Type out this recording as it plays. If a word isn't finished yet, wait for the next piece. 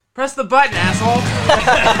Press the button, asshole.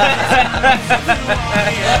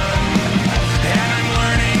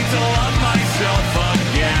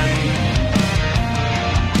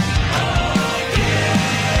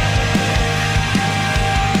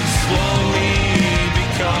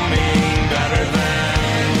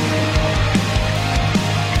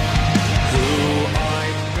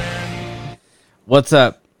 What's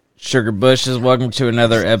up, Sugar Bushes? Welcome to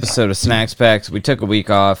another episode of Snacks Packs. We took a week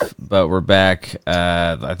off, but we're back.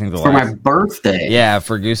 I think for my birthday. Yeah,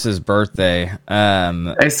 for Goose's birthday.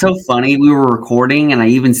 It's so funny. We were recording, and I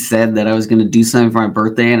even said that I was going to do something for my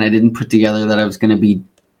birthday, and I didn't put together that I was going to be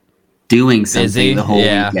doing something the whole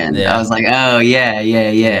weekend. Yeah. I was like, oh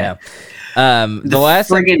yeah. The last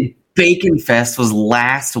friggin' Bacon Fest was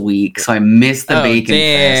last week, so I missed the Bacon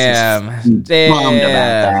Fest. Damn. Bummed about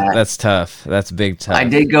that. That's tough. That's big tough. I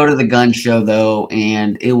did go to the gun show though,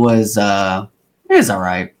 and it was all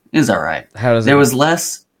right. There was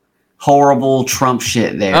less horrible Trump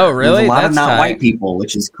shit there. Oh, really? There's a lot That's of not tight. white people,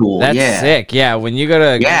 which is cool. That's sick. Yeah, when you go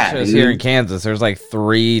to gun shows dude. here in Kansas, there's like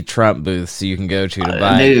 3 Trump booths you can go to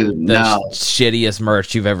buy the shittiest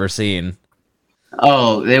merch you've ever seen.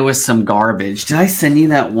 Oh, there was some garbage. Did I send you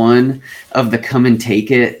that one of the Come and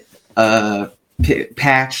Take It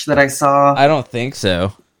patch that I saw? I don't think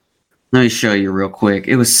so. Let me show you real quick.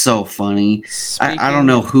 It was so funny. I don't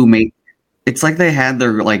know who made. It's like they had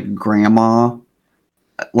their like grandma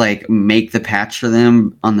like make the patch for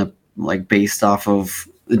them on the like based off of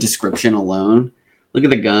the description alone. Look at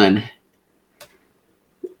the gun.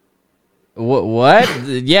 What?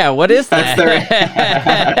 Yeah, what is that?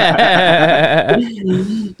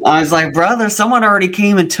 I was like, brother, someone already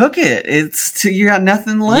came and took it. You got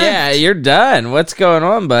nothing left. Yeah, you're done. What's going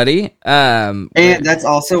on, buddy? And that's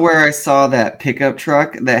also where I saw that pickup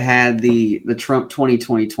truck that had the Trump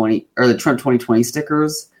 2020 or the Trump 2020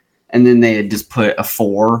 stickers, and then they had just put a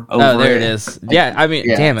 4 over it. Oh, there it is. Yeah, I mean,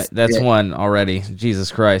 damn it, that's one already.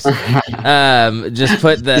 Jesus Christ. Just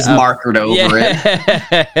put the markered over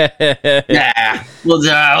it. Yeah, we'll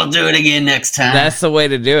do it again next time. That's the way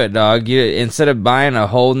to do it, dog. You instead of buying a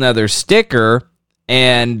whole nother sticker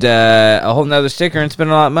and spending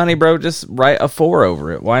a lot of money, bro, just write a 4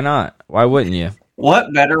 over it. Why not? Why wouldn't you?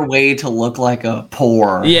 What better way to look like a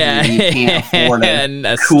poor? Yeah, you can't afford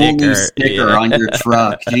a cool new sticker on your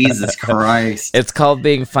truck. Jesus Christ! It's called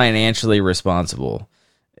being financially responsible.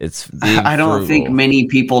 It's I don't think many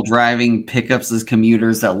people driving pickups as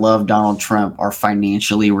commuters that love Donald Trump are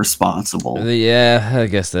financially responsible. Yeah, I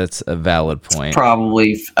guess that's a valid point. It's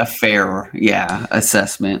probably a fair,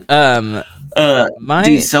 assessment.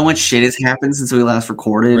 Dude, so much shit has happened since we last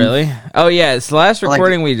recorded. Really? Oh yeah, it's the last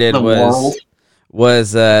recording we did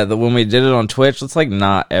was when we did it on Twitch. Let's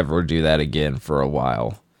not ever do that again for a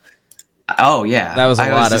while. Oh yeah, that was a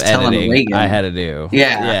lot of editing I had to do.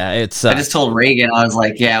 Yeah, it sucked. I just told Reagan, I was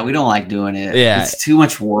like, yeah, we don't like doing it. Yeah, it's too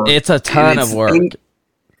much work. It's a ton of work.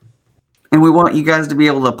 And we want you guys to be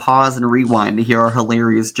able to pause and rewind to hear our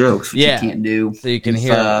hilarious jokes, which you can't do. So you can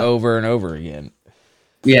hear it over and over again.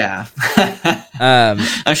 Yeah.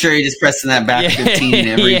 I'm sure you're just pressing that back 15 in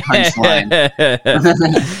every punchline.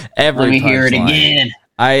 Let me hear it again.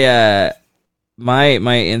 My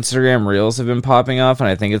Instagram reels have been popping off, and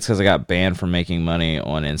I think it's because I got banned from making money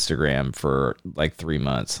on Instagram for like 3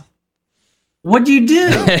 months. What'd you do?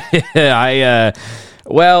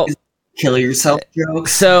 Kill yourself joke.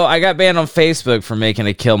 So I got banned on Facebook for making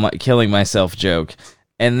a killing myself joke,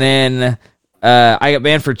 and then I got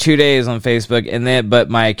banned for 2 days on Facebook, but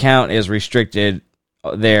my account is restricted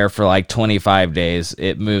there for like 25 days.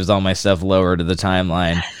 It moves all my stuff lower to the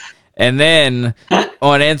timeline. And then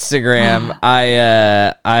on Instagram,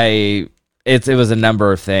 it was a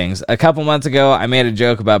number of things. A couple months ago, I made a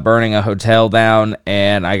joke about burning a hotel down,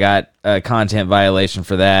 and I got a content violation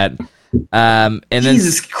for that. And then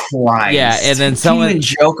Jesus Christ! Yeah, and then someone even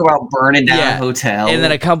joke about burning down a hotel. And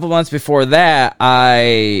then a couple months before that,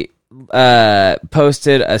 I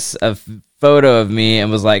posted a photo of me and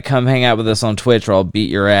was like, "Come hang out with us on Twitch, or I'll beat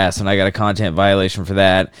your ass." And I got a content violation for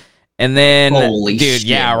that. And then, holy shit.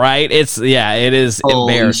 Yeah, right. It is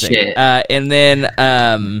holy embarrassing. Shit. And then,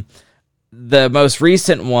 the most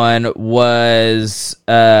recent one was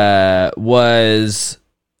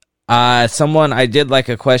someone I did like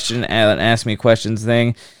a question and ask me questions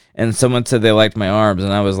thing, and someone said they liked my arms,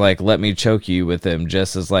 and I was like, "Let me choke you with them,"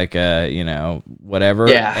 just as like a whatever.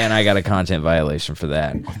 Yeah. And I got a content violation for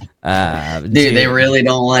that. Dude, they really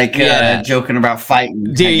don't like joking about fighting.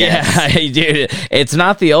 Dude, dude, it's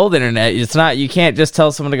not the old internet. It's not. You can't just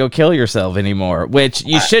tell someone to go kill yourself anymore, which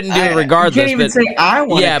you shouldn't do regardless. You can't even say I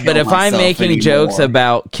want. Yeah, but if I'm making jokes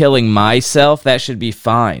about killing myself, that should be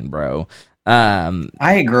fine, bro.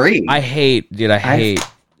 I agree. I hate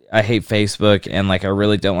Facebook, and like I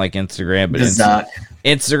really don't like Instagram, but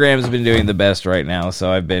Instagram's been doing the best right now,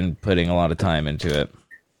 so I've been putting a lot of time into it.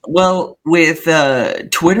 Well, with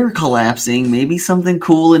Twitter collapsing, maybe something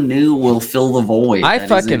cool and new will fill the void. I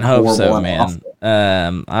fucking hope so, man.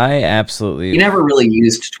 I absolutely. You never really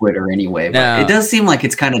used Twitter anyway, but it does seem like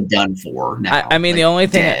it's kind of done for now. I mean,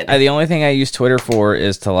 like, the only thing I use Twitter for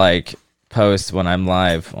is to like post when I'm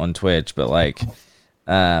live on Twitch, but like,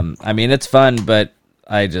 I mean, it's fun, but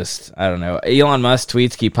I don't know. Elon Musk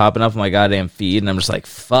tweets keep popping up on my goddamn feed, and I'm just like,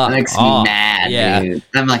 fuck. That makes me mad, dude.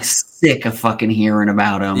 I'm like sick of fucking hearing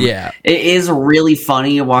about him. Yeah. It is really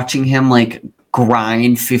funny watching him like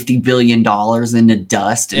grind $50 billion into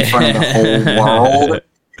dust in front of the whole world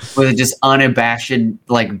with just unabashed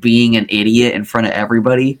like being an idiot in front of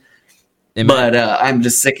everybody. But I'm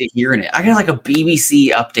just sick of hearing it. I got like a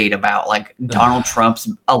BBC update about like Donald Trump's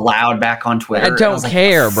allowed back on Twitter. I don't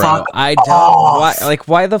care, like, bro. I don't.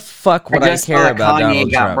 Why the fuck would I care about Kanye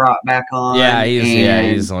Donald got Trump? Brought back on. Yeah,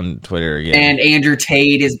 he's on Twitter again. And Andrew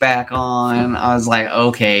Tate is back on. I was like,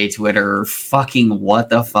 okay, Twitter, fucking what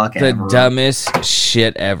the fuck the ever. Dumbest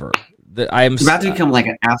shit ever. I'm about to become like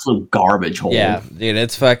an absolute garbage hole. Yeah, dude,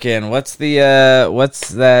 it's fucking. What's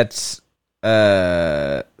that?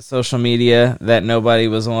 Social media that nobody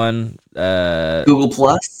was on. Google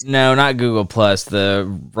Plus? No, not Google Plus.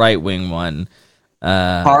 The right wing one.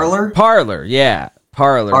 Parler, yeah.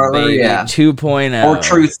 Parler, baby, yeah. 2.0 or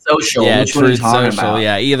Truth Social. Yeah, Which Truth Social. About?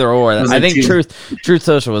 Yeah, either or. I think Truth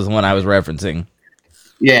Social was the one I was referencing.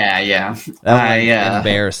 Yeah.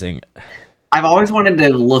 Embarrassing. I've always wanted to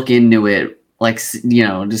look into it. Like, you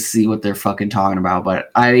know, just see what they're fucking talking about.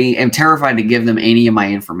 But I am terrified to give them any of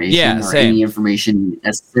my information any information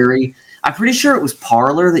necessary. I'm pretty sure it was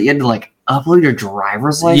Parler that you had to, like, upload your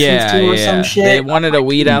driver's license to or some shit. They wanted to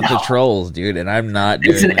weed out the trolls, dude, and I'm not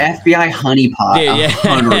doing it. It's an FBI honeypot,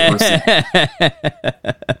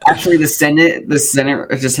 100%. Actually, the Senate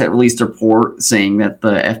just had released a report saying that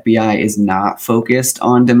the FBI is not focused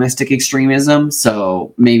on domestic extremism,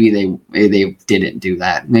 so maybe they didn't do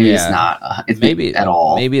that. Maybe it's not. Maybe at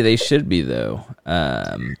all. Maybe they should be though.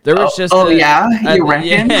 There was just you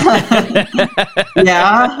reckon?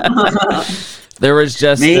 Yeah. There was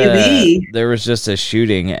just a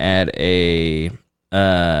shooting at a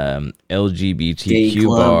LGBTQ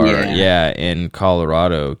bar, in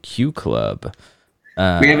Colorado, Q Club.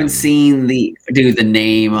 We haven't seen the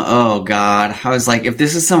name. Oh God! I was like, if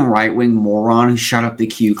this is some right wing moron who shot up the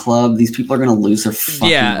Q Club, these people are gonna lose their fucking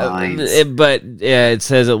minds. It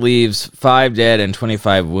says it leaves 5 dead and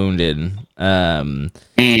 25 wounded. Damn.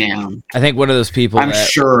 I think one of those people. I'm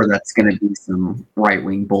sure that's gonna be some right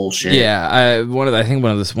wing bullshit. Yeah, one of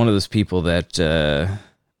those people that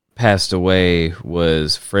passed away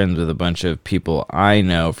was friends with a bunch of people I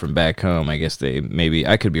know from back home. I guess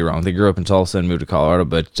I could be wrong. They grew up in Tulsa and moved to Colorado,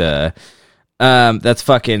 but that's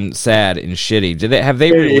fucking sad and shitty. Have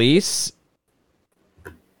they released?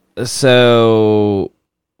 So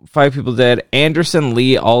 5 people dead. Anderson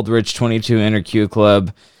Lee Aldrich, 22, entered Q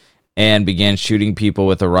Club and began shooting people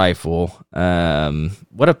with a rifle.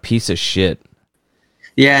 What a piece of shit.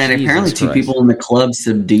 Yeah, and Jesus apparently 2 people in the club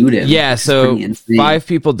subdued him. Yeah, so 5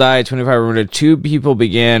 people died, 25 wounded. 2 people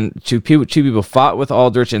fought with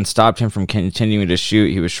Aldrich and stopped him from continuing to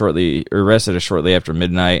shoot. He was arrested shortly after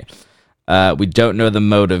midnight. We don't know the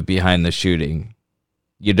motive behind the shooting.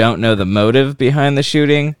 You don't know the motive behind the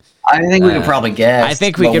shooting? I think we could probably guess. I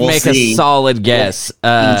think we could make a solid guess.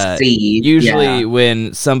 Usually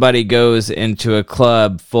when somebody goes into a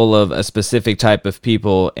club full of a specific type of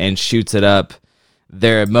people and shoots it up,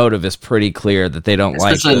 their motive is pretty clear that they don't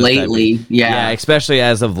especially lately. Yeah, especially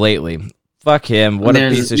as of lately. Fuck him. What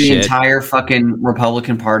a piece of shit. The entire fucking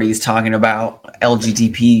Republican Party is talking about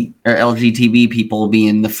LGBT people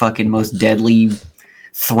being the fucking most deadly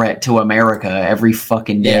threat to America every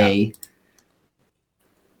fucking day.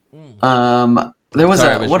 Yeah. There was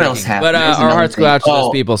what else happened? But our hearts go out to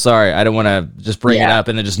those people. Sorry, I don't want to just bring it up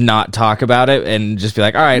and then just not talk about it and just be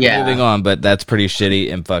like, all right, moving on. But that's pretty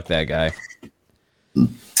shitty, and fuck that guy.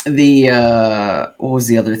 What was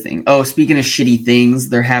the other thing? Oh, speaking of shitty things,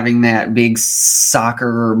 they're having that big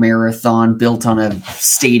soccer marathon built on a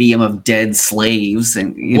stadium of dead slaves,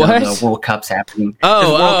 and know the World Cup's happening.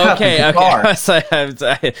 Okay.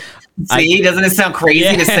 See, doesn't it sound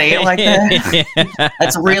crazy to say it like that?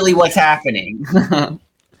 That's really what's happening.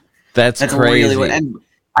 That's crazy. Really and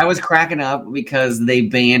I was cracking up because they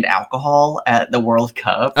banned alcohol at the World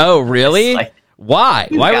Cup. Oh, really? Why?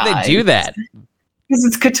 Why would they do that? Because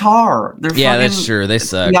it's Qatar. They're that's true. They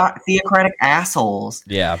suck. Theocratic assholes.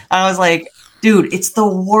 Yeah. I was like, dude, it's the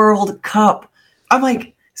World Cup. I'm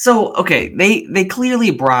like, so okay, they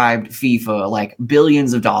clearly bribed FIFA like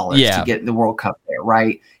billions of dollars to get the World Cup there,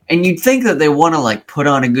 right? And you'd think that they want to like put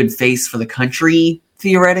on a good face for the country,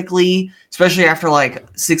 theoretically, especially after like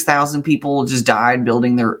 6,000 people just died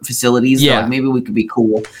building their facilities. Yeah, like, maybe we could be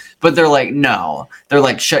cool. But they're like, no. They're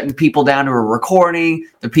like shutting people down who are recording.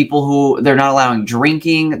 The people who they're not allowing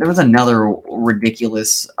drinking. There was another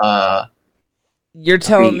ridiculous. You're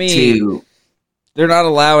telling me they're not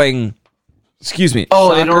allowing. Excuse me.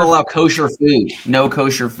 Oh, they don't allow kosher food. No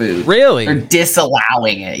kosher food. Really? They're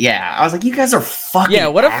disallowing it. Yeah. I was like, you guys are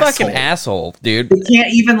fucking what a fucking asshole, dude. They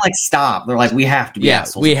can't even like stop. They're like, we have to be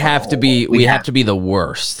assholes. We have to be the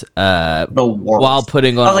worst. The worst. While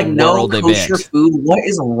putting on like, no kosher food. What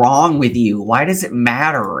is wrong with you? Why does it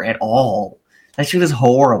matter at all? That shit is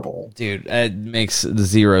horrible. Dude, it makes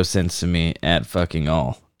zero sense to me at fucking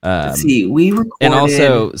all. Let's see, we recorded, and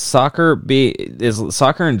also soccer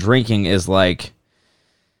and drinking is like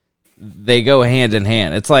they go hand in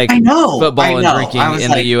hand. It's like football and drinking in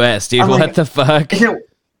the U.S., dude. What the fuck?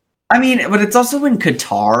 I mean, but it's also in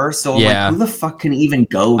Qatar, so like, who the fuck can even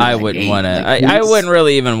go to I wouldn't want to. I wouldn't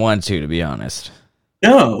really even want to be honest.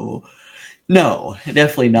 No,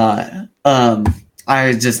 definitely not.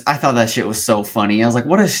 I thought that shit was so funny. I was like,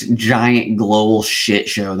 what a giant global shit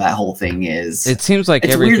show that whole thing is. It seems like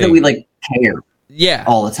it's everything. Weird that we like care. Yeah.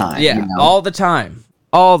 All the time. Yeah. You know? All the time.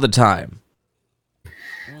 All the time.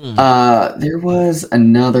 There was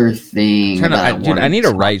another thing. I need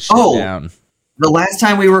to write shit down. The last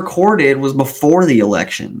time we recorded was before the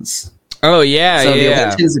elections. Oh, yeah, so the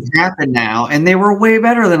elections have happened now, and they were way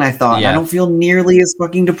better than I thought. Yeah. I don't feel nearly as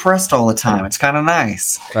fucking depressed all the time. It's kind of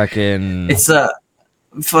nice. It's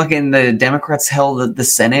fucking the Democrats held the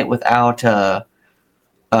Senate without the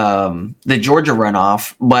Georgia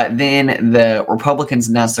runoff, but then the Republicans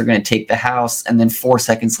announced they're going to take the House, and then 4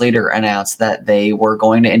 seconds later announced that they were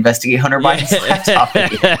going to investigate Hunter Biden's laptop.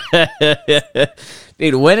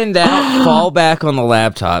 Dude, when in doubt, fall back on the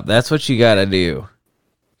laptop. That's what you got to do.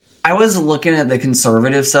 I was looking at the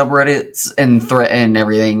conservative subreddits and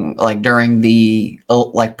everything like during the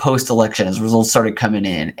like post-election as results started coming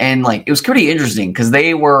in, and like it was pretty interesting because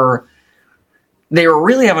they were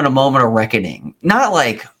really having a moment of reckoning. Not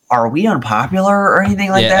like, are we unpopular or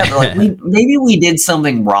anything like that? But like maybe we did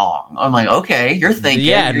something wrong. I'm like, okay, you're thinking.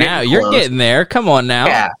 Yeah, you're getting there. Come on now.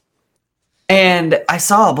 Yeah. And I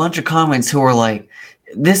saw a bunch of comments who were like,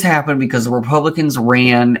 this happened because the Republicans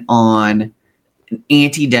ran on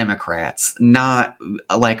anti-Democrats, not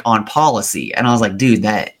like on policy. And I was like, dude,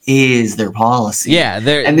 that is their policy. Yeah.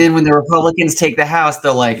 And then when the Republicans take the House,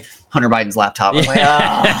 they're like, Hunter Biden's laptop. I was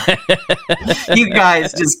like, you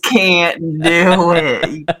guys just can't do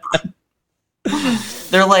it.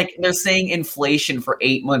 They're saying inflation for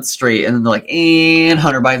 8 months straight, and then they're like, and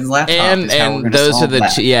Hunter Biden's laptop. And those are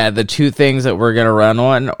the two things that we're gonna run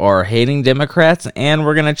on are hating Democrats, and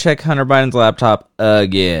we're gonna check Hunter Biden's laptop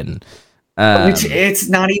again. Which it's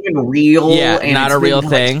not even real. Yeah, and not a real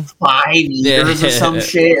thing. Like 5 years or some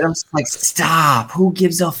shit. And I'm just like, stop. Who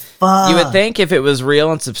gives a fuck? You would think if it was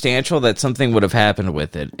real and substantial that something would have happened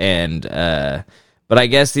with it. And but I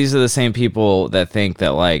guess these are the same people that think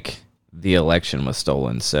that like the election was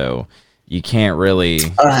stolen. So you can't really.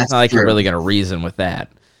 It's not like you're really going to reason with that.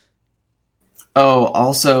 Oh,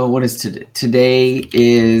 also, what is today? Today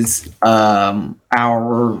is the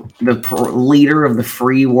leader of the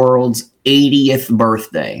free world's 80th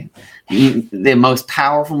birthday. The most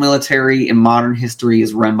powerful military in modern history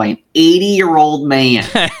is run by an 80-year-old man.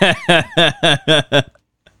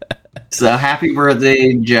 So happy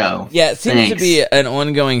birthday, Joe. Yeah, it seems to be an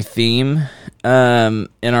ongoing theme in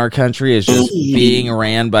our country is just being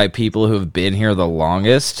ran by people who have been here the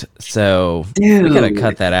longest. So we gotta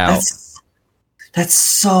cut that out. That's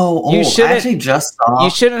so old. I actually just saw. You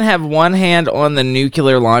shouldn't have one hand on the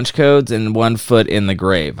nuclear launch codes and 1 foot in the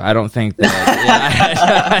grave. I don't think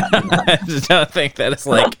that. I just don't think that is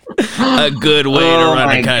like a good way to run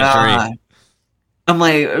a country. God. I'm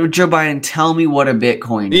like, Joe Biden, tell me what a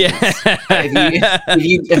Bitcoin is. Yeah.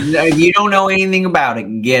 if you don't know anything about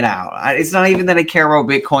it, get out. It's not even that I care about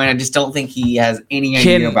Bitcoin. I just don't think he has any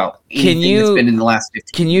idea about anything that's been in the last 15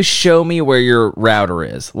 years. Can you show me where your router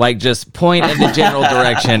is? Like, just point in the general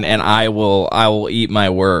direction, and I will eat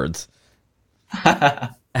my words.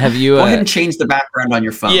 Have you go ahead and change the background on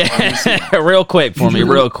your phone? Yeah, real quick for me,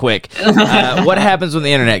 real quick. What happens when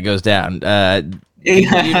the internet goes down? You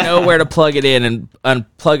know where to plug it in and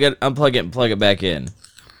unplug it, and plug it back in.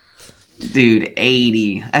 Dude,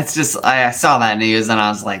 80. That's just, I saw that news and I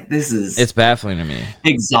was like, it's baffling to me.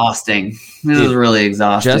 Exhausting. This is really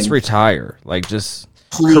exhausting. Just retire. Like, just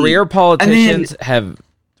career politicians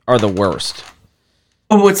are the worst.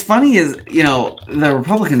 What's funny is, the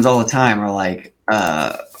Republicans all the time are like,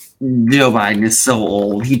 Joe Biden is so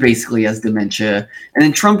old. He basically has dementia. And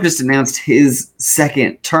then Trump just announced his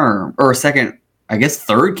second term, or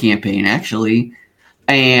third campaign, actually.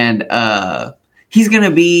 And he's going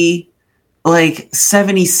to be like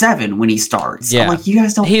 77 when he starts. Yeah. I'm like, you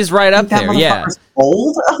guys don't. He's right up there. Yeah.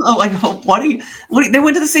 Old? Like, what they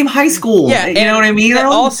went to the same high school. Yeah. You know what I mean?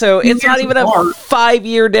 Also, it's not even a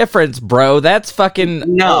 5-year difference, bro. That's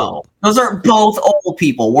fucking. No. Those are both old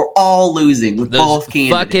people. We're all losing with both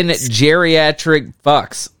candidates. Fucking geriatric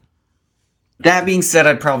fucks. That being said,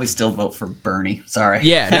 I'd probably still vote for Bernie. Sorry.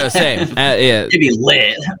 Yeah, no, same. Yeah. It'd be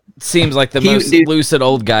lit. Seems like the most lucid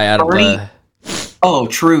old guy out of the. Oh,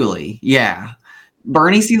 truly. Yeah.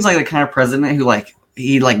 Bernie seems like the kind of president who,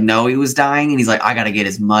 he know he was dying, and he's like, I got to get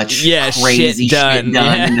as much crazy shit done in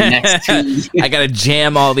the next 2 years. I got to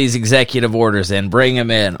jam all these executive orders in, bring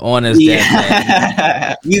him in on his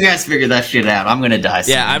deathbed. You guys figure that shit out. I'm going to die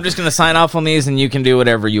soon. Yeah, I'm just going to sign off on these, and you can do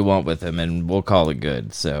whatever you want with him, and we'll call it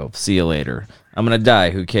good. So, see you later. I'm going to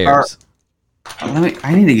die. Who cares?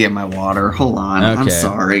 I need to get my water. Hold on. Okay. I'm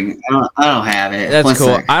sorry. I don't have it. That's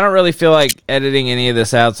cool. I don't really feel like editing any of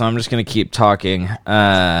this out, so I'm just going to keep talking.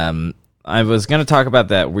 I was going to talk about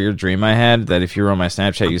that weird dream I had that if you were on my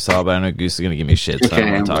Snapchat you saw, but I know Goose is going to give me shit, so I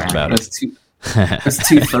don't want to talk about it. That's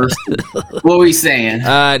too thirsty. What were you saying?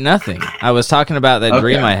 Nothing. I was talking about that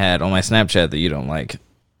dream I had on my Snapchat that you don't like.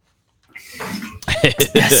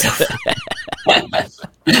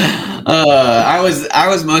 I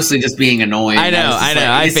was mostly just being annoying. I know.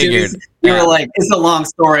 I figured. You were like, it's a long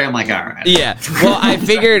story. I'm like, all right. Yeah. Well, I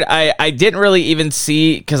figured I didn't really even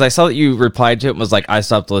see, because I saw that you replied to it and was like, I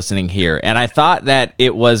stopped listening here. And I thought that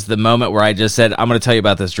it was the moment where I just said, I'm going to tell you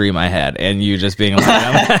about this dream I had. And you just being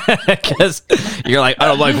like, because you're like, I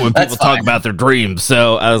don't like when people talk about their dreams.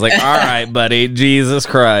 So I was like, all right, buddy. Jesus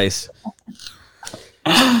Christ.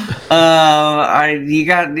 You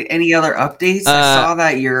got any other updates? I saw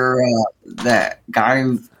that that guy,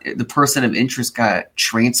 the person of interest, got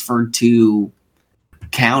transferred to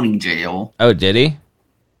county jail. Oh, did he?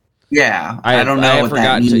 Yeah, I don't know what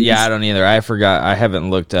that means. I don't either. I forgot. I haven't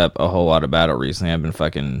looked up a whole lot about it recently. I've been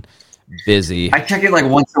fucking busy. I check it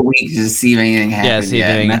once a week to see if anything happens.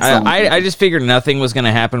 I just figured nothing was going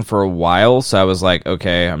to happen for a while, so I was like,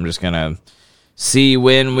 okay, I'm just going to see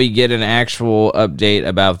when we get an actual update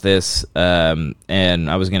about this, and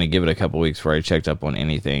I was going to give it a couple weeks before I checked up on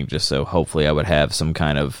anything, just so hopefully I would have some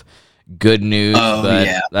kind of good news.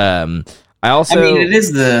 I also, it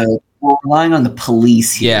is we're relying on the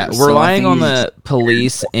police here. Yeah, we're relying on the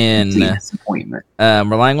police in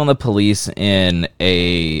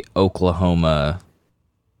Oklahoma,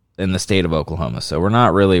 in the state of Oklahoma. So you're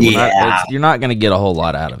not going to get a whole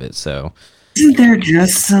lot out of it. So. Isn't there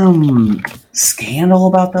just some scandal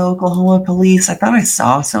about the Oklahoma police? I thought I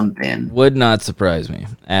saw something. Would not surprise me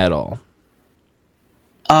at all.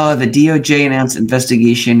 The DOJ announced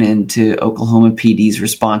investigation into Oklahoma PD's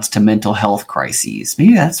response to mental health crises.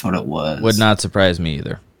 Maybe that's what it was. Would not surprise me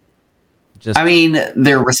either.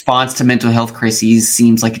 Their response to mental health crises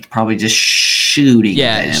seems like it's probably just shooting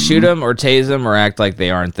them. Yeah, shoot them or tase them or act like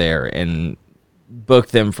they aren't there and book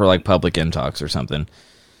them for public intox or something.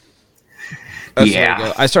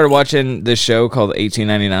 I started watching this show called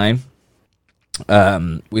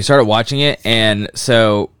 1899. We started watching it, and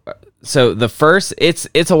so the first,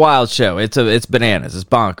 it's a wild show. It's bananas. It's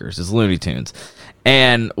bonkers. It's Looney Tunes.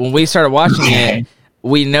 And when we started watching it,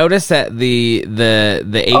 we noticed that the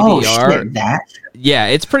ADR. Yeah,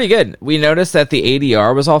 it's pretty good. We noticed that the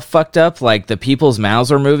ADR was all fucked up. Like the people's mouths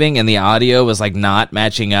were moving, and the audio was not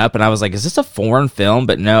matching up. And I was like, "Is this a foreign film?"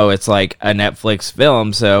 But no, it's a Netflix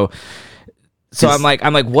film. So I'm like,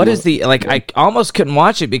 what is the, I almost couldn't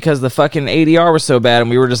watch it because the fucking ADR was so bad, and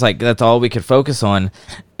we were just that's all we could focus on.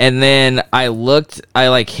 And then I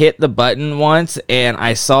hit the button once, and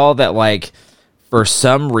I saw that, for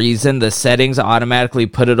some reason, the settings automatically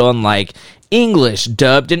put it on, English,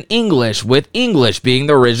 dubbed in English, with English being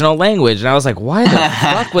the original language. And I was like, why the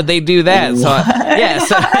fuck would they do that? So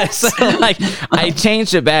I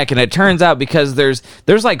changed it back, and it turns out because there's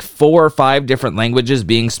 4 or 5 different languages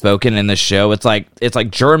being spoken in the show. It's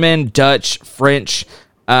German, Dutch, French,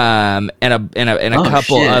 and a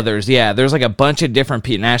couple others. Yeah, there's a bunch of different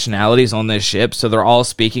nationalities on this ship, so they're all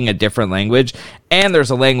speaking a different language, and there's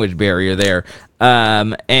a language barrier there.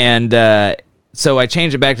 So I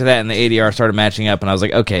changed it back to that, and the ADR started matching up, and I was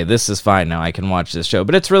like, okay, this is fine now. I can watch this show.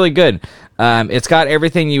 But it's really good. It's got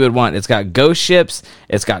everything you would want. It's got ghost ships.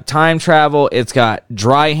 It's got time travel. It's got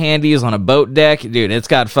dry handies on a boat deck. Dude, it's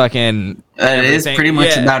got fucking It is pretty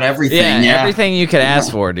much about everything. Yeah, everything you could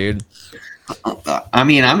ask for, dude. I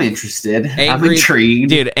mean, I'm interested. I'm intrigued.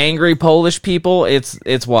 Dude, angry Polish people,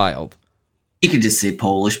 it's wild. You could just say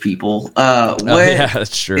Polish people. Yeah,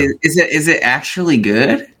 that's true. Is it actually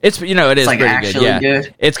good? It is like pretty actually good. Yeah,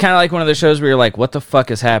 good? It's kind of like one of the shows where you're like, "What the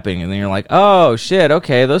fuck is happening?" And then you're like, "Oh shit,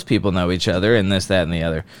 okay, those people know each other," and this, that, and the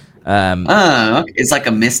other. It's like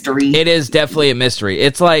a mystery. It is definitely a mystery.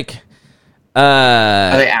 It's like,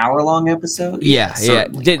 are they hour-long episodes? Yeah.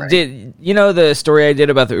 Did you know the story I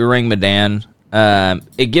did about the Ourang Medan?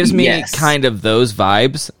 It gives me kind of those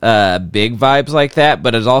vibes, big vibes like that,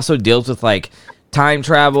 but it also deals with like time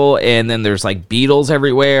travel, and then there's like beetles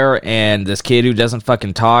everywhere, and this kid who doesn't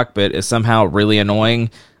fucking talk but is somehow really annoying,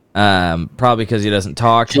 probably because he doesn't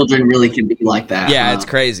talk. Children really can be like that. Yeah, it's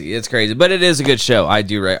crazy, but it is a good show. I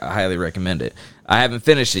do highly recommend it. I haven't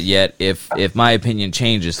finished it yet. If my opinion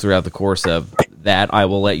changes throughout the course of that, I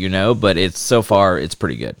will let you know, but so far it's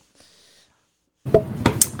pretty good.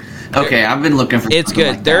 Okay, I've been looking for. It's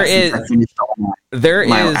good. Like there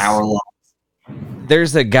is hour long.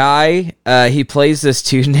 There's a guy. He plays this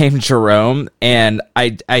dude named Jerome, and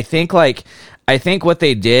I think what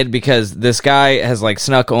they did, because this guy has like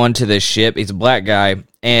snuck onto this ship. He's a black guy,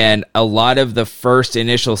 and a lot of the first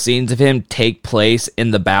initial scenes of him take place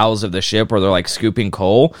in the bows of the ship where they're like scooping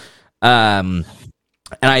coal. And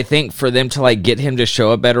I think for them to like get him to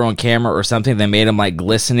show up better on camera or something, they made him like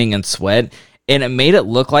glistening in sweat. And it made it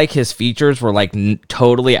look like his features were like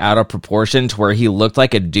totally out of proportion, to where he looked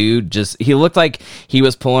like a dude. He looked like he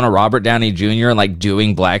was pulling a Robert Downey Jr. and like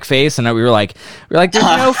doing blackface. And we were like, there's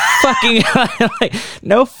no fucking,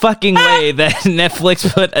 no fucking way that Netflix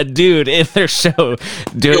put a dude in their show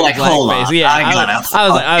doing like, blackface. Yeah,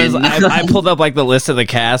 I pulled up like the list of the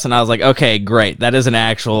cast, and I was like, okay, great, that is an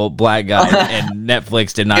actual black guy, and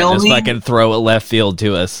Netflix did not just fucking throw it left field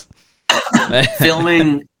to us.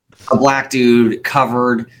 Filming a black dude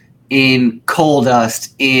covered in coal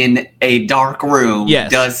dust in a dark room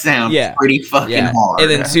does sound pretty fucking hard.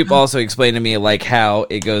 And then Soup also explained to me like how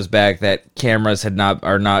it goes back that cameras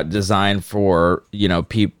are not designed for,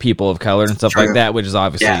 people of color and stuff like that, which is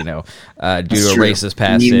obviously due to a racist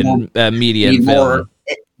past in media and film. More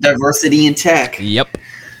diversity in tech. Yep.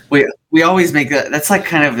 We always make that's like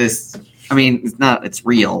kind of this. I mean, it's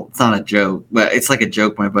real. It's not a joke, but it's like a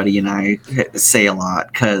joke my buddy and I say a lot,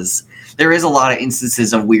 because there is a lot of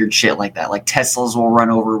instances of weird shit like that. Like Teslas will run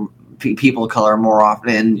over people of color more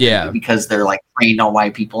often because they're like trained on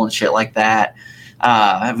white people and shit like that.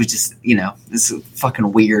 It was just, it's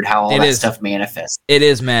fucking weird how all that stuff manifests. It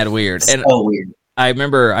is mad weird. It's so weird. I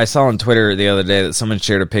remember I saw on Twitter the other day that someone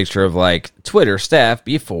shared a picture of like Twitter staff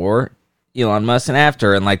before Elon Musk and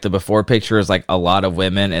after, and like the before picture is like a lot of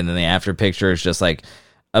women, and then the after picture is just like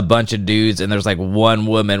a bunch of dudes, and there's like one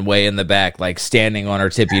woman way in the back like standing on her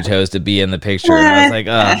tippy toes to be in the picture. And I was like,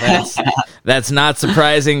 oh, that's not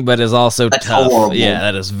surprising, but is also tough. Horrible. Yeah,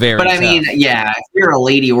 that is very tough. But I mean, if you're a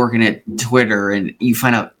lady working at Twitter and you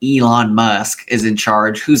find out Elon Musk is in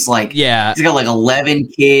charge, who's like, he's got like 11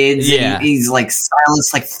 kids, and he's like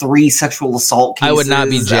silenced like 3 sexual assault cases. I would not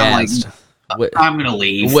be jazzed. I'm gonna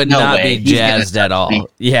leave. Would not be jazzed at all. Me.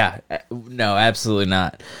 Yeah, no, absolutely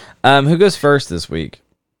not. Who goes first this week?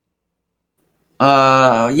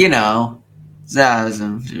 I'll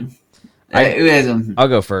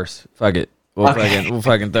go first. Fuck it. We'll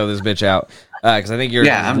fucking throw this bitch out, because I think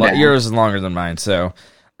yours is longer than mine. So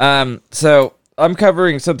I'm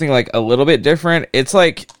covering something like a little bit different. It's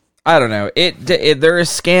like, I don't know. There is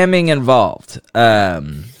scamming involved.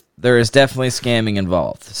 There is definitely scamming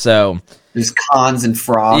involved. So there's cons and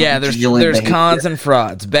frauds. Yeah, there's cons and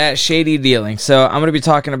frauds, bad shady dealing. So I'm going to be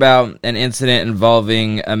talking about an incident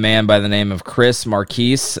involving a man by the name of Chris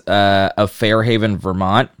Marquise of Fairhaven,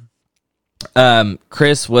 Vermont.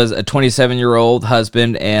 Chris was a 27-year-old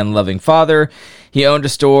husband and loving father. He owned a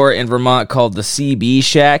store in Vermont called the CB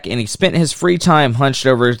Shack, and he spent his free time hunched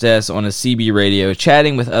over his desk on a CB radio,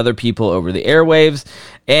 chatting with other people over the airwaves,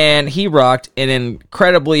 and he rocked an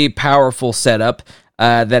incredibly powerful setup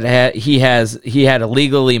that he had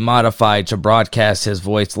illegally modified to broadcast his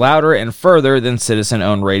voice louder and further than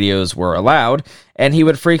citizen-owned radios were allowed, and he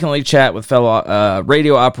would frequently chat with fellow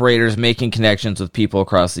radio operators, making connections with people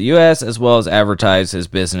across the U.S., as well as advertise his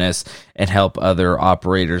business and help other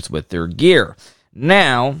operators with their gear.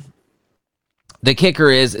 Now, the kicker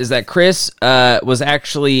is that Chris was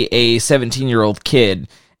actually a 17-year-old kid,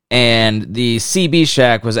 and the CB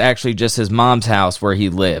shack was actually just his mom's house where he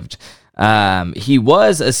lived. He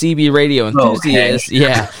was a CB radio enthusiast. Okay.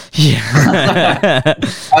 Yeah.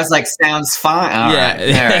 I was like, sounds fine. All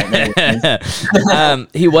right.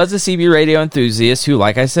 He was a CB radio enthusiast who,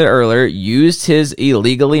 like I said earlier, used his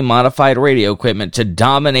illegally modified radio equipment to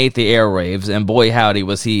dominate the airwaves, and boy howdy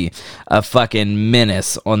was he a fucking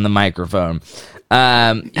menace on the microphone.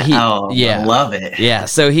 I love it. Yeah,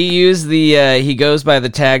 so he used he goes by the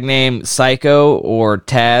tag name Psycho or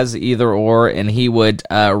Taz, either or, and he would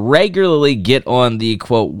regularly get on the,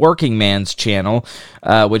 quote, working man's channel,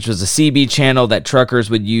 which was a CB channel that truckers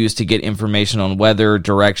would use to get information on weather,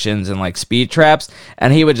 directions, and, like, speed traps,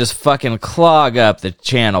 and he would just fucking clog up the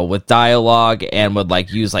channel with dialogue and would,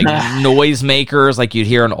 like, use, like, noisemakers like you'd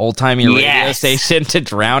hear on old-timey radio station to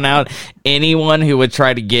drown out anyone who would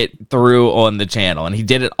try to get through on the channel, and he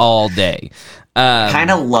did it all day. Kind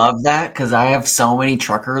of love that because I have so many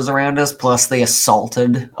truckers around us. Plus, they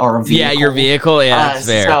assaulted our vehicle. Yeah, your vehicle. Yeah, that's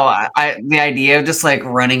fair. So, the idea of just like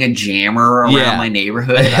running a jammer around my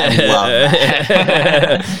neighborhood, I love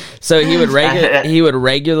that. So he would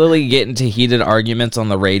regularly get into heated arguments on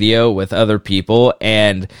the radio with other people,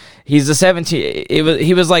 and he's a 17.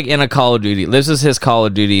 He was like in a Call of Duty. This is his Call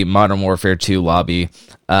of Duty Modern Warfare 2 lobby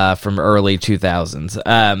from early 2000s.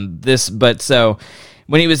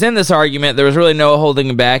 When he was in this argument, there was really no holding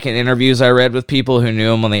him back. In interviews I read with people who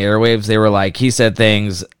knew him on the airwaves, they were like, he said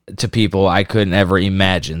things to people I couldn't ever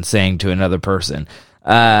imagine saying to another person.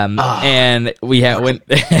 And we had when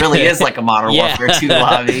it really is like a Modern Warfare 2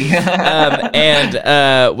 lobby.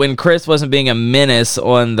 When Chris wasn't being a menace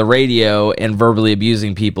on the radio and verbally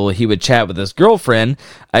abusing people, he would chat with his girlfriend,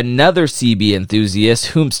 another CB enthusiast,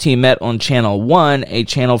 whomst he met on Channel 1, a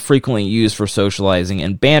channel frequently used for socializing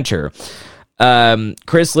and banter.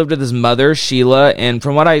 Chris lived with his mother, Sheila, and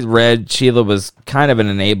from what I read, Sheila was kind of an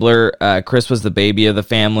enabler. Chris was the baby of the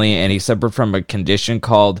family, and he suffered from a condition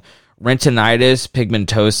called retinitis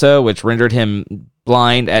pigmentosa, which rendered him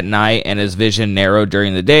blind at night and his vision narrowed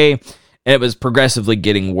during the day, and it was progressively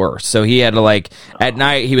getting worse. So he had to, like, at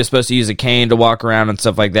night, he was supposed to use a cane to walk around and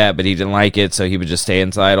stuff like that, but he didn't like it, so he would just stay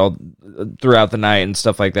inside all throughout the night and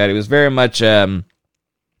stuff like that. He was very much a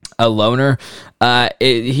loner.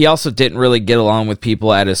 He also didn't really get along with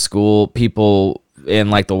people at his school. People in,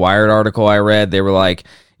 like, the Wired article I read, they were like,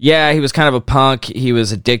 yeah, he was kind of a punk. He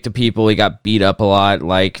was a dick to people. He got beat up a lot.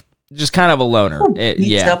 Like, just kind of a loner.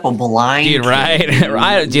 Beats up a blind dude, right?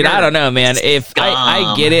 I don't know, man. If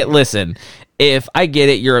I get it, listen, if I get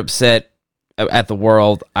it, you're upset at the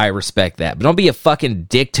world, I respect that. But don't be a fucking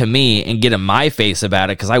dick to me and get in my face about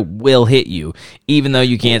it, because I will hit you, even though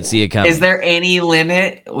you can't see it coming. Is there any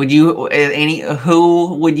limit?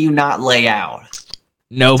 Who would you not lay out?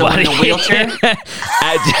 Nobody. Someone in a wheelchair?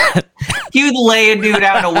 You'd lay a dude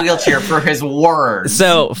out in a wheelchair for his words.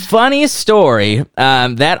 So, funny story,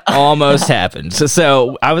 that almost happened.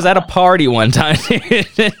 So I was at a party one time.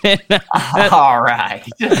 All right.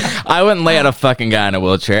 I wouldn't lay out a fucking guy in a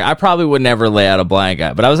wheelchair. I probably would never lay out a blind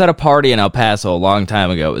guy. But I was at a party in El Paso a long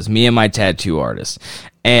time ago. It was me and my tattoo artist.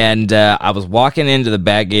 And I was walking into the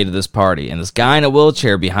back gate of this party, and this guy in a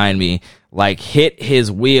wheelchair behind me, like, hit his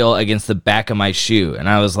wheel against the back of my shoe. And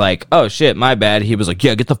I was like, oh, shit, my bad. He was like,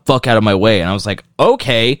 yeah, get the fuck out of my way. And I was like,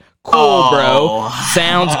 okay, cool, bro.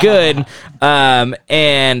 Sounds good.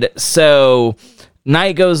 And so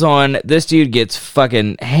night goes on. This dude gets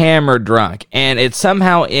fucking hammered drunk. And it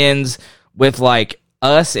somehow ends with, like,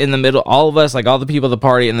 us in the middle, all of us, like all the people at the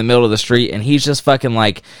party in the middle of the street, and he's just fucking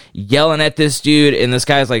like yelling at this dude, and this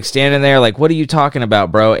guy's like standing there like, what are you talking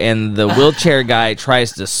about, bro? And the wheelchair guy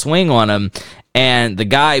tries to swing on him, and the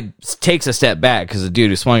guy takes a step back because the dude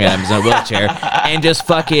who swung at him is in a wheelchair and just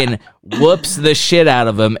fucking whoops the shit out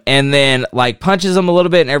of him, and then like punches him a little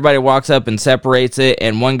bit, and everybody walks up and separates it,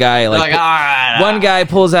 and one guy one guy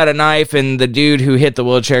pulls out a knife, and the dude who hit the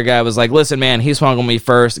wheelchair guy was like, listen, man, he swung on me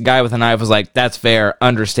first. The guy with the knife was like, that's fair,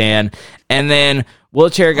 understand. And then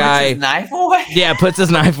wheelchair guy puts his knife away? Yeah, puts his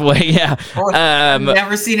knife away. Yeah. I've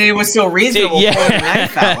never seen anyone so reasonable pulling a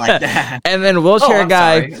knife out like that. And then wheelchair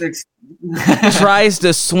guy tries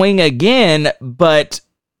to swing again, but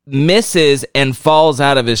misses and falls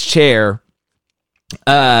out of his chair.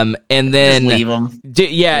 And then just leave him.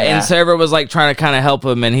 And so everyone was like trying to kind of help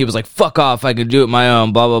him, and he was like, fuck off, I can do it my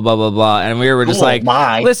own, blah blah blah blah blah. And we were just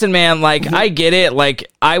listen, man, like, I get it, like,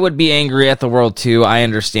 I would be angry at the world too, I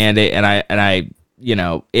understand it, and I you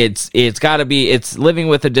know, it's gotta be, it's living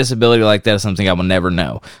with a disability like that is something I will never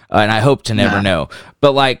know, and I hope to never know.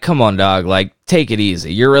 But like, come on, dog, like, take it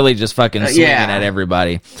easy. You're really just fucking swinging at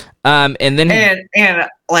everybody. And then and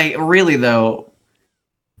like, really though,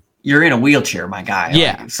 you're in a wheelchair, my guy.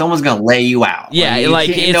 Yeah. Like, someone's going to lay you out. Yeah. Like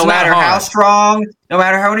it's no matter hard. how strong, no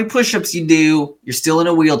matter how many push-ups you do, you're still in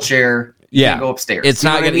a wheelchair. You can't go upstairs. It's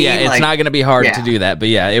not gonna. Yeah, it's not gonna be hard to do that. But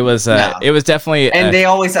yeah, it was. It was definitely. And they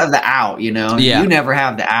always have the out. You know. Yeah. You never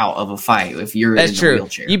have the out of a fight if you're That's in true. a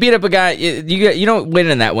wheelchair. You beat up a guy. You don't win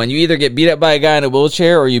in that one. You either get beat up by a guy in a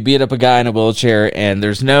wheelchair, or you beat up a guy in a wheelchair. And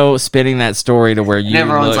there's no spinning that story to where you. And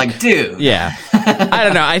everyone's like, dude. Yeah. I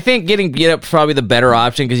don't know. I think getting beat up is probably the better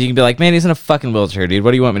option because you can be like, man, he's in a fucking wheelchair, dude.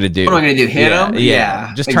 What do you want me to do? What am I going to do? Hit him?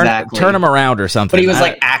 Yeah. Just turn him around or something. But he was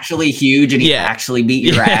like actually huge and he actually beat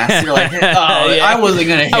your ass. You're like, I wasn't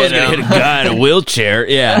going to hit him. I was going to hit a guy in a wheelchair.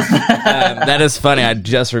 Yeah. That is funny. I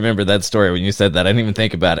just remembered that story when you said that. I didn't even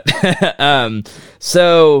think about it.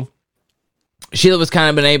 So Sheila was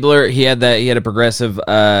kind of an enabler. He had a progressive,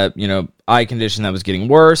 eye condition that was getting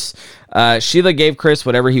worse. Sheila gave Chris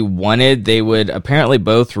whatever he wanted. They would apparently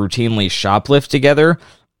both routinely shoplift together.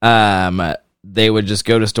 They would just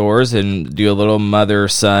go to stores and do a little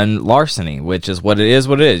mother-son larceny, which is what it is.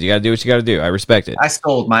 You got to do what you got to do. I respect it. I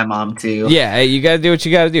scold my mom too. Yeah, you got to do what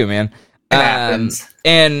you got to do, man. It happens.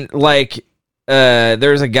 And like,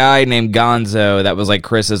 there's a guy named Gonzo that was like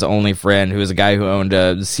Chris's only friend, who was a guy who owned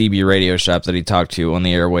a CB radio shop that he talked to on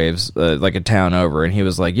the airwaves, like a town over. And he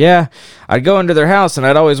was like, yeah, I'd go into their house and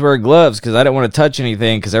I'd always wear gloves because I didn't want to touch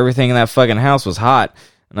anything because everything in that fucking house was hot.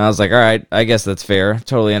 And I was like, all right, I guess that's fair.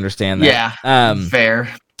 Totally understand that. Yeah,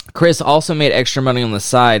 fair. Chris also made extra money on the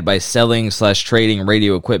side by selling/trading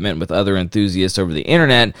radio equipment with other enthusiasts over the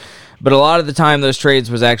internet. But a lot of the time, those trades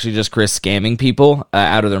was actually just Chris scamming people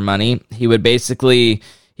out of their money. He would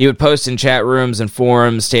post in chat rooms and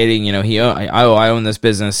forums stating, I own this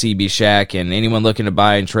business, CB Shack, and anyone looking to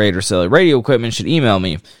buy and trade or sell radio equipment should email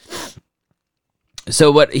me. So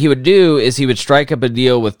what he would do is he would strike up a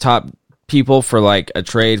deal with top people for like a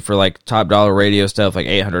trade for like top dollar radio stuff, like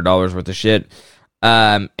 $800 worth of shit,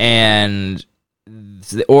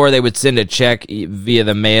 or they would send a check via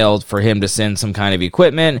the mail for him to send some kind of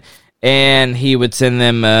equipment, and he would send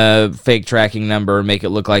them a fake tracking number, make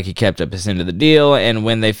it look like he kept up his end of the deal. And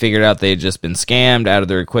when they figured out they had just been scammed out of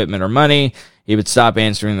their equipment or money, he would stop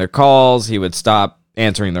answering their calls, he would stop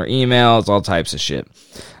answering their emails, all types of shit.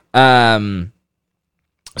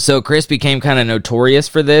 So Chris became kind of notorious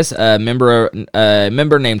for this. A member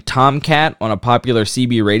named Tomcat on a popular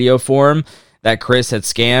CB radio forum that Chris had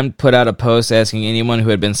scammed put out a post asking anyone who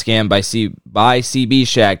had been scammed by CB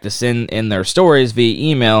Shack to send in their stories via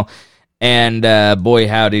email. And boy,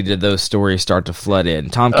 howdy, did those stories start to flood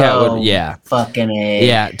in. Tomcat fucking A.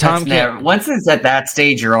 Yeah, Tomcat. Once it's at that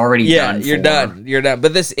stage, you're already done. You're done. You're done.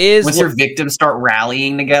 But this is once your victims start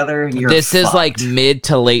rallying together. This is like mid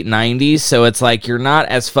to late 90s, so it's like you're not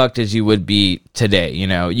as fucked as you would be today.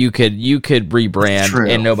 You could rebrand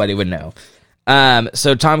and nobody would know.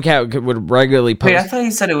 So Tomcat would regularly post. Wait, I thought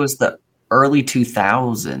you said it was the early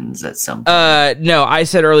 2000s at some point. No, I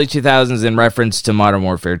said early 2000s in reference to Modern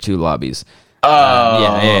Warfare 2 lobbies.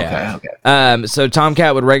 Okay. So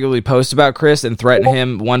Tomcat would regularly post about Chris and threaten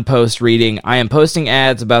him. One post reading, I am posting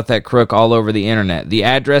ads about that crook all over the internet. The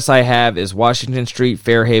address I have is Washington Street,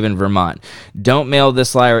 Fairhaven, Vermont. Don't mail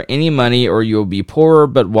this liar any money or you will be poorer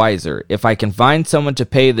but wiser. If I can find someone to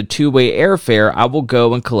pay the two-way airfare, I will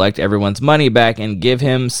go and collect everyone's money back and give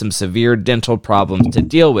him some severe dental problems to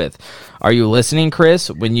deal with. Are you listening,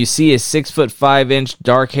 Chris? When you see a 6'5"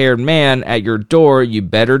 dark-haired man at your door, you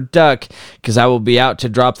better duck, because I will be out to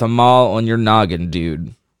drop the mall on your noggin,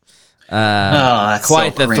 dude. That's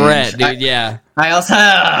quite so the threat, dude. I also,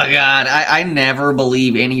 I never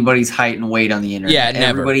believe anybody's height and weight on the internet. Yeah,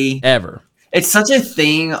 never, ever. It's such a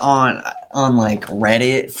thing on like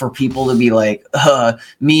Reddit for people to be like,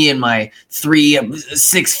 me and my 6'5",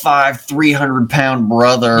 300-pound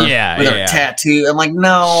brother with a tattoo. I'm like,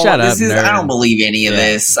 no, shut up, nerd. I don't believe any of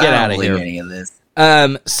this. Get I out don't of believe here. any of this.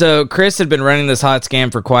 So Chris had been running this hot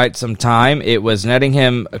scam for quite some time. It was netting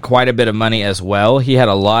him quite a bit of money as well. He had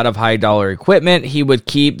a lot of high dollar equipment. He would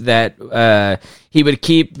keep that, he would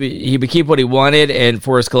keep what he wanted and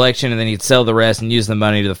for his collection, and then he'd sell the rest and use the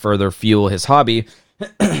money to further fuel his hobby.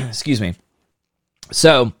 Excuse me.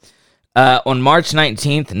 So, on March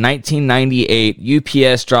 19th, 1998,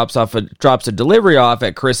 UPS drops a delivery off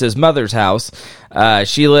at Chris's mother's house.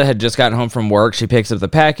 Sheila had just gotten home from work. She picks up the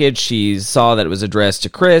package. She saw that it was addressed to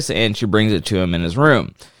Chris, and she brings it to him in his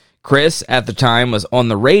room. Chris, at the time, was on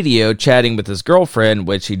the radio chatting with his girlfriend,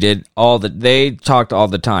 which they talked all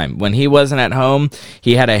the time. When he wasn't at home,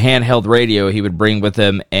 he had a handheld radio he would bring with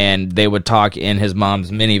him, and they would talk in his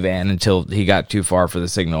mom's minivan until he got too far for the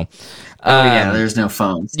signal. There's no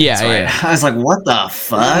phones. Yeah. I was like, what the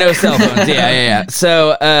fuck? No cell phones. Yeah.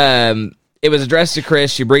 So, it was addressed to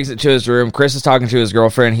Chris. She brings it to his room. Chris is talking to his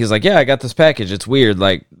girlfriend. He's like, yeah, I got this package. It's weird.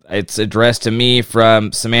 Like, it's addressed to me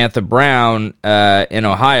from Samantha Brown in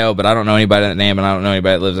Ohio, but I don't know anybody that name, and I don't know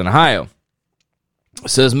anybody that lives in Ohio.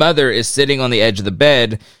 So his mother is sitting on the edge of the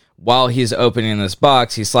bed while he's opening this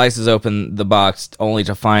box. He slices open the box only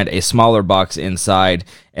to find a smaller box inside,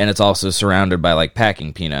 and it's also surrounded by, like,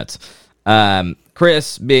 packing peanuts.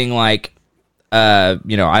 Chris being like, I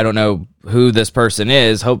don't know who this person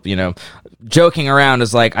is, joking around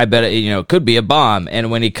is like, I bet it, could be a bomb. And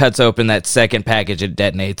when he cuts open that second package, it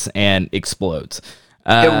detonates and explodes.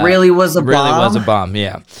 It really was a bomb? Really was a bomb,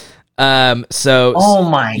 yeah. Oh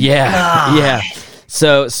my God. Yeah.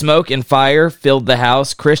 So smoke and fire filled the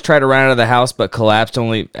house. Chris tried to run out of the house, but collapsed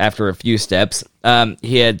only after a few steps.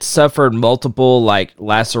 He had suffered multiple, like,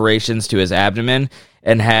 lacerations to his abdomen,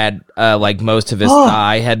 and had most of his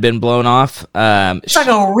thigh had been blown off. It's like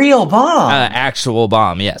a real bomb. Actual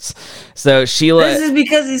bomb, yes. So Sheila... This is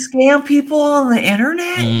because he scammed people on the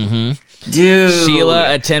internet? Mm-hmm. Dude.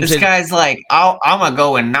 Sheila attempted... This guy's like, I'm going to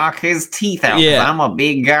go and knock his teeth out because I'm a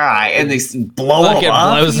big guy. And they blow him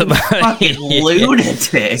up. Blows him up. Fucking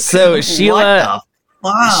lunatic. So Sheila...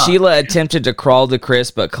 Wow. Sheila attempted to crawl to Chris,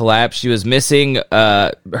 but collapsed. She was missing one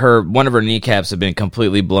of her kneecaps had been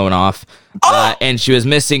completely blown off, and she was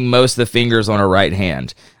missing most of the fingers on her right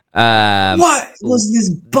hand. What was this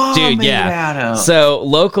bomb made out of? So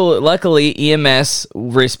luckily, EMS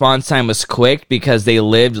response time was quick because they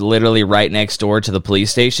lived literally right next door to the police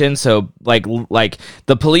station. So like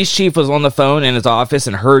the police chief was on the phone in his office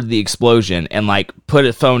and heard the explosion and like put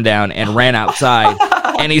his phone down and ran outside.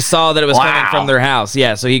 And he saw that it was coming from their house.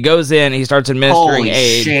 Yeah, so he goes in, he starts administering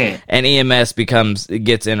aid, and EMS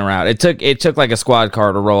gets in or out. It took like a squad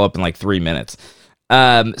car to roll up in like 3 minutes.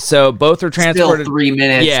 So both are transported. Still 3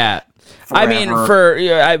 minutes. Yeah. Forever.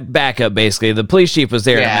 I mean, backup basically. The police chief was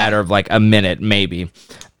there in a matter of like a minute, maybe.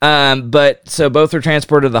 But so both were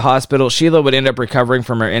transported to the hospital. Sheila would end up recovering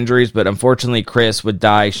from her injuries, but unfortunately, Chris would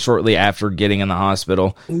die shortly after getting in the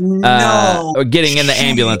hospital. Or getting in the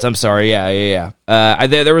ambulance. I'm sorry. Yeah.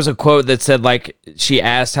 There was a quote that said like she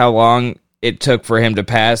asked how long it took for him to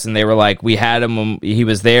pass, and they were like, "We had him when he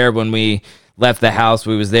was there when we left the house.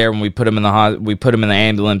 We was there when we put him in the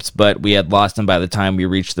ambulance, but we had lost him by the time we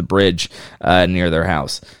reached the bridge near their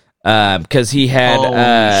house because he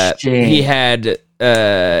had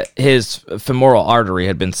his femoral artery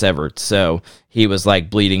had been severed, so he was like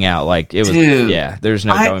bleeding out. Like it was, there's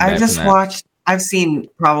no going back from that. I've seen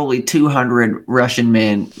probably 200 Russian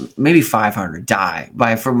men, maybe 500, die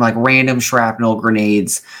from like random shrapnel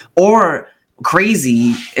grenades. Or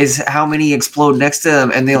crazy is how many explode next to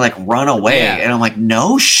them and they like run away. And I'm like,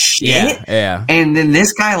 no shit. Yeah. And then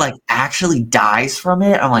this guy like actually dies from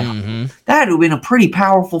it. I'm like, that would have been a pretty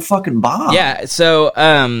powerful fucking bomb. Yeah. So,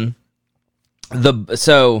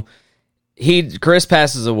 Chris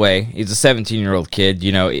passes away. He's a 17-year-old kid.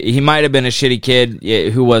 You know, he might have been a shitty kid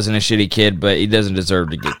who wasn't a shitty kid, but he doesn't deserve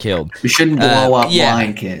to get killed. We shouldn't blow up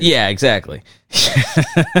blind kids. Yeah, exactly. It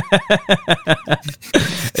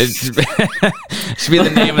should be the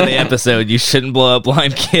name of the episode. You shouldn't blow up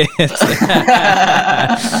blind kids. It's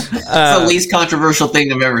the least controversial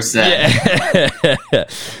thing I've ever said. Yeah.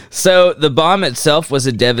 So the bomb itself was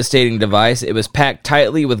a devastating device. It was packed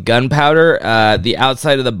tightly with gunpowder. The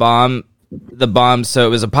outside of the bomb, so it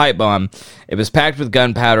was a pipe bomb. It was packed with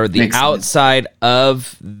gunpowder. The outside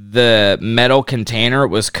of the metal container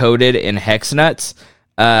was coated in hex nuts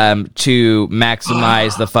to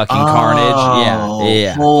maximize the fucking carnage.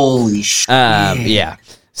 Yeah. Holy shit. Yeah.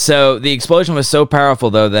 So the explosion was so powerful,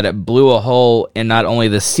 though, that it blew a hole in not only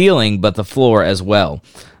the ceiling, but the floor as well.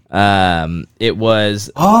 It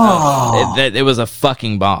was it was a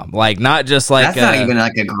fucking bomb. Like, not just like that's not even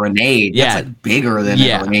like a grenade. Yeah. That's like bigger than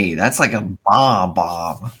a grenade. That's like a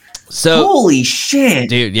bomb. So holy shit,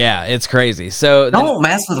 dude! Yeah, it's crazy. So don't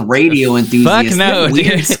mess with radio enthusiasts. Fuck no,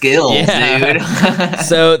 weird skills, dude.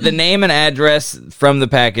 So the name and address from the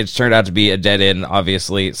package turned out to be a dead end,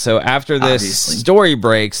 obviously. So after this story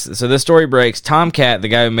breaks, Tomcat, the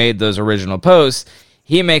guy who made those original posts,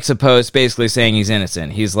 he makes a post basically saying he's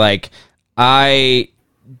innocent. He's like, I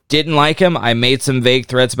didn't like him. I made some vague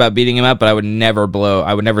threats about beating him up, but I would never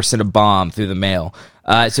send a bomb through the mail.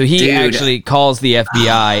 So he actually calls the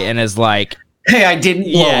FBI and is like, hey, I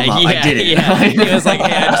didn't blow him up. I did it. Yeah. He was like,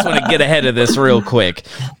 hey, I just want to get ahead of this real quick.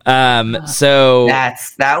 So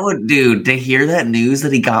to hear that news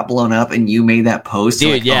that he got blown up and you made that post,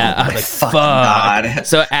 dude, I was like, fuck. God.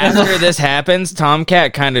 So after this happens,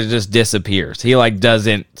 Tomcat kind of just disappears. He like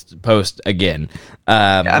doesn't post again.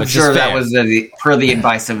 I'm sure that was per the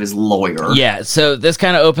advice of his lawyer. Yeah, so this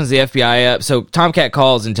kind of opens the FBI up. So Tomcat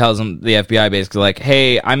calls and tells him, the FBI basically like,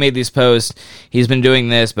 hey, I made these posts. He's been doing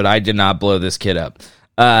this, but I did not blow this kid up.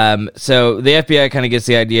 So the FBI kind of gets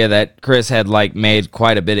the idea that Chris had like made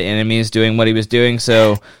quite a bit of enemies doing what he was doing.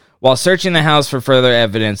 So while searching the house for further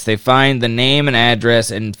evidence, they find the name and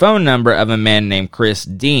address and phone number of a man named Chris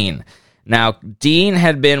Dean. Now, Dean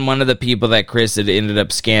had been one of the people that Chris had ended up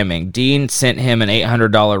scamming. Dean sent him an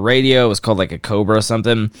 $800 radio. It was called like a Cobra or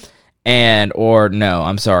something.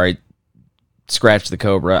 Scratch the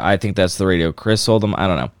Cobra. I think that's the radio Chris sold him. I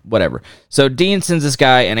don't know. Whatever. So Dean sends this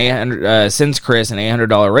guy sends Chris an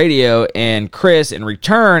 $800 radio, and Chris, in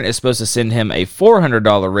return, is supposed to send him a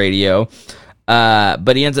 $400 radio.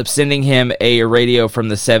 But he ends up sending him a radio from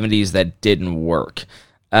the 70s that didn't work.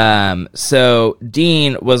 So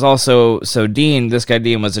Dean, this guy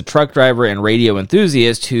Dean was a truck driver and radio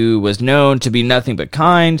enthusiast who was known to be nothing but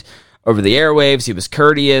kind over the airwaves. He was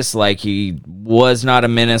courteous, like he was not a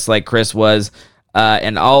menace like Chris was.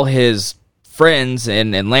 And all his friends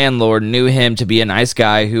and landlord knew him to be a nice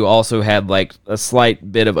guy who also had like a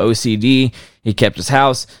slight bit of OCD. He kept his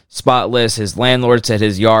house spotless. His landlord said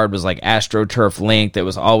his yard was like AstroTurf linked, that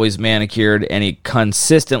was always manicured, and he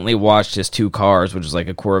consistently washed his 2 cars, which was like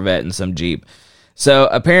a Corvette and some Jeep. So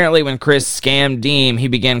apparently when Chris scammed Dean, he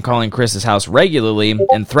began calling Chris's house regularly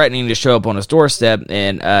and threatening to show up on his doorstep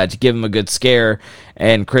and to give him a good scare.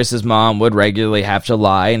 And Chris's mom would regularly have to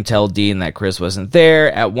lie and tell Dean that Chris wasn't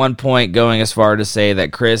there, at one point going as far to say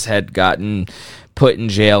that Chris had gotten put in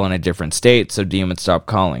jail in a different state, so Dean would stop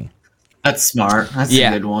calling. That's smart. That's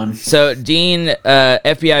a good one. So Dean,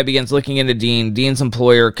 FBI begins looking into Dean. Dean's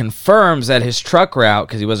employer confirms that his truck route,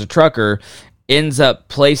 because he was a trucker, ends up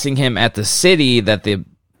placing him at the city that the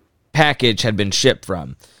package had been shipped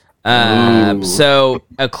from. So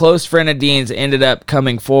a close friend of Dean's ended up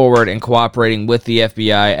coming forward and cooperating with the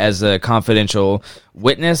FBI as a confidential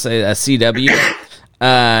witness, a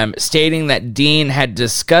CW. Stating that Dean had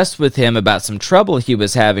discussed with him about some trouble he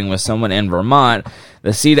was having with someone in Vermont. The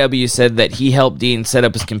CW said that he helped Dean set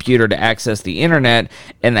up his computer to access the internet,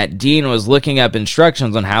 and that Dean was looking up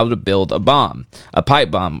instructions on how to build a bomb, a pipe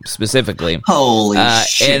bomb specifically. Holy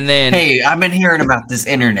shit. And then, hey, I've been hearing about this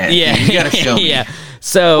internet. Yeah, you gotta show me. Yeah.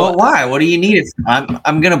 So, well, why? What do you need it for?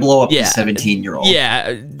 I'm gonna blow up the 17-year-old.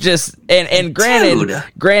 Yeah, just and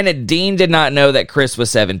granted, Dean did not know that Chris was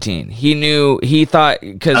 17. He thought,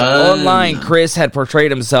 because online Chris had portrayed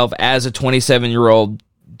himself as a 27-year-old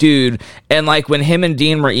dude, and like when him and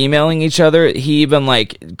Dean were emailing each other, he even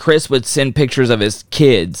like Chris would send pictures of his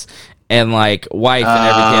kids and like wife and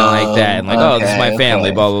everything like that, and like, this is my family,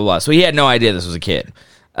 blah blah blah. So he had no idea this was a kid.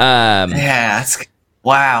 Wow,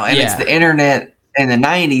 and it's the internet in the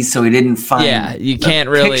 90s, so he didn't find you can't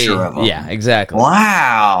really picture of him. Yeah, exactly.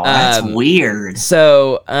 Wow, that's weird.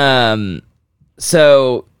 So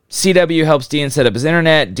CW helps Dean set up his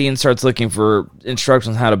internet. Dean starts looking for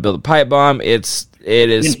instructions on how to build a pipe bomb. It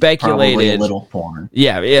is speculated. Probably a little porn.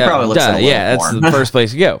 Yeah, that's the first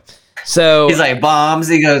place to go. So he's like, bombs.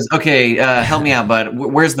 He goes, okay, help me out, bud.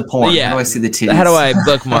 Where's the porn? How do I see the titties? How do I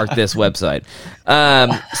bookmark this website?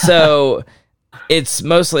 So it's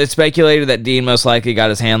speculated that Dean most likely got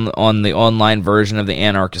his hand on the online version of the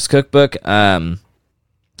Anarchist Cookbook.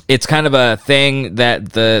 It's kind of a thing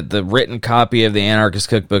that the written copy of the Anarchist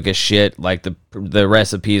Cookbook is shit. Like the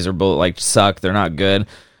recipes are suck. They're not good.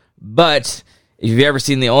 But if you've ever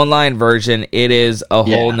seen the online version, it is a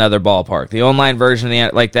whole nother ballpark. The online version,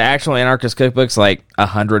 the actual Anarchist Cookbook's like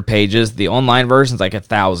 100 pages. The online version's like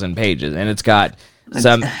 1,000 pages, and it's got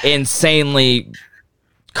some insanely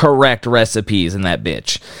correct recipes in that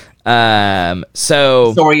bitch.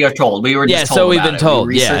 Story you're told. We were just told. So we've been told.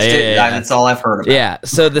 We researched it. That's all I've heard about. Yeah.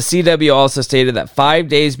 So the CW also stated that 5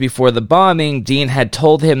 days before the bombing, Dean had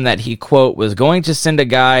told him that he, quote, was going to send a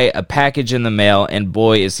guy a package in the mail, and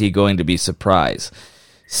boy, is he going to be surprised.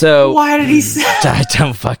 So why did he say? I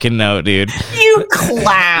don't fucking know, dude. You clown!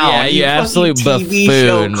 Yeah, you absolute TV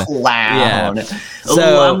buffoon. Show clown. Yeah.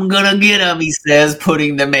 So I'm gonna get him. He says,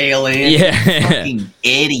 putting the mail in. Yeah, fucking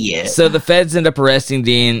idiot. So the feds end up arresting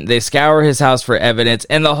Dean. They scour his house for evidence,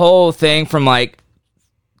 and the whole thing from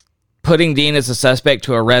putting Dean as a suspect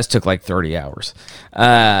to arrest took 30 hours.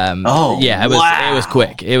 It was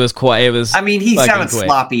quick. It was. I mean, he sounded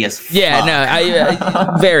sloppy as fuck.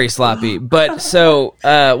 Yeah, very sloppy. But so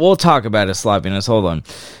we'll talk about his sloppiness. Hold on.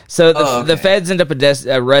 So the feds end up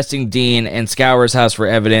arresting Dean and scour his house for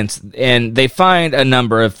evidence, and they find a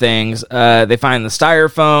number of things. They find the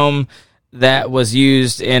styrofoam that was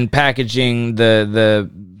used in packaging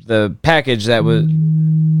the package that was.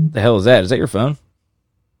 The hell is that? Is that your phone?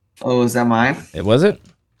 Oh, is that mine? Was it?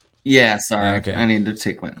 Yeah, sorry. Okay. I need to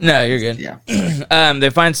take one. No, you're good. Yeah. They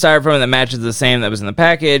find styrofoam that matches the same that was in the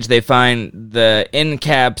package. They find the end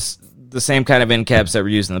caps, the same kind of end caps that were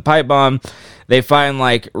used in the pipe bomb. They find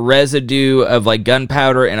like residue of like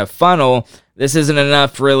gunpowder in a funnel. This isn't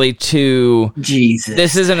enough really to... Jesus.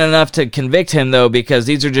 This isn't enough to convict him, though, because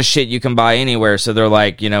these are just shit you can buy anywhere. So they're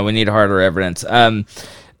like, we need harder evidence.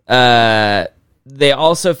 They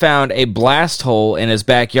also found a blast hole in his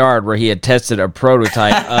backyard where he had tested a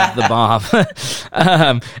prototype of the bomb.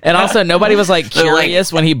 And also, nobody was like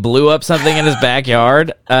curious when he blew up something in his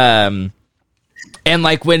backyard. And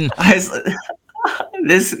like when... the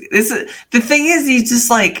thing is, he's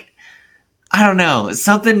just like... I don't know.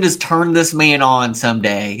 Something just turned this man on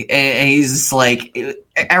someday. And he's just like,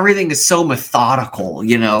 everything is so methodical,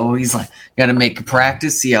 He's like, got to make a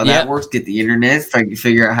practice, see how that works, get the internet,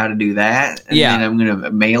 figure out how to then I'm going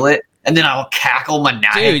to mail it. And then I'll cackle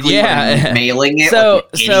maniacally when I'm mailing it like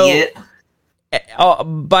an idiot.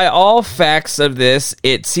 By all facts of this,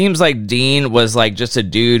 it seems like Dean was like just a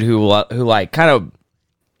dude who like kind of,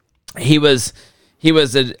 he was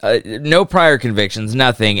no prior convictions,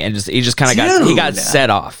 nothing, and he just kind of got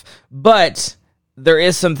set off. But there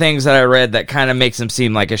is some things that I read that kind of makes him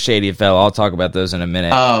seem like a shady fellow. I'll talk about those in a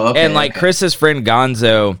minute. Oh, okay. And like Chris's friend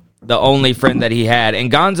Gonzo, the only friend that he had,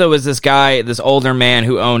 and Gonzo was this guy, this older man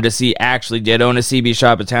who actually did own a CB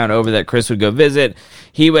shop in town over that Chris would go visit.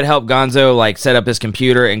 He would help Gonzo like set up his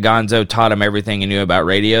computer, and Gonzo taught him everything he knew about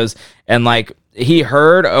radios. And like he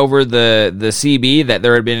heard over the CB that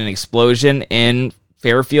there had been an explosion in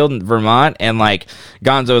Fairfield, Vermont, and like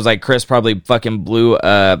Gonzo was like, Chris probably fucking blew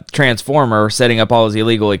a transformer setting up all his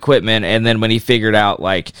illegal equipment, and then when he figured out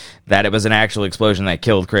like that it was an actual explosion that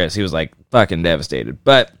killed Chris, he was like fucking devastated.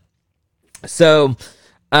 But so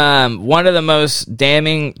one of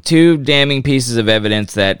the two damning pieces of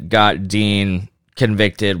evidence that got Dean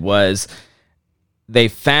convicted was they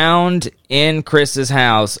found in Chris's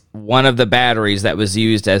house one of the batteries that was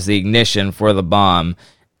used as the ignition for the bomb,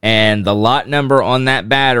 and the lot number on that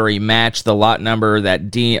battery matched the lot number that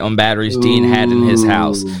Dean had in his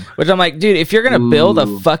house. Which I'm like, dude, if you're gonna build a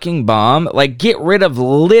fucking bomb, like get rid of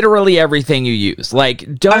literally everything you use.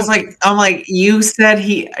 Like, don't. I'm like, you said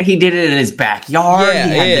he did it in his backyard. He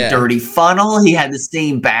had the dirty funnel. He had the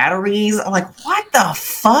same batteries. I'm like, what the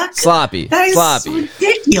fuck? Sloppy. That is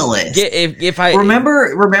ridiculous. If I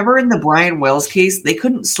remember in the Brian Wells case, they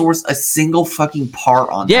couldn't source a single fucking part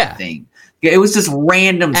on that thing. It was just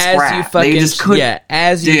random scrap. They just couldn't. Yeah,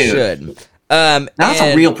 as you should. That's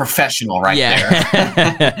a real professional there.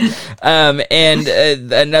 And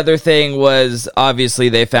another thing was, obviously,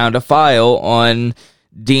 they found a file on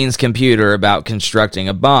Dean's computer about constructing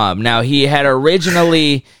a bomb. Now, he had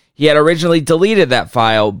originally deleted that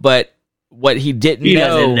file, but what he didn't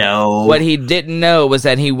know was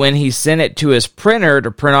that when he sent it to his printer to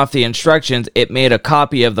print off the instructions, it made a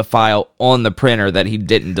copy of the file on the printer that he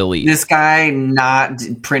didn't delete. This guy not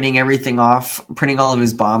printing everything off, printing all of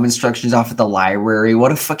his bomb instructions off at the library.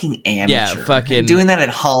 What a fucking amateur. Yeah, fucking doing that at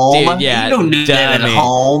home. Dude, yeah, you don't do that at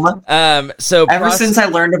home. So ever since I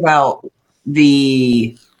learned about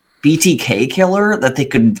the BTK killer, that they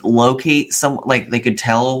could locate they could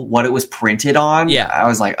tell what it was printed on. Yeah. I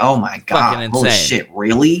was like, oh my God, holy shit,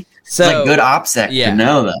 really? So, it's like good OPSEC to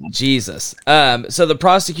know that. Jesus. So the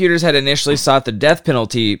prosecutors had initially sought the death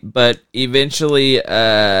penalty, but eventually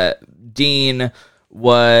Dean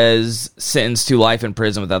was sentenced to life in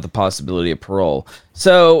prison without the possibility of parole.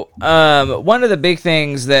 So one of the big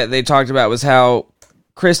things that they talked about was how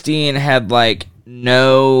Christine had like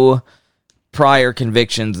no prior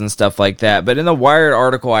convictions and stuff like that. But in the Wired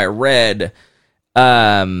article I read,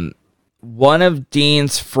 one of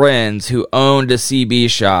Dean's friends who owned a CB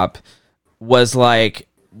shop was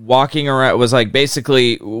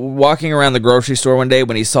basically walking around the grocery store one day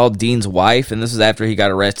when he saw Dean's wife, and this was after he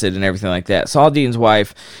got arrested and everything like that. Saw Dean's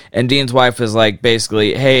wife, and Dean's wife was like,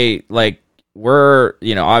 basically, hey, like, we're,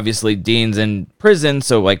 obviously Dean's in prison,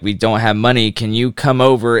 so like we don't have money. Can you come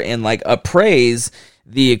over and like appraise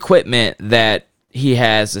the equipment that he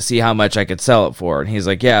has to see how much I could sell it for? And he's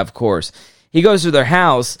like, yeah, of course. He goes to their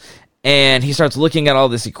house and he starts looking at all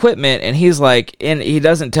this equipment, and he's like, and he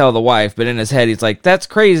doesn't tell the wife, but in his head he's like, that's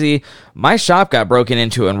crazy. My shop got broken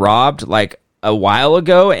into and robbed like a while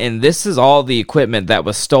ago, and this is all the equipment that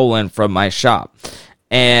was stolen from my shop.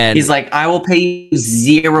 And he's like, I will pay you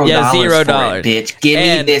 $0 for it, bitch. Give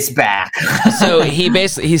me this back. So he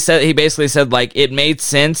basically said like, it made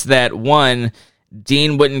sense that one,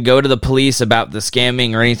 Dean wouldn't go to the police about the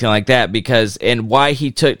scamming or anything like that, and why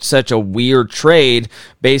he took such a weird trade,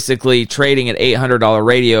 basically trading an $800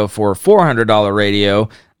 radio for a $400 radio,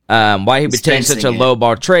 Why he would take such a low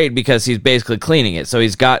bar trade, because he's basically cleaning it. So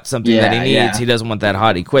he's got something that he needs. Yeah. He doesn't want that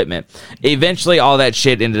hot equipment. Eventually, all that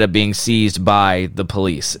shit ended up being seized by the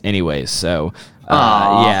police anyways. So,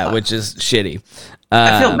 which is shitty.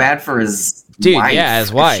 I feel bad for his dude. Wife. Yeah,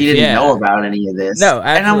 his wife. She didn't know about any of this. No,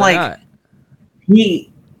 absolutely and I'm like, not.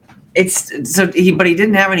 But he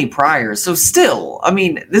didn't have any priors. So still, I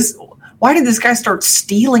mean, why did this guy start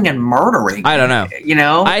stealing and murdering? I don't know. You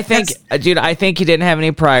know, I think he didn't have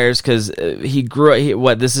any priors because he grew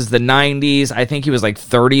up. This is the 90s. I think he was like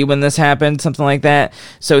 30 when this happened, something like that.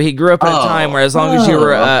 So he grew up in a time where, as long as you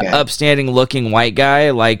were upstanding looking white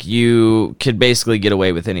guy, like, you could basically get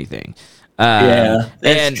away with anything.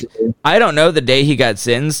 And true. I don't know the day he got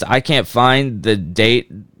sentenced. I can't find the date.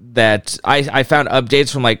 That I found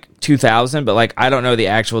updates from like 2000, but like I don't know the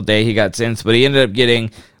actual day he got sentenced, but he ended up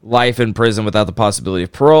getting life in prison without the possibility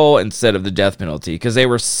of parole instead of the death penalty, because they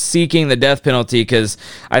were seeking the death penalty because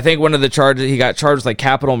I think one of the charges, he got charged with like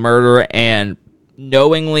capital murder and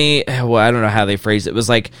knowingly, well, I don't know how they phrased it. It was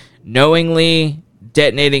like knowingly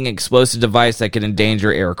detonating an explosive device that could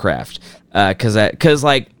endanger aircraft, because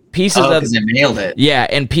like pieces of they nailed it. Yeah,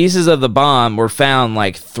 and pieces of the bomb were found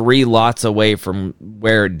like 3 lots away from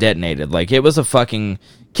where it detonated. Like, it was a fucking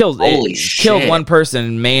killed one person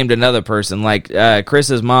and maimed another person. Like,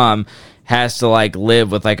 Chris's mom has to like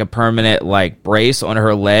live with like a permanent like brace on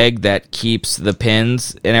her leg that keeps the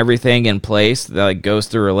pins and everything in place that like goes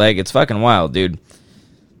through her leg. It's fucking wild, dude.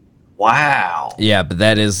 Wow. Yeah, but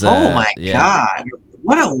that is oh my god.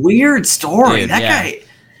 What a weird story. Dude, that guy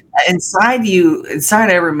inside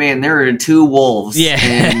every man there are 2 wolves. Yeah.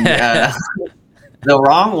 And the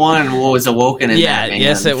wrong one was awoken in that man.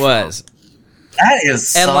 Yes, it was. That is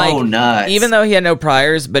so nuts. Even though he had no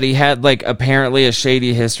priors, but he had like apparently a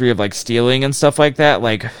shady history of like stealing and stuff like that.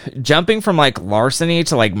 Like, jumping from like larceny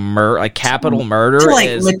to like capital murder to like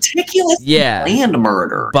is meticulous planned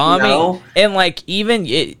murder, bombing, you know? And like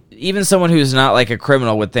even someone who's not like a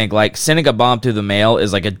criminal would think like sending a bomb through the mail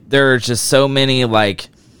is like there are just so many like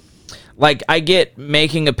I get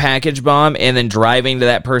making a package bomb and then driving to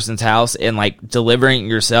that person's house and like delivering it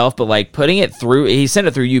yourself, but like putting it through, he sent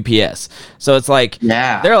it through UPS. So it's like,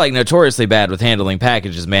 they're like notoriously bad with handling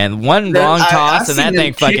packages, man. One wrong toss and that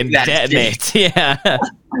thing fucking detonates. Yeah.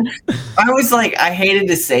 I was like, I hated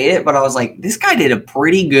to say it, but I was like, this guy did a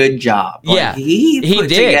pretty good job. Like, he put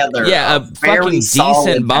together a fucking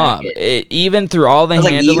decent bomb. Even through all the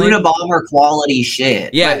handling. Like Unabomber quality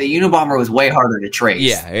shit. Yeah. But the Unabomber was way harder to trace.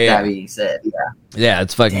 Yeah. That being said, yeah,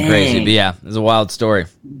 it's fucking crazy. But yeah, it's a wild story.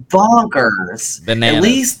 Bonkers. Bananas. At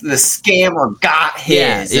least the scammer got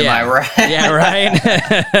his. Am I right? Yeah,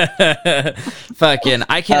 right. Fucking,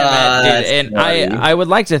 I can't imagine. And I would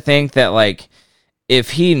like to think that like,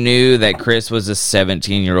 if he knew that Chris was a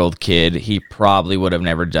 17-year-old kid, he probably would have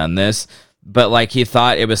never done this. But like, he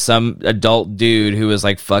thought it was some adult dude who was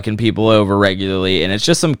like fucking people over regularly, and it's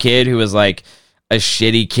just some kid who was like a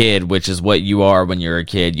shitty kid, which is what you are when you're a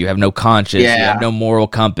kid. You have no conscience, you have no moral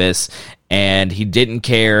compass, and he didn't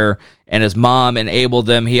care. And his mom enabled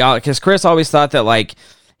him. Because Chris always thought that like,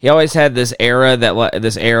 he always had this air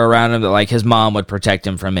around him that like his mom would protect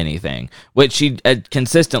him from anything, which she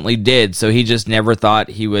consistently did. So he just never thought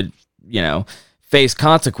he would, face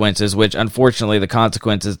consequences, which unfortunately the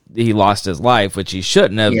consequences, he lost his life, which he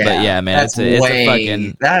shouldn't have. Yeah, but yeah, man, it's a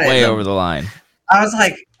fucking way over the line. I was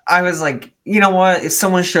like, you know what? If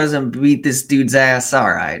someone shows him beat this dude's ass,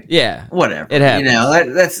 all right. Yeah. Whatever. It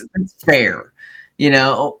happens. That's fair.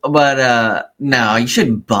 But no, you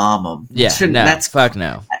shouldn't bomb them. Yeah, fuck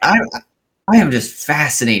no. I am just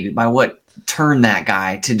fascinated by what turned that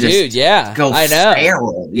guy to just go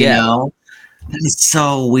feral. You know, that is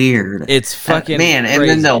so weird. It's fucking man.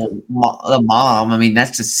 crazy. And then the mom. I mean,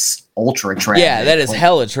 that's just ultra tragic. Yeah, that is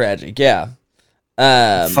hella tragic. Yeah.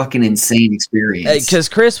 Fucking insane experience. Because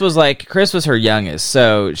Chris was her youngest,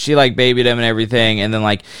 so she like babied him and everything, and then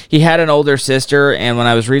like he had an older sister. And when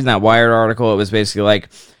I was reading that Wired article, it was basically like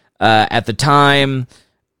at the time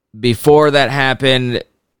before that happened,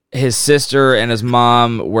 his sister and his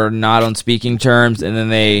mom were not on speaking terms, and then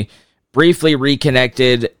they briefly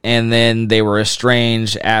reconnected, and then they were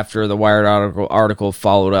estranged after the Wired article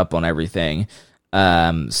followed up on everything.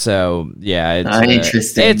 So yeah, it's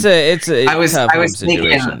interesting. It's a I was situation.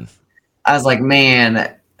 Thinking, I was like,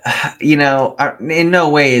 man, in no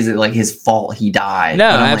way is it like his fault he died. No,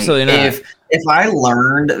 absolutely not. If I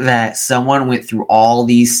learned that someone went through all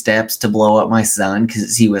these steps to blow up my son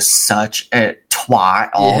because he was such a twat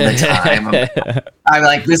all the time, I'm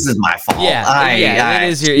like, this is my fault. Yeah, it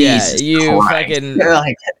is your. Yeah, you Christ. fucking.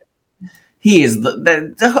 Like, He is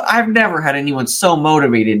I've never had anyone so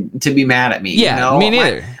motivated to be mad at me. Yeah, you know? Me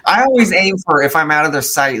neither. I always aim for, if I'm out of their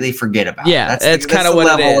sight, they forget about it. That's kind of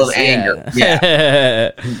what it is. Of anger.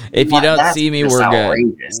 If you don't see me, we're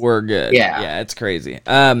outrageous. good. We're good. Yeah, it's crazy.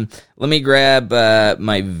 Let me grab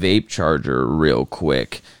my vape charger real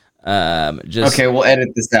quick. Okay, we'll edit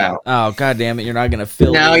this out. Oh, god damn it, you're not gonna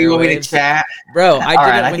fill now you want me to chat? Bro,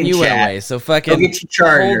 I did it when you went away, so fucking get your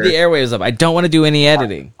charger. Hold the airwaves up. I don't want to do any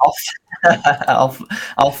editing.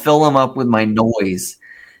 I'll fill them up with my noise.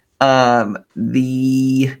 I'm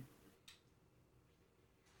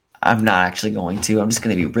not actually going to. I'm just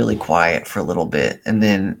going to be really quiet for a little bit and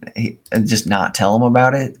then just not tell him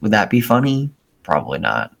about it. Would that be funny? Probably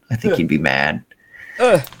not. I think he'd be mad.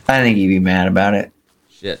 I think he'd be mad about it.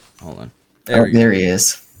 Shit. Hold on. There he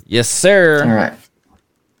is. Yes, sir. All right.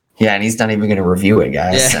 Yeah, and he's not even going to review it,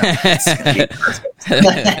 guys. Yeah.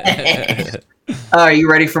 So are you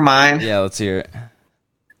ready for mine? Yeah, let's hear it.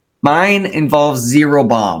 Mine involves 0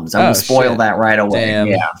 bombs. I'm going to spoil that right away. Damn.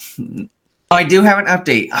 Yeah. I do have an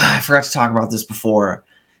update. I forgot to talk about this before.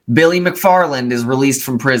 Billy McFarland is released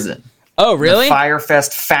from prison. Oh, really? The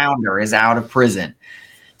Firefest founder is out of prison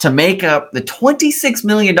to make up the $26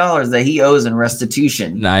 million that he owes in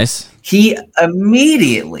restitution. Nice. He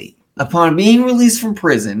immediately, upon being released from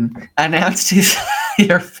prison, announced his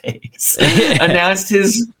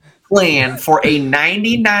plan for a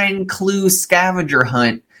 99-clue scavenger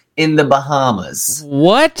hunt in the Bahamas.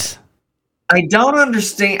 What? I don't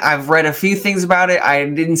understand. I've read a few things about it. I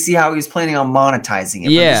didn't see how he was planning on monetizing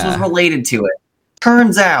it. Yeah. But this was related to it.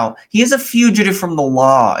 Turns out he is a fugitive from the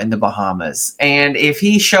law in the Bahamas. And if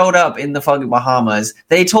he showed up in the fucking Bahamas,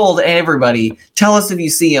 they told everybody, tell us if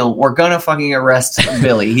you see him. We're going to fucking arrest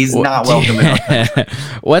Billy. He's not welcome in our country.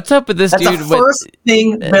 What's up with this dude? That's the first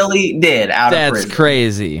thing Billy did out of prison. That's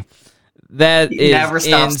crazy. That is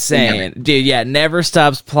insane. Dude, yeah, never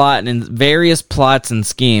stops plotting in various plots and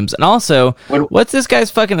schemes. And also, what's this guy's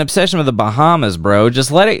fucking obsession with the Bahamas, bro?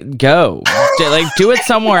 Just let it go. Do it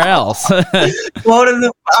somewhere else. I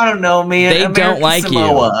don't know, man. They don't like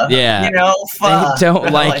Samoa, you. Yeah. Fuck. They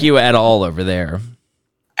don't like you at all over there.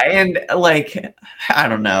 And, I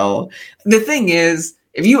don't know. The thing is,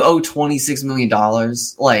 if you owe $26 million,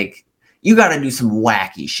 you got to do some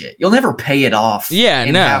wacky shit. You'll never pay it off.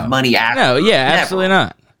 And have money after. No, absolutely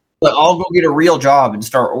not. But I'll go get a real job and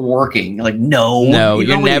start working. No,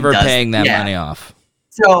 you're never paying that money off.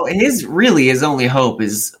 So his only hope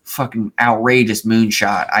is fucking outrageous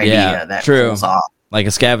moonshot idea that pulls off. Like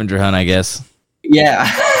a scavenger hunt, I guess. Yeah.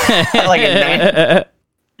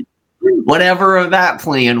 Whatever that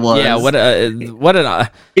plan was. Yeah,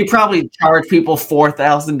 he probably charged people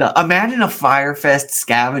 $4,000. Imagine a Firefest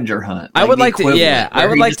scavenger hunt. I would like to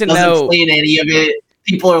know. Plan any of it.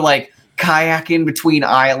 People are kayaking between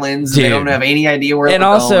islands. Dude. They don't have any idea where. And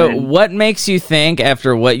also, what makes you think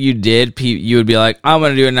after what you did, you would be like, I'm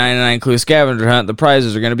going to do a 99-clue scavenger hunt. The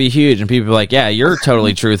prizes are going to be huge, and people are like, yeah, you're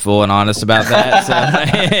totally truthful and honest about that. So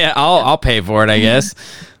I'll pay for it, I guess.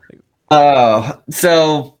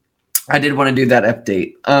 So. I did want to do that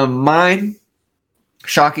update. Mine,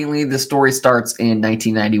 shockingly, the story starts in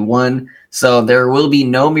 1991, so there will be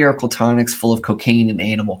no Miracle Tonics full of cocaine and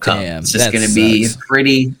animal cum. Damn, it's just going to be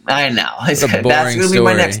pretty. I know that's going to be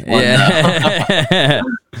my next one.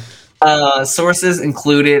 Yeah. Sources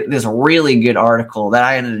included this really good article that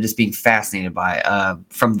I ended up just being fascinated by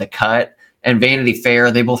from The Cut and Vanity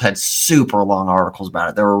Fair. They both had super long articles about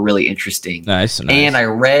it. They were really interesting. Nice. And I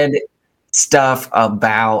read stuff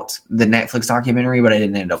about the Netflix documentary, but I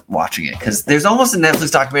didn't end up watching it because there's almost a Netflix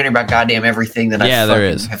documentary about goddamn everything that I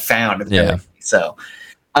have found. Yeah. So,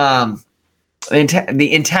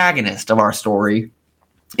 the antagonist of our story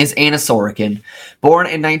is Anna Sorokin, born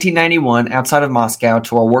in 1991 outside of Moscow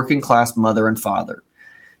to a working class mother and father.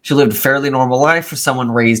 She lived a fairly normal life for someone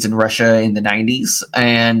raised in Russia in the 90s,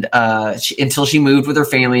 and until she moved with her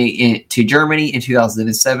family to Germany in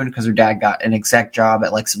 2007 because her dad got an exec job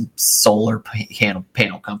at some solar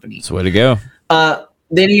panel company. That's the way to go.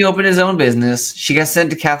 Then he opened his own business. She got sent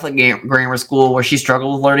to Catholic grammar school where she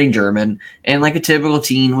struggled with learning German, and like a typical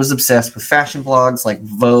teen, was obsessed with fashion blogs like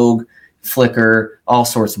Vogue, Flickr, all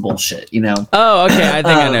sorts of bullshit, Oh, okay. I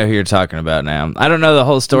think I know who you're talking about now. I don't know the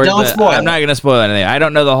whole story. Don't spoil. I'm not going to spoil anything. I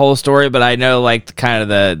don't know the whole story, but I know kind of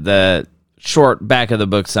the short back of the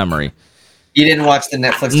book summary. You didn't watch the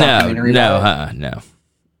Netflix documentary? No.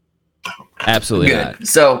 Absolutely Good. not.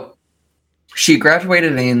 So she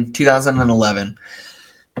graduated in 2011.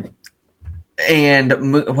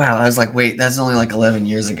 And wow, I was like, wait, that's only 11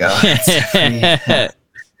 years ago.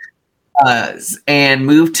 And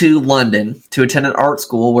moved to London to attend an art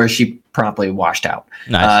school where she promptly washed out.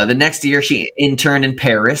 Nice. The next year, she interned in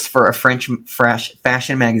Paris for a French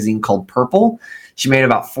fashion magazine called Purple. She made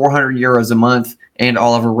about 400 euros a month, and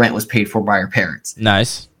all of her rent was paid for by her parents.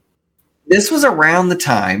 Nice. This was around the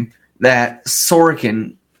time that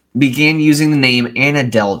Sorokin began using the name Anna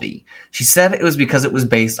Delvey. She said it was because it was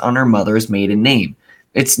based on her mother's maiden name.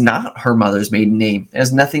 It's not her mother's maiden name. It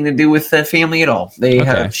has nothing to do with the family at all.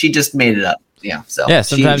 She just made it up. Yeah. So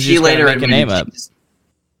sometimes she later make a name up.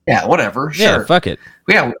 Yeah, whatever. Sure. Yeah, fuck it.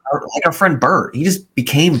 Yeah, like our friend Bert. He just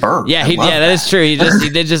became Bert. Yeah, that is true. He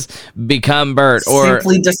did just become Bert, or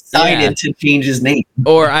simply decided to change his name.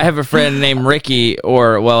 Or I have a friend named Ricky,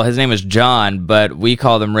 his name is John, but we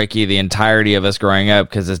called him Ricky the entirety of us growing up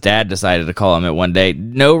because his dad decided to call him it one day.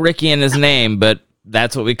 No Ricky in his name, but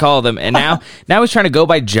that's what we called him. And now he's trying to go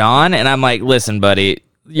by John, and I'm like, listen, buddy,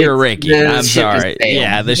 you're Ricky. I'm sorry.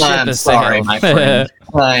 Yeah, the ship is sorry, my friend.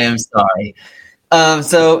 I am sorry.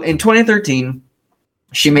 So in 2013,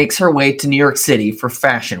 she makes her way to New York City for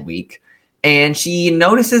Fashion Week, and she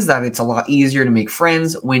notices that it's a lot easier to make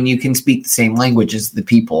friends when you can speak the same language as the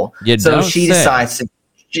people. So she decides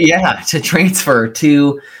to transfer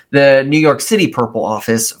to the New York City Purple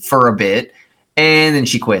office for a bit, and then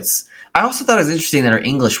she quits. I also thought it was interesting that her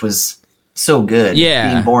English was so good.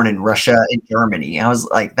 Yeah. Being born in Russia and Germany. I was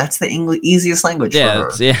like, that's the easiest language for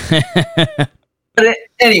her. Yeah. But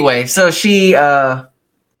anyway, so she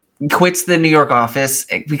quits the New York office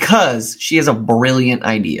because she has a brilliant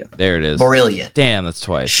idea. There it is. Brilliant. Damn, that's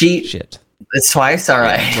twice. Shit. It's twice? All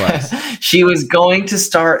right. Yeah, twice. She was going to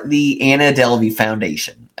start the Anna Delvey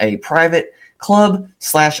Foundation, a private club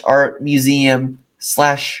 / art museum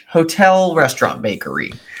 / hotel restaurant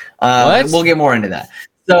bakery. We'll get more into that.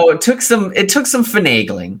 So it took some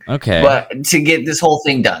finagling, but to get this whole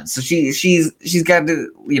thing done. So she's got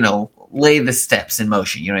to lay the steps in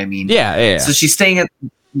motion. You know what I mean? Yeah. So she's staying at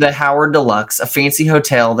the Howard Deluxe, a fancy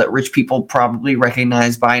hotel that rich people probably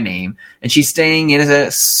recognize by name, and she's staying in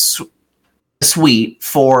a suite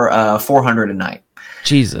for $400 a night.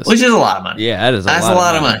 Jesus, which is a lot of money. Yeah, that's a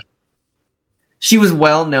lot of money. She was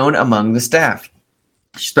well known among the staff.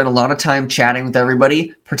 She spent a lot of time chatting with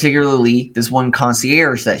everybody, particularly this one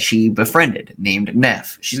concierge that she befriended named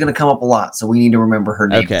Neff. She's going to come up a lot, so we need to remember her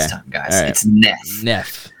name this time, guys. Right. It's Neff.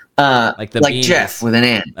 Neff. Like Jeff with an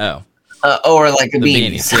N. Oh. Or like the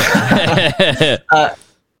beanies. Yeah.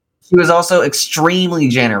 She was also extremely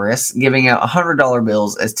generous, giving out $100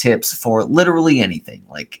 bills as tips for literally anything.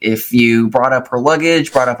 Like if you brought up her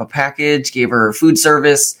luggage, brought up a package, gave her food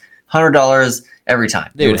service, $100 every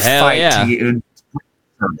time. Dude, hell yeah.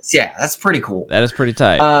 Yeah, that's pretty cool. That is pretty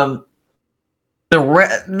tight.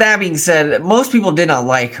 That being said, most people did not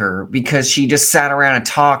like her because she just sat around and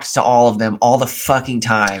talked to all of them all the fucking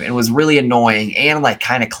time and was really annoying and like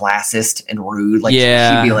kind of classist and rude. Like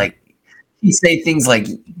she'd be like, she'd say things like,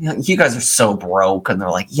 "You guys are so broke," and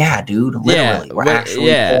they're like, "Yeah, dude, literally, we're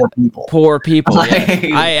actually poor people." Poor people.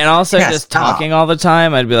 And also just talking all the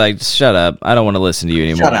time. I'd be like, "Shut up! I don't want to listen to you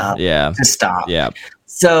anymore." Shut up. Yeah, just stop. Yeah.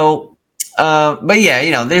 So. But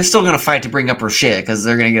yeah, they're still going to fight to bring up her shit because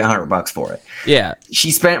they're going to get $100 for it. Yeah. She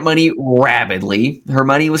spent money rapidly. Her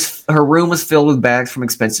room was filled with bags from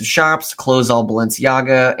expensive shops, clothes all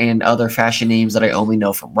Balenciaga and other fashion names that I only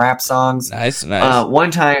know from rap songs. Nice. One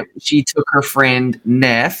time she took her friend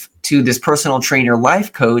Neff to this personal trainer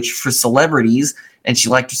life coach for celebrities, and she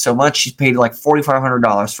liked her so much she paid like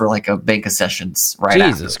 $4,500 for like a bank of sessions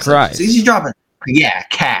Jesus Christ. So she's dropping. Yeah,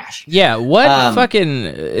 cash. Yeah, what fucking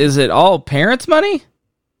is it? All parents' money?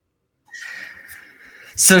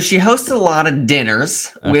 So she hosted a lot of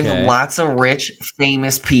dinners with lots of rich,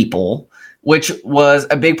 famous people, which was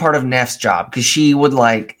a big part of Neff's job because she was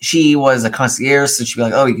a concierge, so she'd be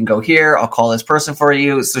like, "Oh, you can go here. I'll call this person for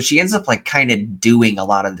you." So she ends up like kind of doing a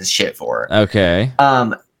lot of this shit for her. Okay.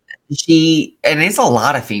 And it's a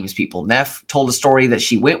lot of famous people. Neff told a story that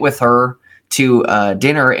she went with her to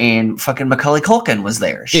dinner and fucking Macaulay Culkin was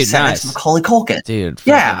there. She sat next to Macaulay Culkin. Dude,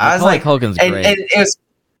 yeah, I was like, Culkin's great. And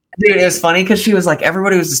it was funny because she was like,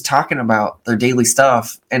 everybody was just talking about their daily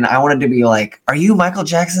stuff, and I wanted to be like, "Are you Michael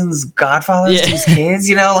Jackson's godfather to his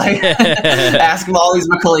kids?" Ask him all these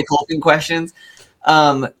Macaulay Culkin questions.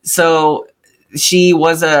 So she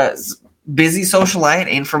was a busy socialite,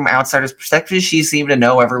 and from outsider's perspective, she seemed to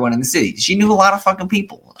know everyone in the city. She knew a lot of fucking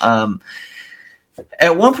people.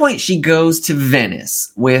 At one point, she goes to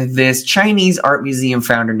Venice with this Chinese art museum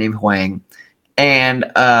founder named Huang, and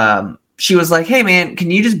she was like, "Hey, man,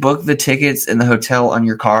 can you just book the tickets in the hotel on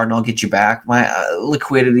your card, and I'll get you back? My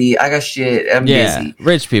liquidity, I got shit. I'm busy."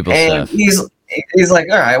 Rich people and stuff. he's like,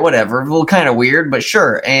 all right, whatever. Well, kind of weird, but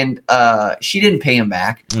sure. And she didn't pay him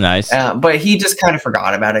back. Nice. But he just kind of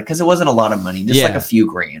forgot about it because it wasn't a lot of money, just like a few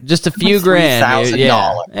grand. Just a few grand. $3,000.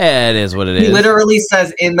 Yeah, it is what it is. He literally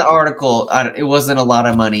says in the article, it wasn't a lot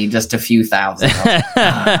of money, just a few thousand.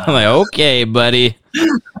 I'm like, okay, buddy.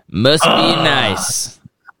 Must be nice.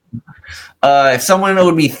 If someone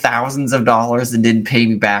owed me thousands of dollars and didn't pay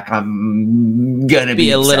me back, I'm gonna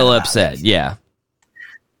be a little upset. Yeah.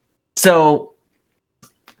 So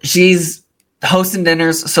she's hosting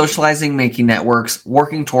dinners, socializing, making networks,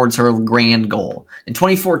 working towards her grand goal. In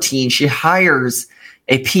 2014, she hires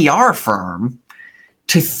a PR firm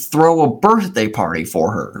to throw a birthday party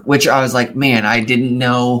for her, which I was like, man, I didn't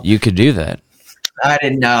know you could do that. I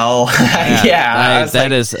didn't know.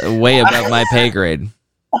 That is way above my pay grade.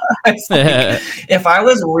 If I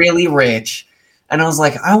was really rich and I was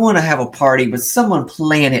like, I want to have a party, but someone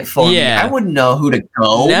plan it for me, I wouldn't know who to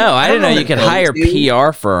go. No, I didn't know you could hire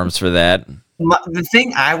PR firms for that. The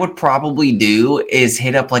thing I would probably do is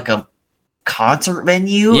hit up like a concert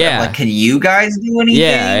venue. Yeah. Like, can you guys do anything?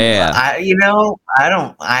 Yeah.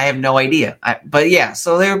 I have no idea. But yeah,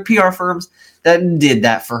 so there were PR firms that did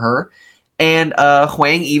that for her. And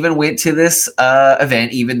Huang even went to this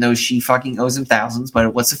event, even though she fucking owes him thousands.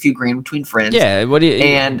 But what's a few grand between friends? Yeah, what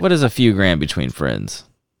is a few grand between friends?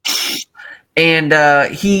 And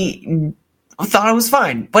he thought it was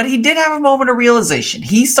fine, but he did have a moment of realization.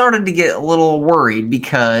 He started to get a little worried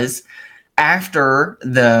because after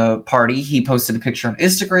the party, he posted a picture on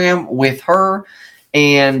Instagram with her,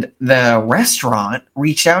 and the restaurant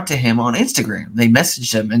reached out to him on Instagram. They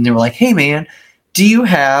messaged him, and they were like, "Hey, man, do you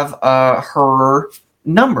have her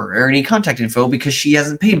number or any contact info, because she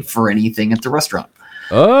hasn't paid for anything at the restaurant?"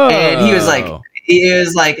 Oh. And he was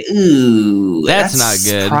like, ooh, that's not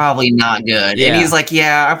good. Probably not good. Yeah. And he's like,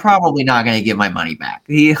 yeah, I'm probably not going to get my money back.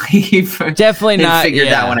 He definitely not figured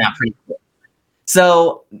that one out pretty quick.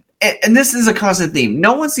 So, and this is a constant theme.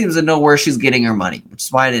 No one seems to know where she's getting her money, which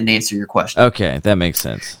is why I didn't answer your question. Okay, that makes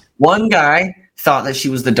sense. One guy thought that she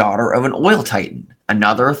was the daughter of an oil titan.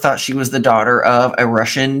 Another thought she was the daughter of a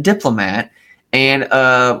Russian diplomat. And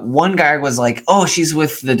one guy was like, oh, she's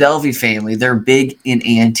with the Delvey family. They're big in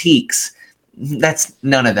antiques.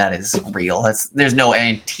 None of that is real. There's no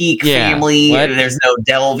antique family. What? There's no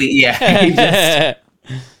Delvey. Yeah.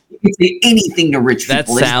 You can say anything to rich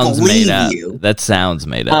people. That sounds made up. That sounds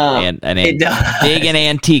made up. Big in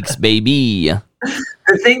antiques, baby.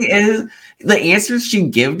 The thing is, the answers she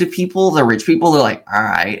give to people, the rich people, they're like, all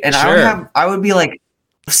right. And sure. I would be like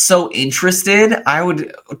so interested, I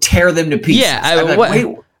would tear them to pieces. Yeah, I'd be like,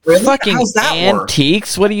 wait, really? Fucking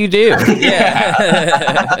antiques? Work? What do you do?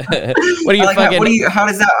 Yeah. What do you fucking? How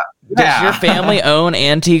does that? Does your family own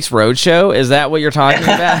Antiques Roadshow? Is that what you're talking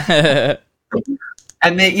about?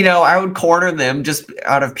 And then I would corner them just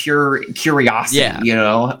out of pure curiosity.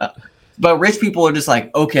 Yeah. But rich people are just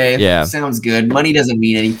like, okay, sounds good. Money doesn't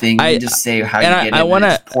mean anything. You just say how you get it, and it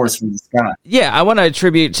just pours from the sky. Yeah, I want to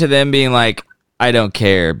attribute to them being like, I don't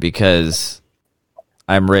care because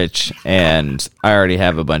I'm rich and I already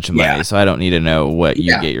have a bunch of money, so I don't need to know what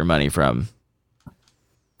you get your money from.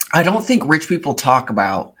 I don't think rich people talk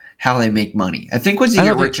about how they make money. I think once you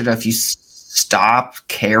get rich enough, you stop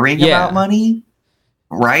caring about money.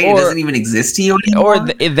 Right? It doesn't even exist to you anymore?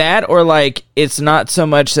 Or like, it's not so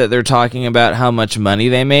much that they're talking about how much money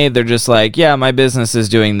they made. They're just like, yeah, my business is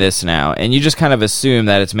doing this now. And you just kind of assume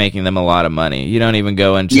that it's making them a lot of money. You don't even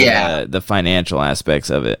go into the financial aspects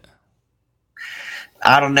of it.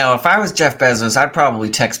 I don't know. If I was Jeff Bezos, I'd probably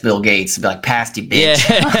text Bill Gates and be like, "Pasty bitch."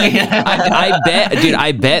 Yeah.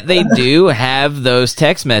 I bet they do have those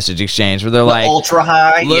text message exchange where they're like, ultra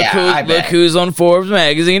high. Look who's on Forbes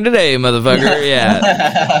magazine today, motherfucker.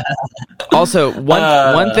 Yeah. Also,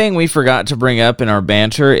 one thing we forgot to bring up in our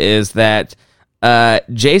banter is that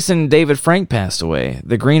Jason David Frank passed away,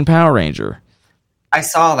 the Green Power Ranger. I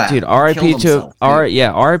saw that. Dude,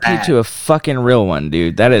 RIP to a fucking real one,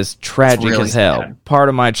 dude. That is tragic really as hell. Sad. Part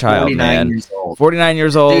of my child, 49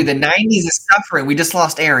 years old. Dude, the 90s is suffering. We just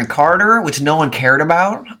lost Aaron Carter, which no one cared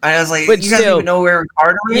about. I was like, you guys even know who Aaron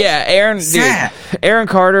Carter is? Yeah, Aaron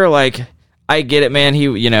Carter, like, I get it, man.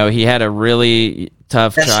 He had a really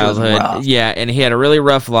tough childhood. Yeah, and he had a really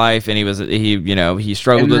rough life, and he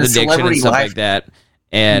struggled with addiction and stuff like that.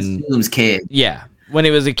 And Zoom's kid. Yeah. When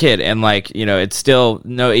he was a kid, and it's still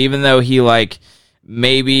even though he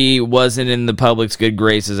maybe wasn't in the public's good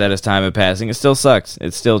graces at his time of passing, it still sucks.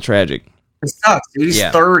 It's still tragic. It sucks, dude. He's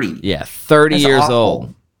 30. Yeah, 30 That's years awful.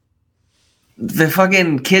 Old. The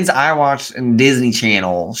fucking kids I watched in Disney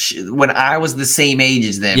Channel when I was the same age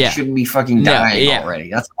as them shouldn't be fucking dying already.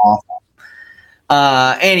 That's awful.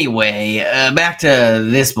 Anyway, back to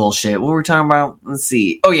this bullshit. What were we talking about? Let's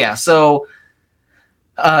see. Oh yeah, so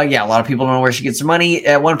a lot of people don't know where she gets her money.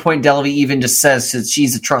 At one point, Delavy even just says that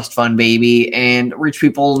she's a trust fund baby, and rich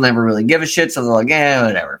people never really give a shit, so they're like,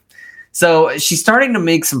 whatever. So she's starting to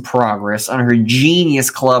make some progress on her Genius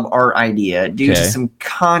Club art idea due to some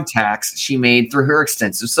contacts she made through her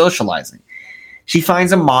extensive socializing. She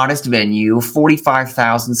finds a modest venue,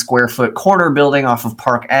 45,000 square foot corner building off of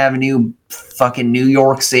Park Avenue, fucking New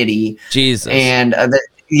York City. Jesus. And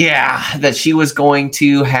that she was going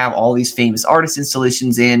to have all these famous artist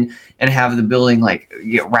installations in and have the building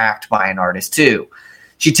get racked by an artist too.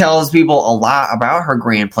 She tells people a lot about her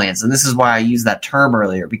grand plans, and this is why I used that term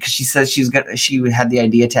earlier, because she says she had the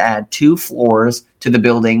idea to add 2 floors to the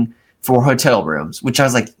building for hotel rooms, which I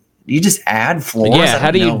was like, you just add floors? Yeah,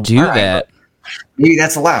 how do you do that? Maybe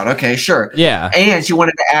that's allowed. Okay, sure. Yeah. And she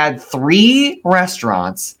wanted to add 3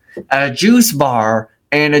 restaurants, a juice bar,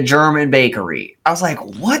 and a German bakery. I was like,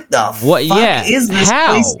 what the fuck is this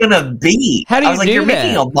place gonna be? How do you you're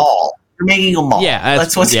making a mall. You're making a mall. Yeah,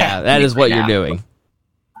 that's what's happening. That is what you're doing.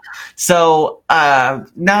 So,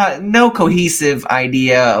 no cohesive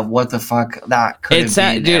idea of what the fuck that could have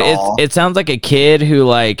been dude, at all. It sounds like a kid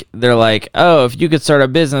who, they're like, oh, if you could start a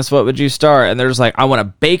business, what would you start? And they're just like, I want a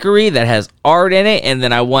bakery that has art in it, and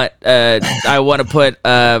then I want to put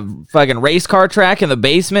a fucking race car track in the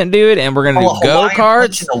basement, dude, and we're gonna do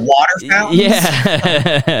go-karts. The water fountains.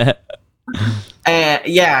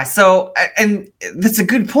 Yeah. So, and that's a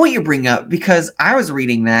good point you bring up, because I was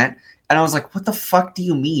reading that, and I was like, what the fuck do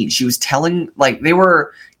you mean? She was telling, they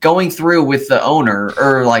were going through with the owner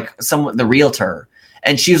or the realtor,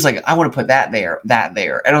 and she was like, I want to put that there.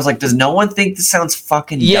 And I was like, does no one think this sounds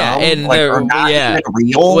fucking dumb? And or not even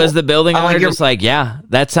real? Was the building owner just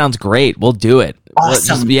that sounds great. We'll do it.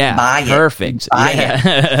 Awesome. Buy perfect. It. Buy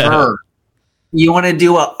it. Sure. You want to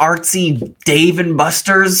do a artsy Dave and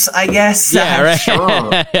Buster's, I guess? Yeah, right.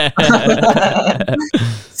 Sure.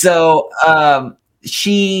 So,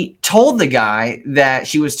 she told the guy that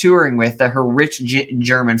she was touring with that her rich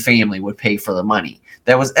German family would pay for the money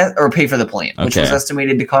or pay for the plan, which was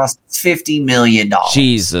estimated to cost $50 million.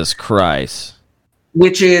 Jesus Christ.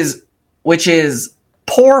 Which is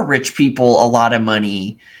poor rich people a lot of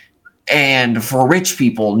money, and for rich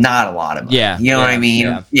people not a lot of money. Yeah. You know what I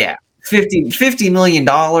mean? Yeah. $50 million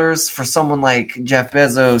for someone like Jeff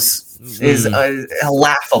Bezos is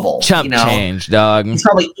laughable. Chump change, dog. He's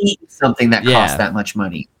probably eating something that costs that much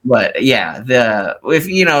money. But if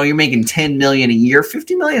you're making $10 million a year,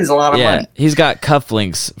 $50 million is a lot of money. He's got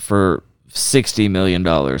cufflinks for $60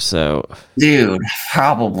 million. So, dude,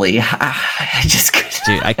 probably. I just couldn't.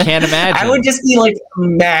 Dude, I can't imagine. I would just be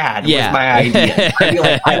mad with my idea. I'd be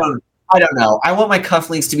like, I don't know. I want my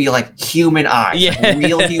cufflinks to be like human eyes,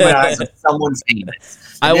 real human eyes of someone famous.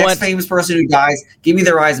 The next famous person who dies, give me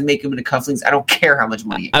their eyes and make them into cufflinks. I don't care how much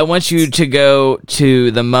money. I want you to go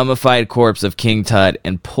to the mummified corpse of King Tut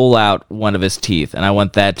and pull out one of his teeth, and I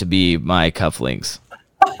want that to be my cufflinks.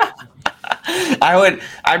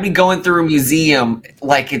 I'd be going through a museum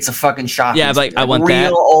like it's a fucking shopping. Yeah, I want real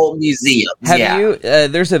that. Old museum. Have you?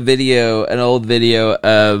 There's an old video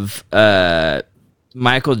of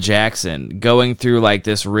Michael Jackson going through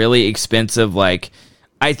this really expensive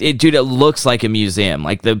dude, it looks like a museum.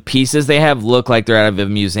 The pieces they have look like they're out of a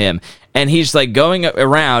museum. And he's going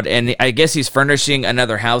around, and I guess he's furnishing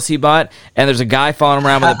another house he bought. And there's a guy following him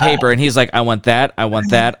around with a paper, and he's like, I want that, I want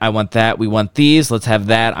that, I want that. We want these. Let's have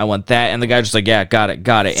that. I want that. And the guy's just like, yeah, got it.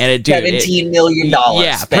 And it, dude, $17 million.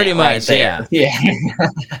 Yeah, pretty much. Right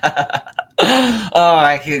yeah. Oh,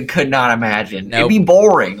 I could not imagine. Nope. It'd be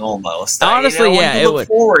boring almost. Honestly, it would.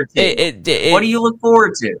 Forward to? What do you look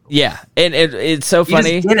forward to? Yeah, and it's so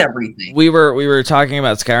funny. You just did everything. We were talking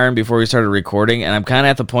about Skyrim before we started recording, and I'm kind of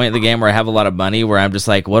at the point of the game where I have a lot of money, where I'm just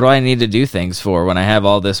like, what do I need to do things for when I have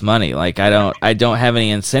all this money? I don't have any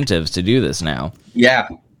incentives to do this now. Yeah,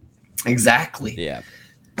 exactly. Yeah.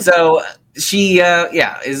 So she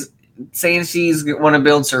is saying she's want to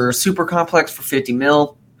build her super complex for $50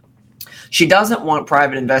 million. She doesn't want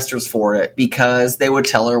private investors for it because they would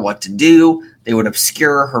tell her what to do. They would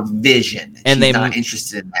obscure her vision. And she's not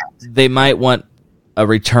interested in that. They might want a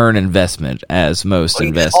return investment, as most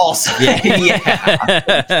investors. Also,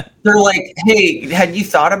 yeah. They're like, hey, had you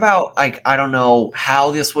thought about, I don't know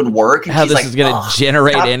how this would work? And how this is going to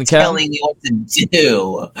generate income? Telling you what to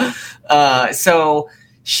do. So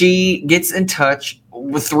she gets in touch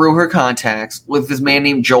through her contacts with this man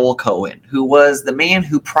named Joel Cohen, who was the man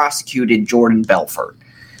who prosecuted Jordan Belfort.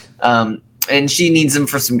 And she needs him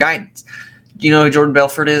for some guidance. Do you know who Jordan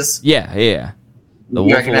Belfort is? Yeah. The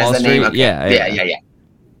You Wolf of Wall Street? Okay. Yeah.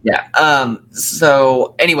 Yeah.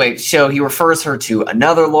 So anyway, he refers her to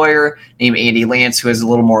another lawyer named Andy Lance, who has a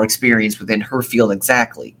little more experience within her field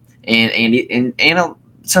exactly. And Anna,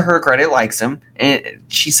 to her credit, likes him, and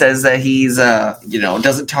she says that he's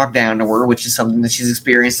doesn't talk down to her, which is something that she's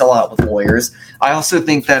experienced a lot with lawyers. I also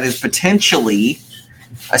think that is potentially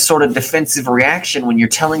a sort of defensive reaction when you're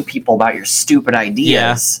telling people about your stupid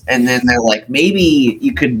ideas, and then they're like, maybe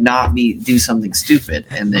you could not do something stupid,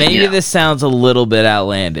 and then maybe this sounds a little bit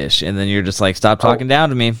outlandish, and then you're just like, stop talking down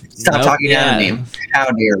to me. Stop talking down to me. How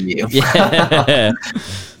dare you? Yeah.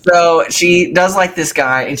 So she does like this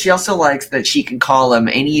guy, and she also likes that she can call him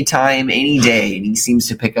anytime, any day, and he seems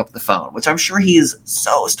to pick up the phone, which I'm sure he is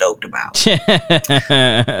so stoked about. So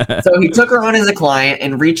he took her on as a client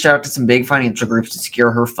and reached out to some big financial groups to secure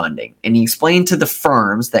her funding. And he explained to the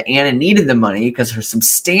firms that Anna needed the money because her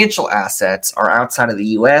substantial assets are outside of the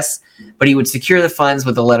U.S., but he would secure the funds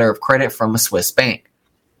with a letter of credit from a Swiss bank.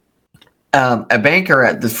 A banker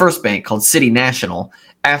at the first bank called City National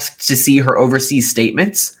asked to see her overseas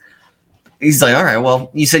statements. He's like, all right,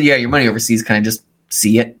 well, you said you got your money overseas. Can I just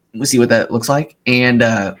see it? We'll see what that looks like.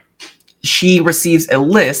 And she receives a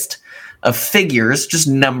list of figures, just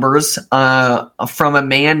numbers, from a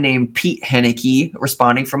man named Pete Henneke,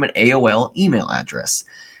 responding from an AOL email address.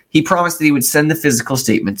 He promised that he would send the physical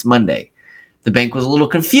statements Monday. The bank was a little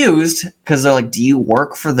confused because they're like, do you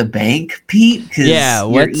work for the bank, Pete? Because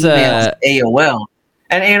your email is AOL.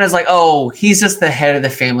 And Anna's like, oh, he's just the head of the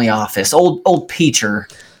family office. Old Peter.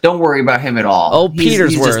 Don't worry about him at all. Old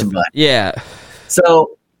Peter's worth. Yeah.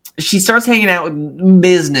 So she starts hanging out with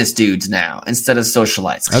business dudes now instead of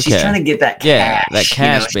socialites. Okay. She's trying to get that cash. Yeah, that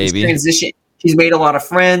cash, baby. She's made a lot of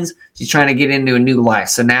friends. She's trying to get into a new life.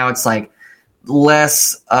 So now it's like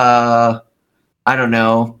less, I don't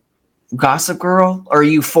know, Gossip Girl or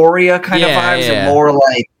Euphoria kind of vibes, and more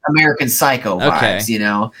like American Psycho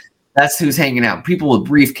vibes, That's who's hanging out. People with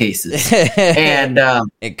briefcases and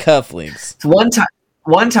cufflinks.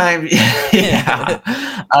 One time,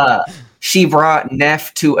 she brought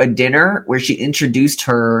Neff to a dinner where she introduced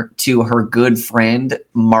her to her good friend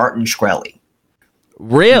Martin Shkreli.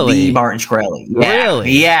 Really, the Martin Shkreli. Yeah.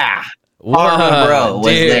 Really, yeah. Whoa, bro was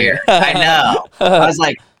there. I know. I was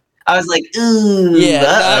like, ooh,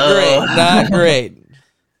 not great.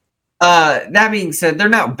 That being said, they're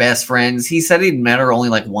not best friends. He said he'd met her only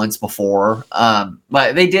like once before,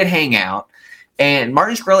 but they did hang out. And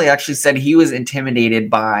Martin Shkreli actually said he was intimidated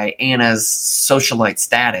by Anna's socialite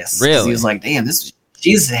status. Really? He was like, damn,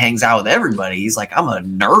 she hangs out with everybody. He's like, I'm a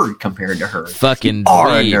nerd compared to her. Fucking you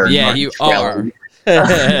are a nerd. Yeah, Martin you Shkreli.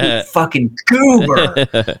 are. Fucking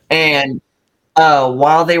goober. And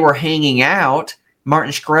while they were hanging out,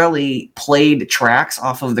 Martin Shkreli played tracks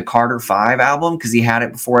off of the Carter 5 album because he had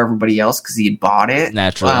it before everybody else because he had bought it.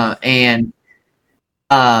 Naturally. And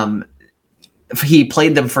he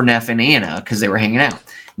played them for Neff and Anna because they were hanging out.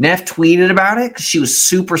 Neff tweeted about it because she was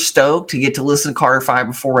super stoked to get to listen to Carter 5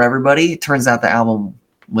 before everybody. It turns out the album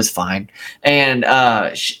was fine. And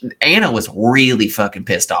Anna was really fucking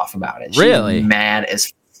pissed off about it. She was mad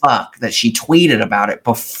as fuck that she tweeted about it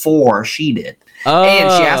before she did. Oh. And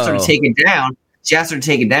she asked her to take it down. She asked her to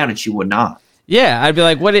take it down, and she would not. Yeah, I'd be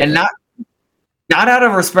like, "What?" And not out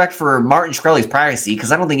of respect for Martin Shkreli's privacy,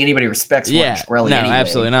 because I don't think anybody respects Martin Shkreli. No, anyway.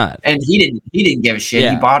 Absolutely not. And he didn't give a shit.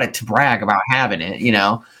 Yeah. He bought it to brag about having it,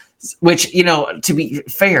 Which, to be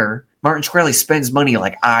fair, Martin Shkreli spends money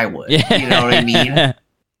like I would. Yeah. You know what I mean?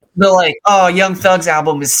 They're like, oh, Young Thug's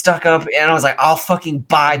album is stuck up, and I was like, I'll fucking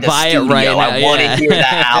buy studio. It right now. I want to hear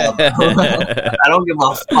that album. I don't give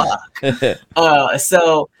a fuck.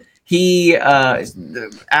 So. He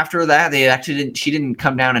after that she didn't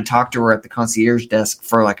come down and talk to her at the concierge desk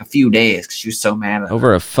for like a few days because she was so mad at her.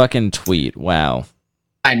 Over a fucking tweet. Wow.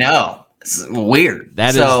 I know. It's weird.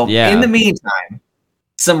 In the meantime,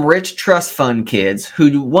 some rich trust fund kids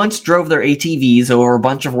who once drove their ATVs over a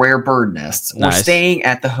bunch of rare bird nests were staying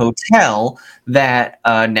at the hotel that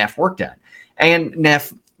Neff worked at. And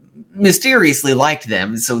Neff mysteriously liked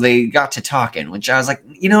them, so they got to talking, which I was like,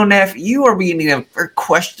 Neff, you are being a very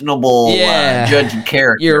questionable judge and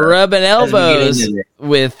character. You're rubbing elbows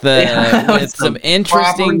with some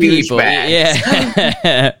interesting people.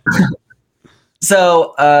 Yeah.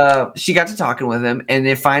 So she got to talking with him, and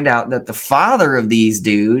they find out that the father of these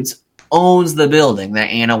dudes owns the building that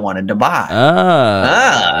Anna wanted to buy.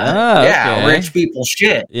 Okay. Rich people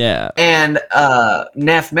shit. Yeah. And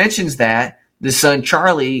Neff mentions that the son,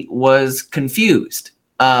 Charlie, was confused.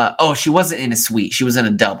 She wasn't in a suite. She was in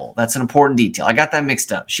a double. That's an important detail. I got that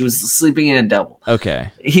mixed up. She was sleeping in a double.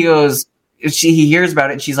 Okay. He goes, he hears about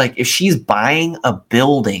it, and she's like, if she's buying a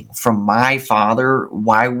building from my father,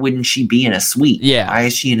 why wouldn't she be in a suite? Yeah. Why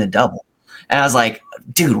is she in a double? And I was like,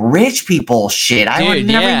 dude, rich people shit. I would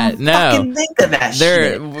never even fucking think of that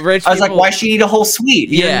shit. Rich I was like, why does she need a whole suite?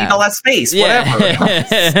 You don't need all that space.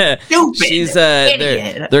 Whatever. Stupid. She's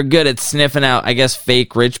idiot. They're good at sniffing out, I guess,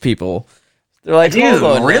 fake rich people. They're like, dude,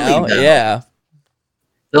 really? Yeah.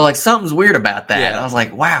 They're like, something's weird about that. Yeah. I was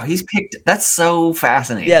like, wow, he's picked. That's so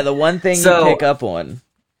fascinating. Yeah, the one thing you pick up on.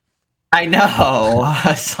 I know. I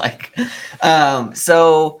was like,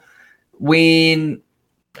 so when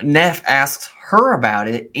Neff asked her about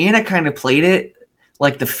it, Anna kind of played it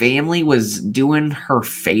like the family was doing her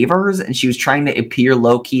favors, and she was trying to appear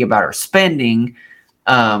low-key about her spending,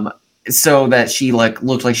 so that she like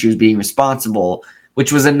looked like she was being responsible,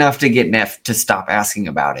 which was enough to get Neff to stop asking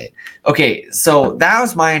about it. Okay, so that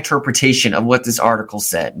was my interpretation of what this article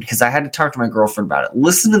said, because I had to talk to my girlfriend about it.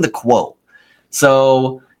 Listen to the quote.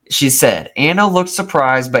 So she said, Anna looked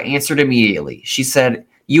surprised but answered immediately. She said,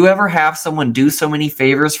 you ever have someone do so many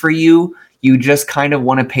favors for you, you just kind of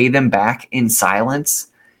want to pay them back in silence?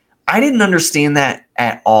 I didn't understand that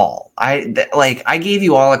at all. I gave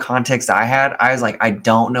you all the context I had. I was like, I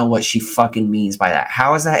don't know what she fucking means by that.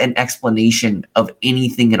 How is that an explanation of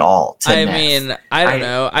anything at all? I mean, I don't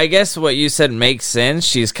know. I guess what you said makes sense.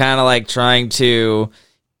 She's kind of like trying to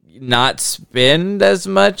not spend as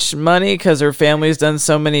much money because her family's done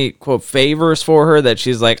so many quote favors for her that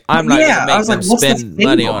she's like, I'm not going to make them spend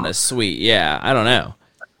money on a suite. Yeah, I don't know.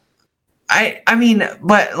 I mean,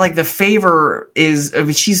 but like the favor is, I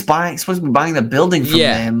mean, she's supposed to be buying the building from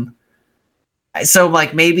them. So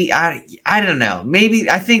like maybe I don't know. Maybe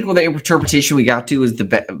I think the interpretation we got to is the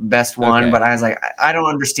best one, but I was like, I don't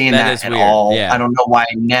understand that at all. Yeah. I don't know why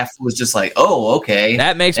Neff was just like, oh, okay,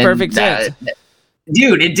 that makes perfect sense.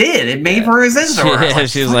 Dude, it did. It made for sense to her. Yeah,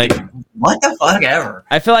 she was like, what the fuck ever?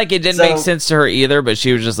 I feel like it didn't make sense to her either, but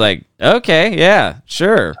she was just like, okay, yeah,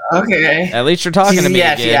 sure. Okay. At least you're talking to me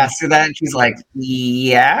again. She asked her that, and she's like,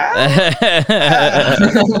 yeah.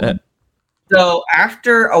 So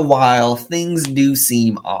after a while, things do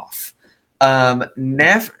seem off.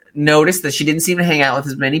 Neff noticed that she didn't seem to hang out with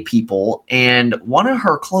as many people, and one of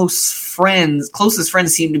her closest friends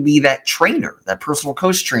seemed to be that trainer, that personal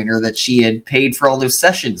coach trainer that she had paid for all those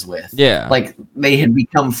sessions with. Yeah. Like they had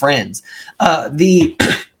become friends. The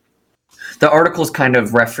articles kind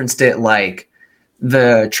of referenced it like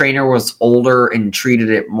the trainer was older and treated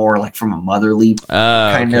it more like from a motherly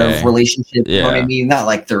kind of relationship. Yeah. You know what I mean? Not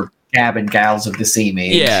like they're gab and gals of the same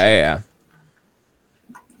age. Yeah.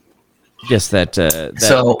 Guess that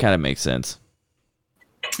kind of makes sense.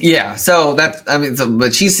 Yeah, so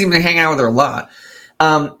but she seemed to hang out with her a lot.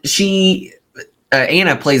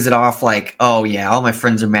 Anna plays it off like, oh yeah, all my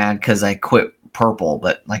friends are mad because I quit Purple,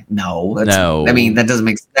 but like, no. I mean, that doesn't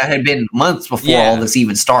that had been months before all this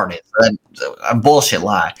even started. So that's a bullshit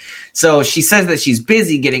lie. So she says that she's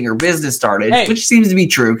busy getting her business started, which seems to be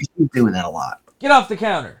true because she's doing that a lot. Get off the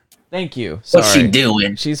counter. Thank you. Sorry. What's she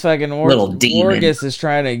doing? She's fucking little demon. Wargus is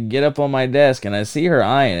trying to get up on my desk, and I see her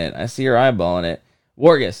eyeing it. I see her eyeballing it.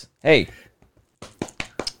 Wargus, hey,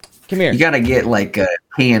 come here. You gotta get like a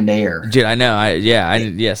canned air, dude. I know.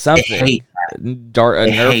 Something. I hate that.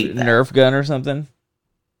 Nerf gun or something.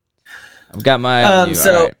 I've got my.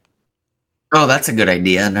 Right. Oh, that's a good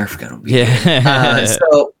idea. Nerf gun would be good.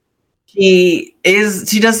 So. She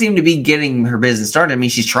does seem to be getting her business started. I mean,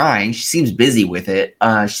 she's trying. She seems busy with it.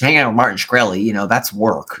 She's hanging out with Martin Shkreli. You know, that's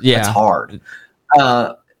work. Yeah. That's hard.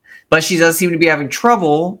 But she does seem to be having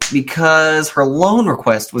trouble because her loan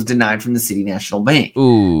request was denied from the City National Bank.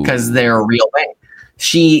 Because they're a real bank.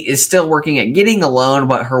 She is still working at getting a loan,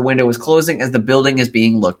 but her window is closing as the building is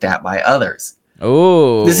being looked at by others.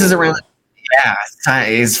 Oh. This is around... Yeah,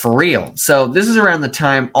 it's for real. So this is around the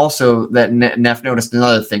time also that Neff noticed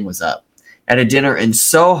another thing was up. At a dinner in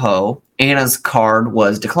Soho, Anna's card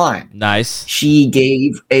was declined. Nice. She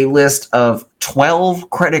gave a list of 12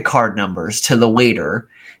 credit card numbers to the waiter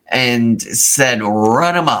and said,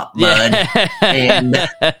 run them up, bud. Yeah. And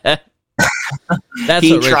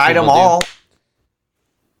he tried them all. Do.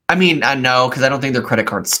 I mean, I know, because I don't think their credit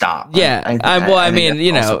cards stop. Yeah. I mean,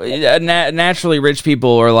 you know, naturally rich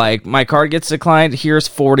people are like, my card gets declined, here's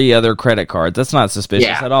 40 other credit cards. That's not suspicious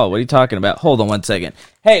at all. What are you talking about? Hold on 1 second.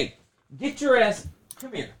 Hey, get your ass,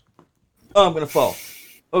 come here. Oh, I'm going to fall.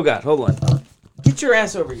 Oh, God, hold on. Get your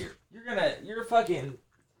ass over here. You're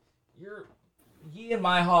ye in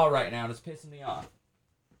my hall right now, and it's pissing me off.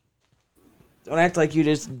 Don't act like you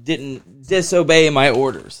just didn't disobey my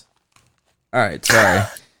orders. All right, sorry.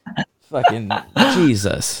 Fucking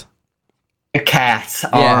Jesus. Cats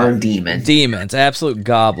are demons. Demons. Absolute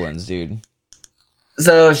goblins, dude.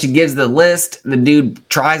 So she gives the list. The dude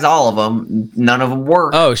tries all of them. None of them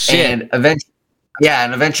work. Oh, shit. And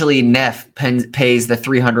eventually Neff pays the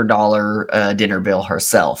 $300 dinner bill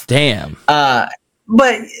herself. Damn.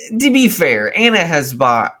 But to be fair, Anna has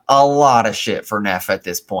bought a lot of shit for Neff at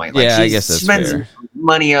this point. Like, yeah, I guess that's spends fair.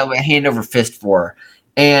 Money hand over fist for her.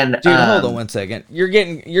 And dude, hold on 1 second. You're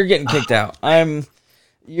getting kicked out.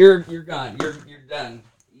 You're gone. You're done.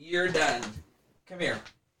 You're done. Come here.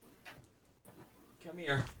 Come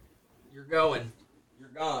here. You're going. You're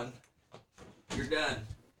gone. You're done.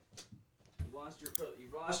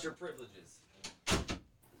 You've lost your privileges.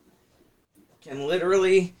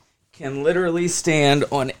 Can literally stand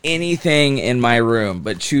on anything in my room,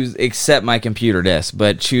 but except my computer desk,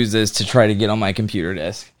 but chooses to try to get on my computer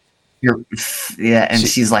desk.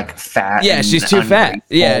 She's like fat. Yeah, she's too fat.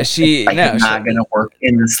 Yeah, she's not gonna work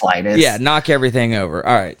in the slightest. Yeah, knock everything over.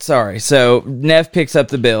 All right, sorry. So Neff picks up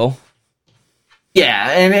the bill. Yeah,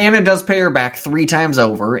 and Anna does pay her back 3 times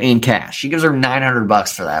over in cash. She gives her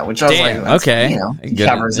 $900 for that, which I was like, okay,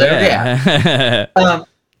 covers it. Yeah.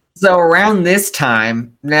 So around this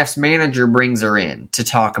time, Neff's manager brings her in to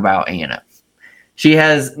talk about Anna. She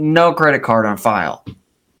has no credit card on file.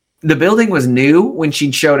 The building was new when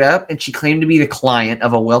she showed up, and she claimed to be the client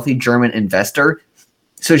of a wealthy German investor.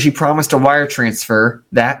 So she promised a wire transfer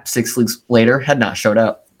that 6 weeks later had not showed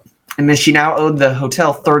up. And then she now owed the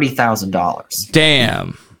hotel $30,000.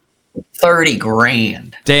 Damn. 30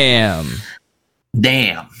 grand. Damn.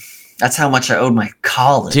 That's how much I owed my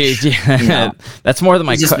college. Dude, yeah. You know? That's more than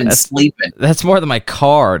my car. Been sleeping. That's more than my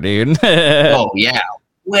car, dude. Oh, yeah.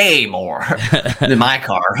 Way more than my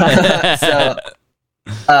car. So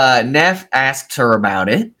Neff asked her about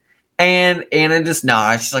it, and Anna just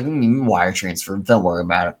nods. She's like, wire transfer. Don't worry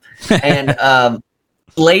about it. And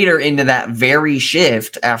later into that very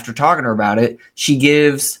shift, after talking to her about it, she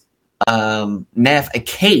gives Neff a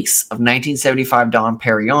case of 1975 Dom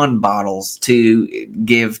Perignon bottles to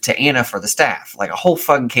give to Anna for the staff, like a whole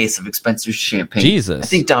fucking case of expensive champagne. Jesus, I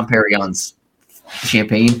think Dom Perignon's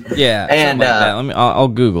champagne. Yeah, and like that. I'll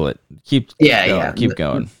Google it. Keep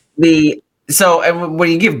going. So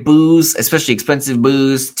when you give booze, especially expensive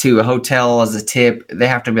booze, to a hotel as a tip, they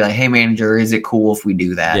have to be like, "Hey, manager, is it cool if we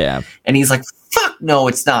do that?" Yeah, and he's like, "Fuck no,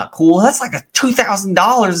 it's not cool. That's like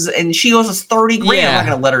 $2,000, and she owes us 30 grand. Yeah. I'm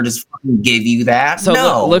not gonna let her just fucking give you that." So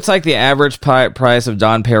no, looks like the average price of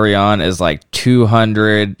Dom Perignon is like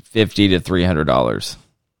 $250 to $300.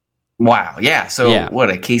 Wow. Yeah. So what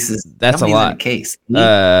a case is? That's a lot. A case. 10?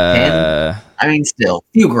 I mean, still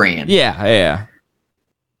a few grand. Yeah.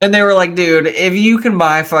 And they were like, dude, if you can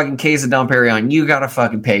buy a fucking case of Dom Perignon, you gotta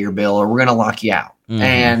fucking pay your bill or we're gonna lock you out. Mm-hmm.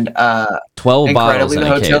 And 12 bottles in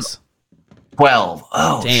a case. 12.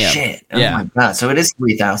 Oh, damn. Shit. Oh my God. So it is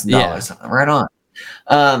 $3,000. Yeah. Right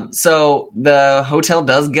on. So the hotel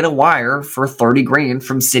does get a wire for 30 grand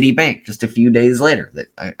from Citibank just a few days later.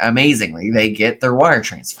 Amazingly, they get their wire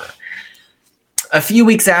transfer. A few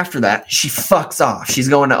weeks after that, she fucks off. She's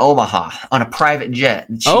going to Omaha on a private jet.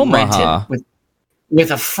 She rented with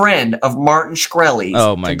a friend of Martin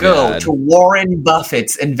Shkreli's to go to Warren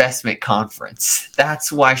Buffett's investment conference.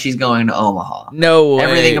 That's why she's going to Omaha. No way.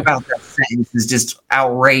 Everything about that sentence is just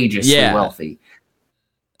outrageously wealthy.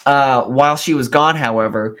 While she was gone,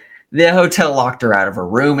 however, the hotel locked her out of her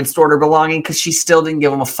room and stored her belongings because she still didn't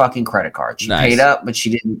give them a fucking credit card. She paid up, but she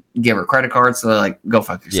didn't give her credit card, so they're like, go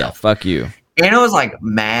fuck yourself. Yeah, fuck you. Anna was like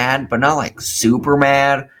mad, but not like super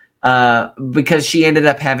mad. Because she ended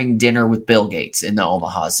up having dinner with Bill Gates in the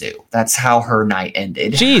Omaha Zoo. That's how her night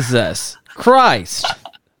ended. Jesus Christ.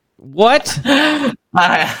 What?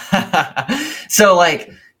 So,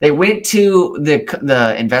 like, they went to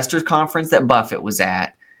the investors conference that Buffett was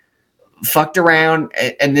at, fucked around,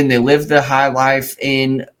 and then they lived the high life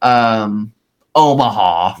in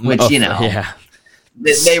Omaha, which, yeah.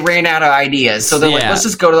 They ran out of ideas. So they're like, let's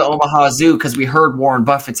just go to the Omaha Zoo because we heard Warren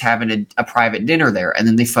Buffett's having a private dinner there. And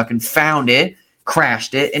then they fucking found it,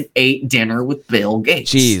 crashed it, and ate dinner with Bill Gates.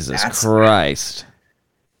 Jesus Christ.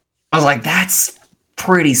 I was like, that's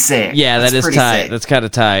pretty sick. Yeah, that is tight. That's kind of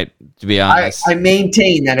tight, to be honest. I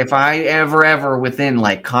maintain that if I ever within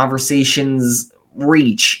like conversations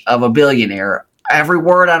reach of a billionaire, every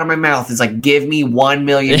word out of my mouth is like, give me $1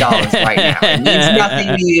 million right now. It means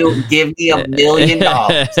nothing to you. Give me $1 million.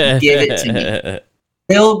 Give it to me.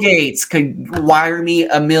 Bill Gates could wire me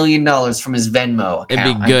 $1 million from his Venmo account.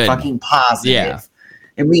 It'd be good. I'm fucking positive. Yeah.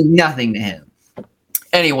 It means nothing to him.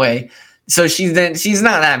 Anyway, so she's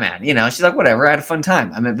not that mad. She's like, whatever. I had a fun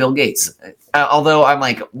time. I met Bill Gates. Although I'm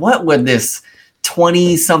like, what would this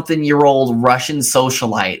 20-something-year-old Russian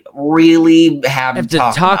socialite really have to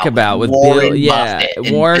talk about with Warren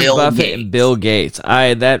Buffett and Bill Gates.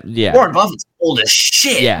 Warren Buffett's old as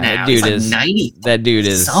shit. Yeah, now. That dude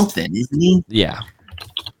is something, isn't he? Yeah,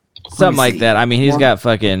 something like that. I mean, he's got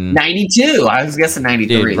fucking 92. I was guessing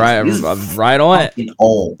 93. Dude, right on it.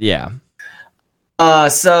 Old. Yeah.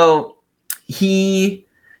 So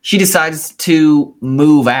she decides to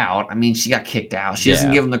move out. I mean, she got kicked out. She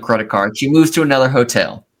doesn't give him the credit card. She moves to another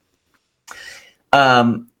hotel.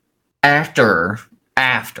 After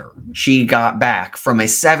she got back from a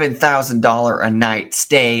 $7,000 a night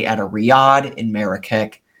stay at a riad in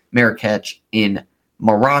Marrakech in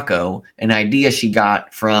Morocco, an idea she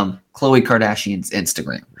got from Khloe Kardashian's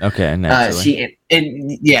Instagram. Okay, naturally.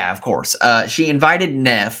 Of course. She invited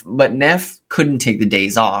Neff, but Neff couldn't take the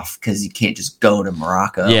days off because you can't just go to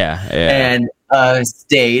Morocco. Yeah. And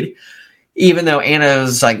stayed, even though Anna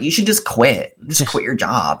was like, you should just quit. Just quit your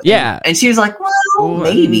job. Yeah. And she was like, well,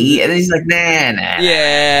 maybe. And then she's like, nah.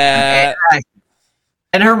 Yeah.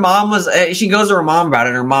 And her mom she goes to her mom about it.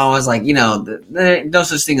 And her mom was like, no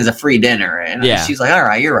such thing as a free dinner. And she's like, all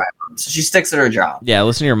right, you're right, Mom. So she sticks at her job. Yeah,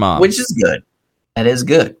 listen to your mom. Which is good. That is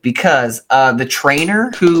good because the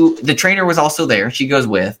trainer was also there. She goes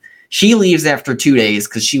with. She leaves after 2 days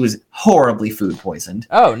because she was horribly food poisoned.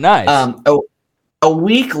 Oh, nice. A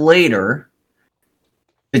week later,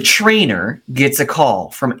 the trainer gets a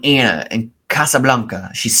call from Anna in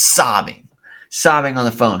Casablanca. She's sobbing on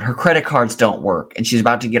the phone. Her credit cards don't work, and she's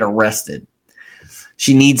about to get arrested.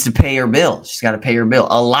 She needs to pay her bill. She's got to pay her bill.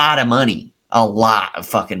 A lot of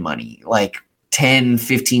fucking money, like 10,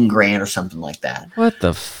 15 grand or something like that. What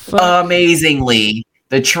the fuck? Amazingly,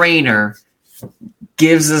 the trainer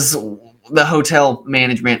gives us the hotel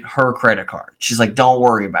management her credit card. She's like, don't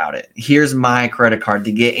worry about it. Here's my credit card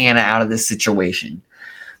to get Anna out of this situation.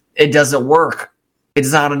 It doesn't work.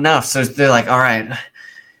 It's not enough. So they're like, all right.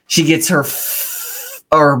 She gets or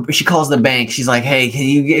she calls the bank. She's like, hey, can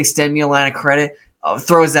you extend me a line of credit?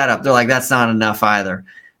 Throws that up. They're like, that's not enough either.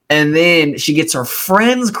 And then she gets her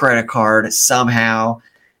friend's credit card somehow,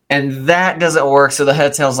 and that doesn't work. So the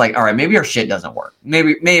hotel's like, all right, maybe our shit doesn't work.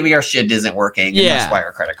 Maybe our shit isn't working. And that's why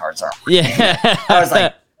our credit cards aren't working. Yeah. I was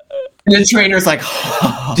like, and the trainer's like,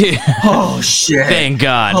 oh shit. Thank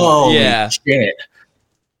God. Holy shit.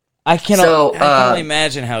 I can only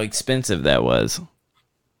imagine how expensive that was.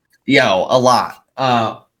 Yo, a lot.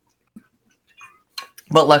 But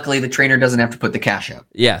luckily the trainer doesn't have to put the cash up.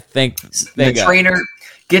 Yeah, thank the God. Trainer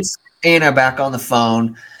gets Anna back on the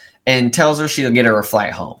phone and tells her she'll get her a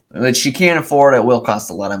flight home. But she can't afford it. Will cost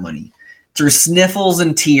a lot of money. Through sniffles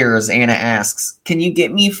and tears, Anna asks, can you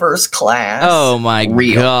get me first class? Oh my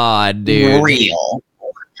God, dude. Real.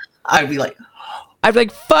 I'd be like,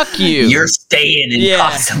 fuck you. You're staying in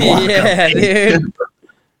Casablanca. Yeah, dude.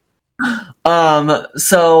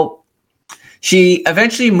 So she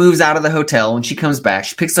eventually moves out of the hotel. When she comes back,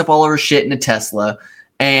 she picks up all of her shit in a Tesla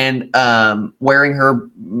and wearing her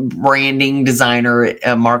branding designer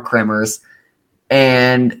Mark Kremers.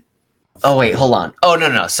 And oh wait, hold on. Oh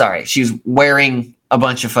no, sorry. She was wearing a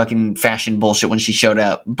bunch of fucking fashion bullshit when she showed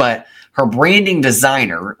up. But her branding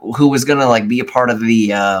designer, who was gonna be a part of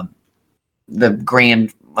the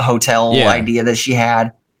grand hotel idea that she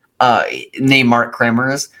had, named Mark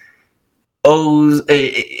Kremers,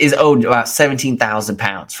 is owed about 17,000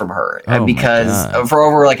 pounds from her because for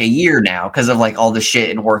over a year now, because of all the shit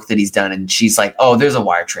and work that he's done. And she's like, oh, there's a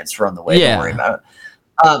wire transfer on the way. Don't worry about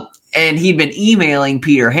it. And he'd been emailing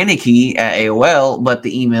Peter Henneke at AOL, but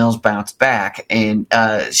the emails bounced back. And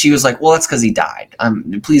she was like, well, that's because he died.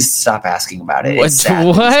 Please stop asking about it.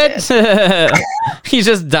 What? He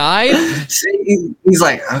just died? He's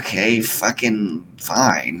like, okay, fucking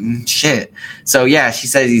fine. Shit. So, yeah, she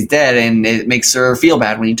says he's dead, and it makes her feel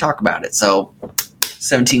bad when you talk about it. So,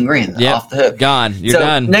 17 grand off the hook. Gone. You're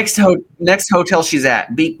done. Next hotel she's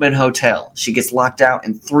at, Beekman Hotel. She gets locked out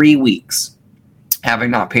in 3 weeks,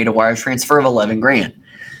 having not paid a wire transfer of 11 grand.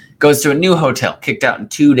 Goes to a new hotel, kicked out in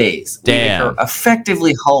 2 days. Damn. Leaving her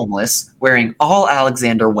effectively homeless, wearing all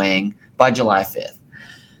Alexander Wang by July 5th.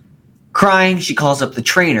 Crying, she calls up the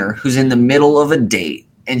trainer, who's in the middle of a date.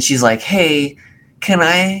 And she's like, hey,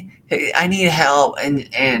 I need help.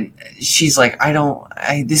 And she's like,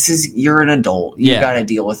 you're an adult. You got to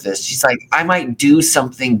deal with this. She's like, I might do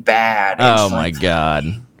something bad. And oh my God.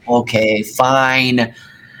 Okay, fine.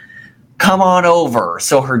 Come on over.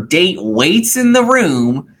 So her date waits in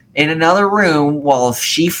another room while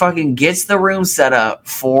she fucking gets the room set up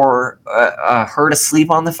for her to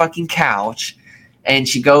sleep on the fucking couch. And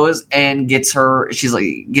she goes and gets her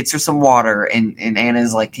some water, and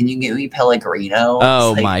Anna's like, "Can you get me Pellegrino?"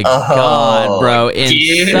 Oh my god, bro,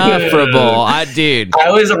 insufferable! Dude,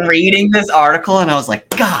 I was reading this article and I was like,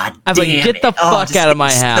 "God, I was like, get the fuck out of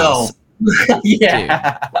my house!"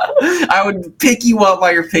 Yeah, dude. I would pick you up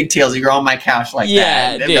by your pigtails if you're on my couch like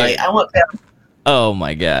that. Yeah, dude. Like, I want that. Oh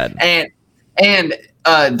my god! And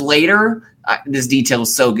later. This detail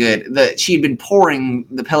is so good that she'd been pouring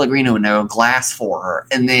the Pellegrino into a glass for her,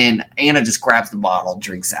 and then Anna just grabs the bottle,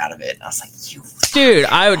 drinks out of it. And I was like, "You, dude,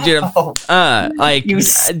 I would do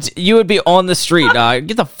you would be on the street, dog.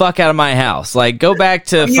 Get the fuck out of my house. Like, go back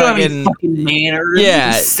to fucking manners.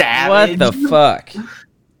 Yeah, savage. What the fuck?"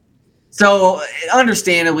 So,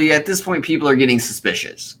 understandably, at this point, people are getting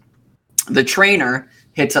suspicious. The trainer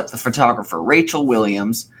hits up the photographer, Rachel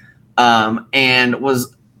Williams, and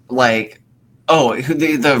was like. Oh,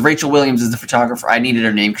 the Rachel Williams is the photographer. I needed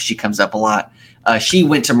her name because she comes up a lot. She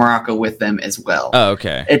went to Morocco with them as well. Oh,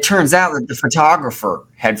 okay. It turns out that the photographer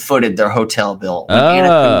had footed their hotel bill. Anna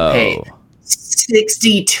couldn't pay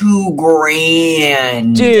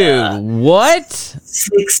 $62,000. Dude, what?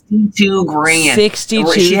 $62,000.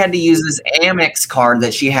 62. She had to use this Amex card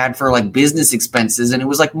that she had for like business expenses, and it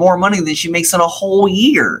was like more money than she makes in a whole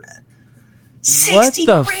year. What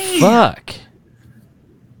the fuck?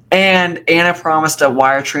 And Anna promised a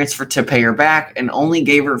wire transfer to pay her back, and only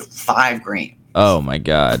gave her $5,000. Oh my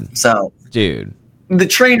god! So, dude, the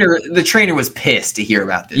trainer was pissed to hear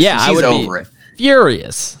about this. Yeah, she's I would over be it.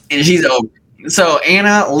 Furious, and she's over. So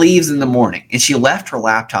Anna leaves in the morning, and she left her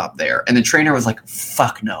laptop there. And the trainer was like,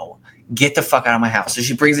 "Fuck no, get the fuck out of my house." So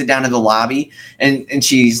she brings it down to the lobby, and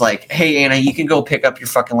she's like, "Hey Anna, you can go pick up your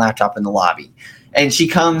fucking laptop in the lobby." And she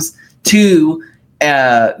comes to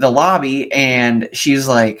the lobby, and she's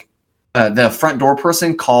like, the front door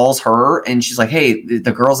person calls her, and she's like, "Hey,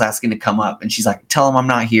 the girl's asking to come up." And she's like, "Tell him I'm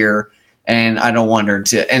not here, and I don't want her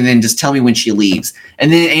to, and then just tell me when she leaves."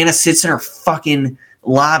 And then Anna sits in her fucking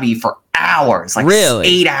lobby for hours, like really?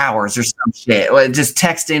 8 hours or some shit, just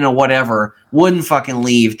texting or whatever, wouldn't fucking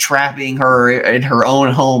leave, trapping her in her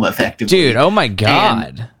own home effectively. Dude, oh my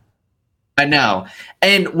god. And I know.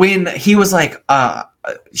 And when he was like,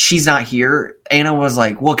 she's not here, Anna was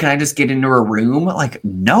like, "Well, can I just get into her room?" Like,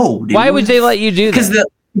 no, dude. Why would they let you do that?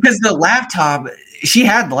 Because the laptop, she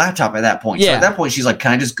had the laptop at that point. Yeah. So at that point, she's like,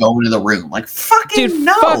 "Can I just go into the room?" Like, fucking dude,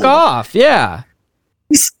 no. Fuck off. Yeah.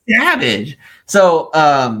 Savage. So,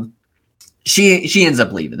 she ends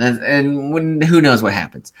up leaving, and who knows what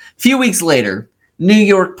happens. A few weeks later, New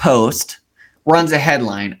York Post runs a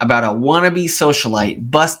headline about a wannabe socialite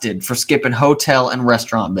busted for skipping hotel and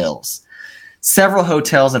restaurant bills. Several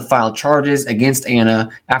hotels have filed charges against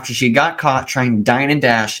Anna after she got caught trying to dine and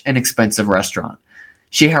dash an expensive restaurant.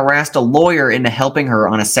 She harassed a lawyer into helping her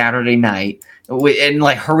on a Saturday night, and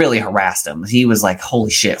like really harassed him. He was like,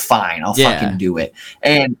 "Holy shit, fine, I'll fucking do it."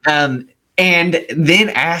 And then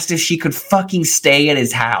asked if she could fucking stay at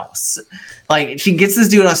his house. Like, she gets this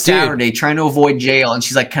dude on Saturday trying to avoid jail, and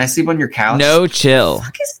she's like, "Can I sleep on your couch?" No chill.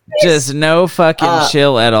 Just no fucking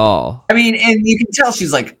chill at all. I mean, and you can tell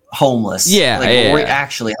she's like homeless. Yeah, like we're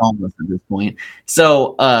actually homeless at this point.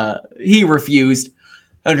 So he refused,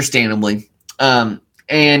 understandably.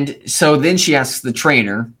 And so then she asks the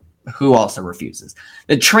trainer, who also refuses.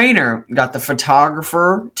 The trainer got the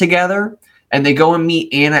photographer together, and they go and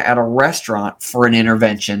meet Anna at a restaurant for an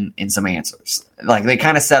intervention and some answers. Like, they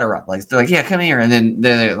kind of set her up. Like, they're like, "Yeah, come here." And then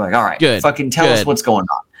they're like, "All right, fucking tell us what's going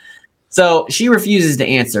on." So she refuses to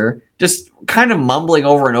answer, just kind of mumbling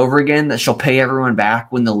over and over again that she'll pay everyone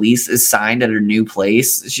back when the lease is signed at her new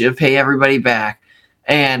place. She'll pay everybody back.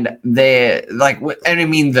 And they like, and I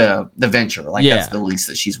mean the venture, like that's the lease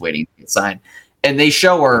that she's waiting to get signed. And they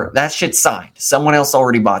show her that shit's signed. Someone else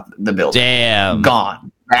already bought the building. Damn.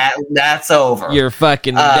 Gone. That's over. You're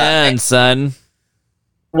fucking done, son.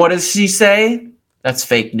 What does she say? That's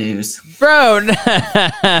fake news. Bro.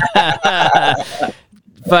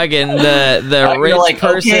 Fucking the rich like,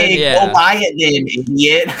 person. Okay, go buy it then,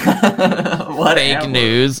 idiot. Fake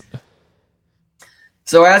news.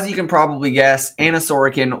 So as you can probably guess, Anna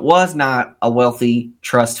Sorokin was not a wealthy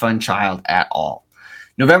trust fund child at all.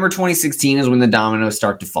 November 2016 is when the dominoes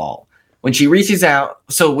start to fall. When she reached out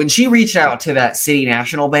to that City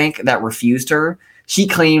National Bank that refused her, she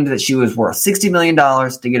claimed that she was worth $60 million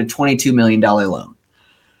to get a $22 million loan.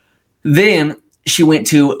 Then she went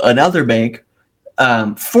to another bank,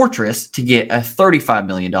 Fortress, to get a $35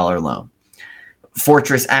 million loan.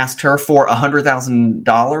 Fortress asked her for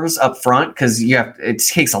 $100,000 up front because it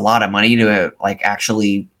takes a lot of money to like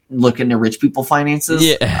actually look into rich people finances.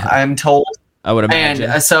 Yeah. I'm told. I would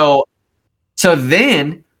imagine. And so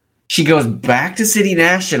then She goes back to City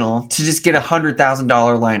National to just get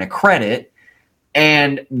 $100,000 line of credit,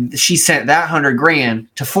 and she sent that $100,000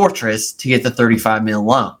 to Fortress to get the $35 million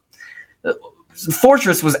loan.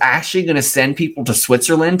 Fortress was actually going to send people to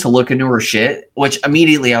Switzerland to look into her shit, which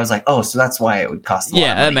immediately I was like, oh, so that's why it would cost a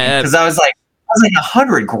lot of money. Because I was like,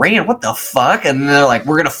 $100,000, what the fuck? And they're like,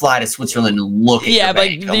 we're gonna fly to Switzerland and look at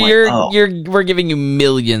we're giving you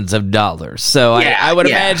millions of dollars. So I would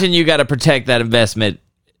imagine you got to protect that investment.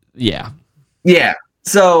 Yeah.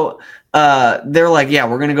 So they're like, yeah,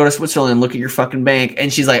 we're gonna go to Switzerland and look at your fucking bank.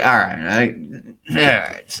 And she's like, all right,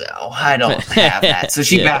 so I don't have that. So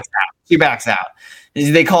she backs out.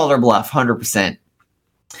 They called her bluff, 100%.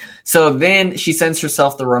 So then she sends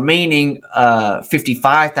herself the remaining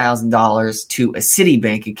 $55,000 to a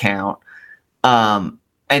Citibank account. And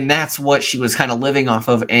that's what she was kind of living off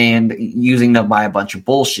of and using to buy a bunch of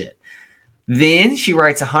bullshit. Then she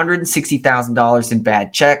writes $160,000 in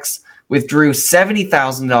bad checks, withdrew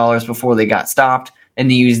 $70,000 before they got stopped,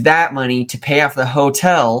 and used that money to pay off the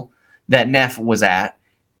hotel that Neff was at,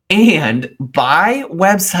 and buy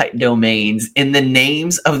website domains in the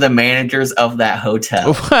names of the managers of that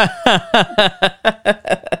hotel.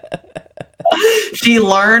 She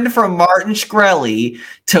learned from Martin Shkreli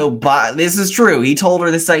to buy, this is true, he told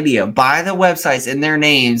her this idea, buy the websites in their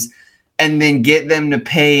names and then get them to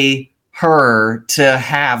pay her to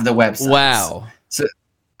have the websites. Wow. So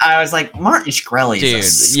I was like, Martin Shkreli is a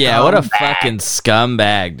scumbag. What a fucking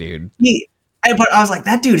scumbag, dude. But I was like,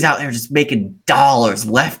 that dude's out there just making dollars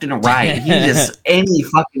left and right. He just any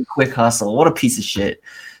fucking quick hustle. What a piece of shit.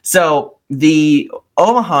 So the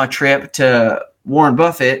Omaha trip to Warren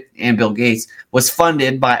Buffett and Bill Gates was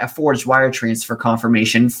funded by a forged wire transfer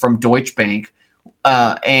confirmation from Deutsche Bank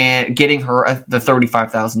and getting her the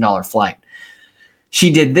 $35,000 flight.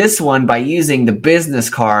 She did this one by using the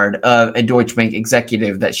business card of a Deutsche Bank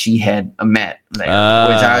executive that she had met there,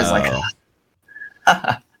 which I was like...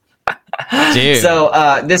 Dude.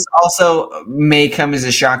 So this also may come as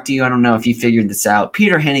a shock to you. I don't know if you figured this out.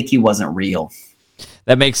 Peter Henneke wasn't real.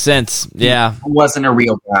 That makes sense. Yeah. He wasn't a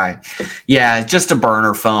real guy. Yeah, just a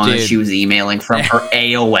burner phone that she was emailing from her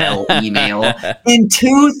AOL email in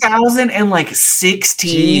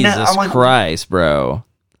 2016. Jesus Christ, bro.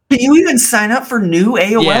 Can you even sign up for new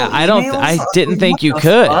AOL emails? I didn't think you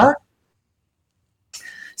could. Fuck?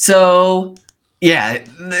 So... yeah,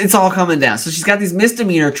 it's all coming down. So she's got these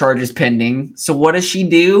misdemeanor charges pending. So what does she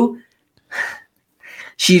do?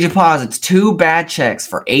 She deposits 2 bad checks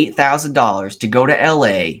for $8,000 to go to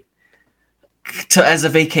LA as a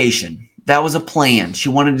vacation. That was a plan. She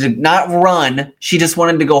wanted to not run. She just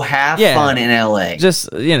wanted to go have fun in LA.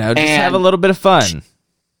 Just have a little bit of fun.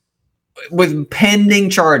 With pending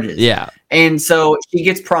charges. Yeah. And so she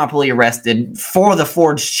gets promptly arrested for the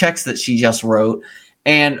forged checks that she just wrote,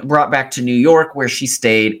 and brought back to New York, where she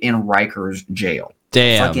stayed in Rikers jail.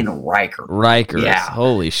 Damn. Fucking Rikers. Rikers. Yeah.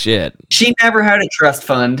 Holy shit. She never had a trust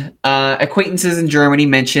fund. Acquaintances in Germany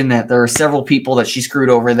mentioned that there are several people that she screwed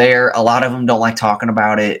over there. A lot of them don't like talking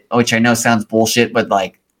about it, which I know sounds bullshit, but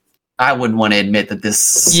like, I wouldn't want to admit that this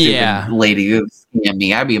stupid lady who scammed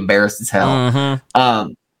me. I'd be embarrassed as hell.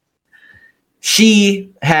 Mm-hmm.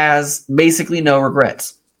 She has basically no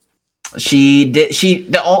regrets.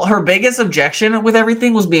 Her biggest objection with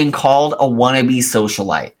everything was being called a wannabe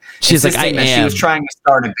socialite. She's like, she was trying to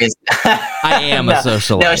start a business. I am a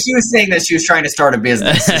socialite. No, she was saying that she was trying to start a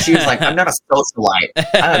business. So she was like, I'm not a socialite.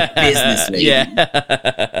 I'm a business lady.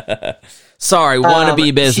 Yeah. Sorry,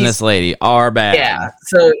 wannabe business lady. Our bad. Yeah.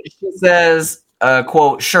 So she says,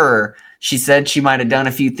 quote, sure, she said she might have done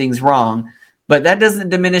a few things wrong, but that doesn't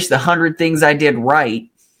diminish the 100 things I did right.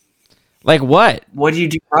 Like what? What did you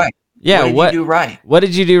do right? Yeah, what did you do right? What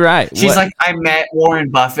did you do right? She's like, I met Warren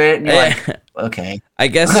Buffett, and you're like, okay, I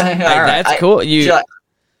guess that's cool. She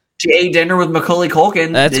ate dinner with Macaulay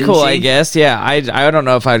Culkin. That's cool, I guess. Yeah, I don't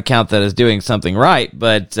know if I'd count that as doing something right,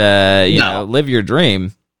 but you know, live your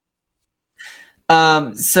dream.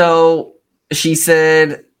 So she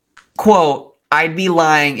said, quote, I'd be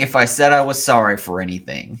lying if I said I was sorry for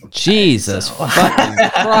anything. Jesus fucking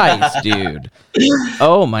Christ, dude.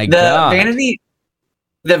 Oh my God.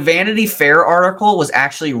 The Vanity Fair article was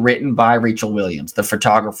actually written by Rachel Williams, the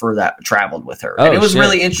photographer that traveled with her. And it was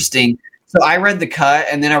really interesting. So I read the cut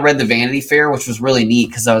and then I read the Vanity Fair, which was really neat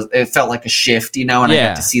because it felt like a shift, you know, and I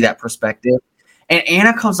got to see that perspective. And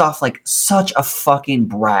Anna comes off like such a fucking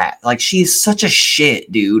brat. Like she's such a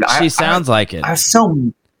shit, dude. She sounds like it.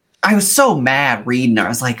 I was so mad reading her. I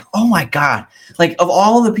was like, oh my God. Like, of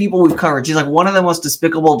all the people we've covered, she's like one of the most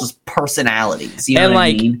despicable just personalities. You know what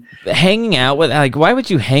I mean? Hanging out with, like, why would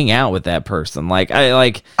you hang out with that person? Like, I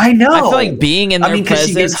know. I feel like being in their presence. Because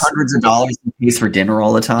she gets hundreds of dollars in pays for dinner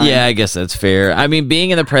all the time. Yeah, I guess that's fair. I mean,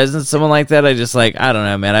 being in the presence of someone like that, I just like, I don't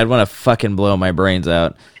know, man. I'd want to fucking blow my brains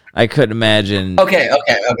out. I couldn't imagine. Okay.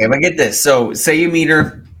 But get this. So, say you meet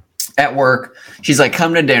her at work. She's like,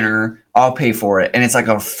 come to dinner. I'll pay for it. And it's like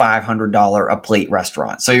a $500 a plate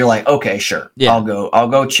restaurant. So you're like, okay, sure. Yeah. I'll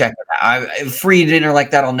go check it out. Free dinner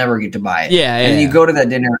like that, I'll never get to buy it. Yeah. And you go to that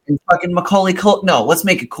dinner and fucking Macaulay Culkin. No, let's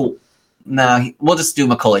make it cool. No, we'll just do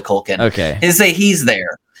Macaulay Culkin. Okay. And say he's there.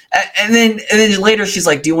 And then later she's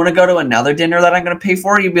like, do you want to go to another dinner that I'm going to pay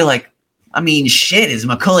for? You'd be like, I mean, shit, is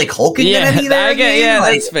Macaulay Culkin going to be there?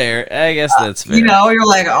 That's fair. I guess that's fair. You know, you're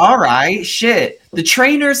like, all right, shit. The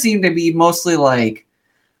trainers seem to be mostly like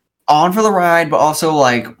on for the ride, but also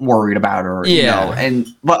like worried about her. Yeah. You know,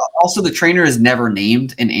 but also the trainer is never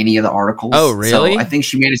named in any of the articles. Oh, really? So I think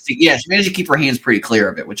she managed to keep her hands pretty clear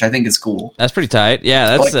of it, which I think is cool. That's pretty tight.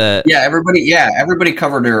 Yeah, that's everybody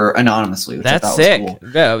covered her anonymously, which that's I thought sick. was cool.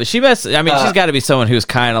 Yeah, she's got to be someone who's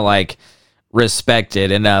kind of like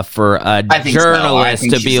respected enough for a journalist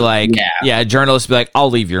to be like, a journalist to be like, I'll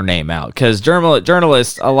leave your name out, because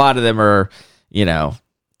journalists, a lot of them are, you know,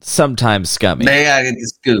 sometimes scummy. They get the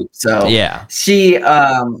scoop. So yeah, she,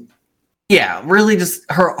 really just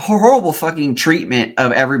her horrible fucking treatment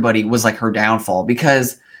of everybody was like her downfall,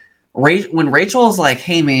 because when Rachel was like,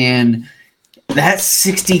 hey man, that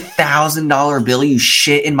 $60,000 bill you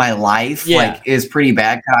shit in my life like is pretty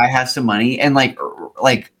bad. Can I have some money? And like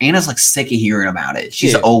Anna's like sick of hearing about it.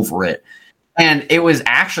 She's over it. And it was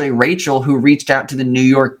actually Rachel who reached out to the New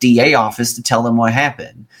York DA office to tell them what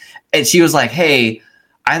happened. And she was like, hey,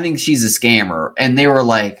 I think she's a scammer. And they were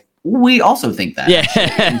like, we also think that. Yeah.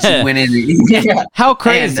 And she went in. How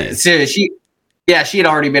crazy. And so she had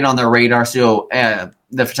already been on their radar. So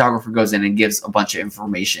the photographer goes in and gives a bunch of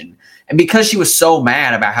information. And because she was so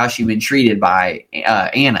mad about how she'd been treated by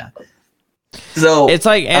Anna. So it's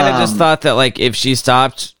like Anna just thought that like if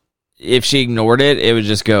she ignored it, it would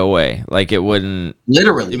just go away. Like it wouldn't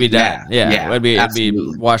literally it'd be done. Yeah. It'd be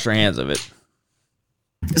wash her hands of it.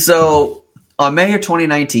 So on May of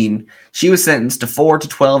 2019, she was sentenced to 4 to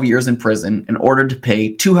 12 years in prison and ordered to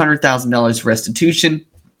pay $200,000 restitution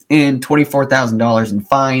and $24,000 in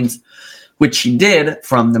fines, which she did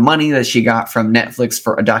from the money that she got from Netflix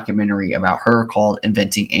for a documentary about her called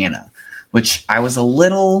Inventing Anna, which I was a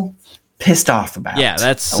little pissed off about. Yeah,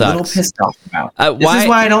 that sucks. A little pissed off about. This is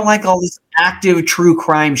why I don't like all this active true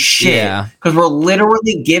crime shit. Yeah. Because we're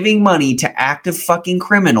literally giving money to active fucking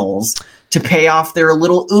criminals to pay off their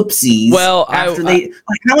little oopsies. Well, after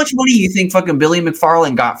how much money do you think fucking Billy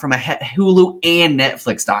McFarland got from a Hulu and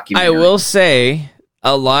Netflix documentary? I will say,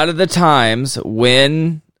 a lot of the times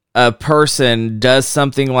when a person does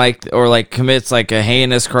something like, or like commits like a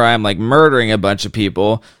heinous crime, like murdering a bunch of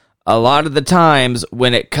people, a lot of the times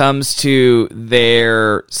when it comes to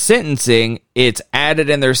their sentencing, it's added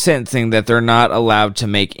in their sentencing that they're not allowed to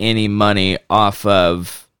make any money off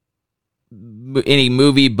of any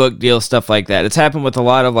movie, book deal, stuff like that. It's happened with a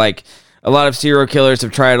lot of serial killers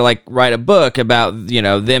have tried to like write a book about, you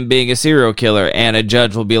know, them being a serial killer, and a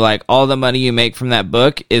judge will be like, all the money you make from that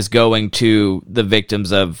book is going to the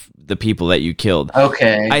victims of the people that you killed.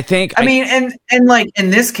 Okay. I mean, and like in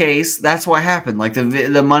this case, that's what happened. Like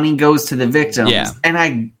the money goes to the victims. Yeah.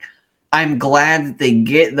 And I'm glad that they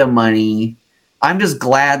get the money. I'm just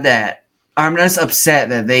upset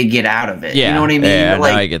that they get out of it. Yeah. You know what I mean? Yeah,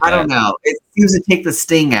 like, no, I get that. I don't know. It seems to take the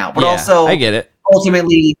sting out, but also I get it.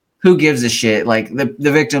 Ultimately, who gives a shit? Like the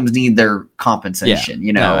victims need their compensation.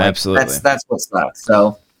 You know, no, absolutely. That's what sucks.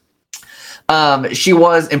 So, she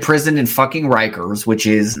was imprisoned in fucking Rikers, which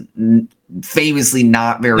is famously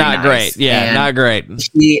not nice. Great. Yeah, and not great.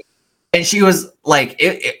 She was like,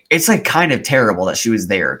 it's like kind of terrible that she was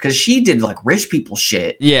there because she did like rich people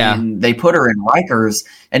shit. Yeah. And they put her in Rikers,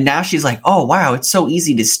 and now she's like, oh wow, it's so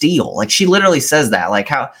easy to steal. Like she literally says that, like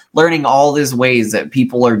how learning all these ways that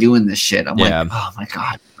people are doing this shit. I'm like, oh my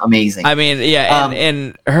God, amazing. I mean, yeah.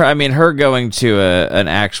 And her going to an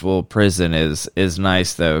actual prison is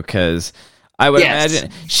nice though. 'Cause I would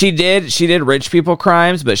imagine she did rich people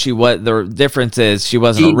crimes, but the difference is she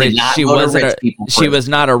was not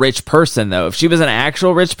a rich person though. If she was an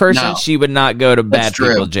actual rich person, she would not go to bad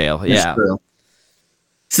people jail. That's true.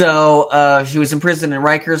 So she was imprisoned in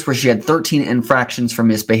Rikers, where she had 13 infractions for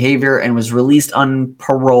misbehavior and was released on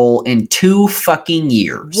parole in 2 fucking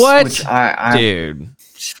years. What? Which dude.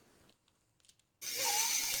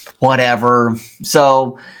 Whatever.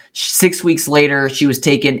 So 6 weeks later, she was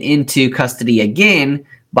taken into custody again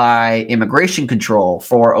by immigration control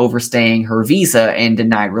for overstaying her visa and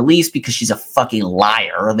denied release because she's a fucking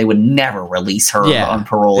liar. They would never release her on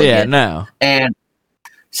parole again. No. And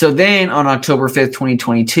so then on October 5th,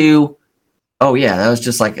 2022, oh yeah, that was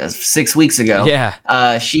just like 6 weeks ago.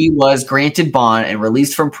 Yeah. She was granted bond and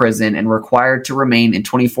released from prison and required to remain in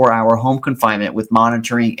 24-hour home confinement with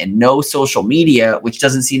monitoring and no social media, which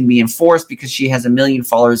doesn't seem to be enforced because she has 1 million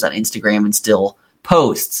followers on Instagram and still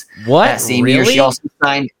posts. What? That same year, she also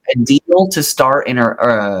signed a deal to star in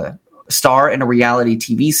a reality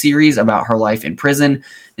TV series about her life in prison,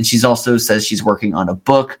 and she's also says she's working on a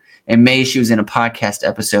book. In May, she was in a podcast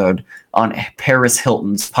episode on Paris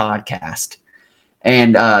Hilton's podcast,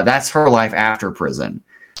 and that's her life after prison.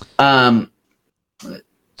 So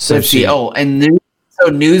let's see. Oh, and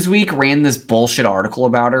Newsweek ran this bullshit article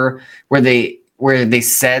about her where they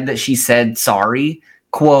said that she said sorry.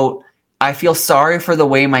 Quote, I feel sorry for the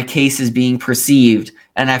way my case is being perceived,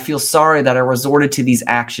 and I feel sorry that I resorted to these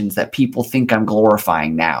actions that people think I'm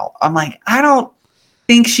glorifying now. I'm like, I don't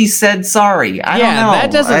think she said sorry. I don't know.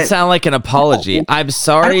 That doesn't sound like an apology. I'm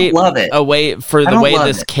sorry. I don't love it. For the way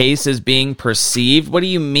this case is being perceived. What do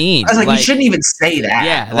you mean? I was like, you shouldn't even say that.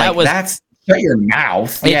 Yeah, that's shut your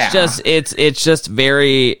mouth. It's just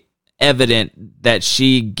very evident that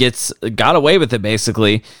she got away with it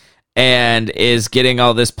basically, and is getting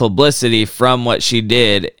all this publicity from what she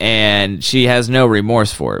did, and she has no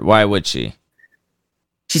remorse for it. Why would she?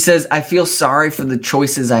 She says, I feel sorry for the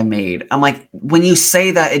choices I made. I'm like, when you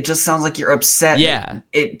say that, it just sounds like you're upset. Yeah.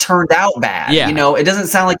 It turned out bad. Yeah. You know, it doesn't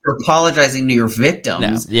sound like you're apologizing to your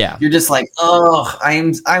victims. No. Yeah. You're just like, oh,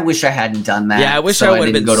 I wish I hadn't done that. Yeah, I wish I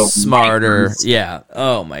would have been smarter. Yeah.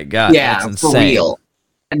 Oh my God. Yeah, that's insane. For real.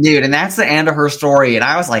 Dude, and that's the end of her story. And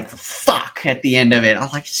I was like, fuck at the end of it. I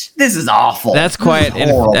was like, this is awful. That's quite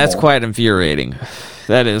infuriating.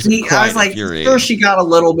 That is I was like, sure, she got a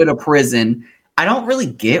little bit of prison. I don't really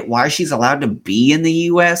get why she's allowed to be in the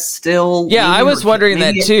U.S. still. Yeah, I was wondering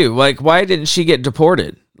that too. Like, why didn't she get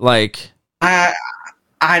deported? Like, I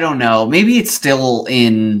don't know. Maybe it's still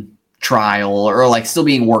in trial or like still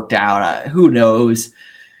being worked out. Who knows?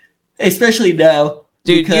 Especially now.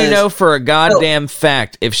 Dude, you know for a goddamn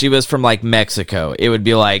fact, if she was from like Mexico, it would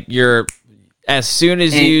be like as soon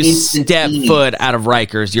as you step foot out of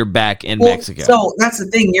Rikers, you're back in Mexico. So that's the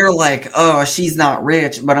thing. You're like, oh, she's not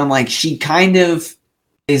rich. But I'm like, she kind of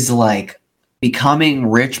is like becoming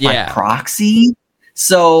rich by proxy.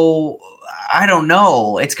 So I don't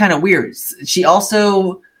know. It's kind of weird. She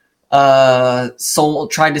also tried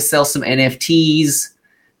to sell some NFTs,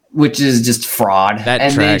 which is just fraud.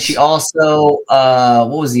 Then she also,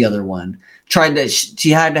 what was the other one? Tried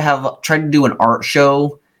to do an art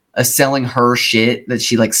show selling her shit that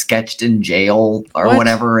she like sketched in jail or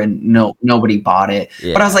whatever, and nobody bought it.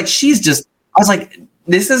 Yeah. But I was like,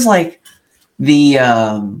 this is like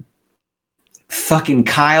the fucking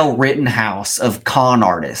Kyle Rittenhouse of con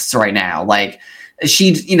artists right now. Like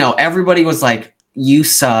everybody was like, you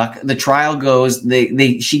suck. The trial goes,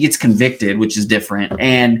 she gets convicted, which is different.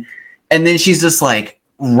 And then she's just like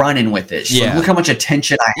running with it. She's like, look how much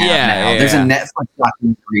attention I have now. There's a Netflix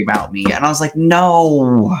documentary about me. And I was like,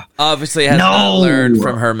 no. Obviously has not learned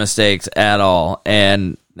from her mistakes at all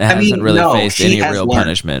and hasn't really faced any real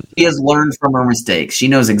punishment. She has learned from her mistakes. She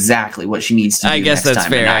knows exactly what she needs to do. I guess that's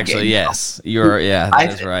fair, actually. Yes. That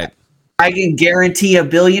is right. I can guarantee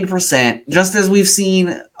 1,000,000,000%, just as we've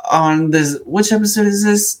seen on this. Which episode is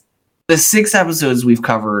this? The 6 episodes we've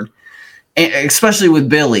covered, especially with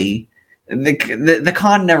Billy. The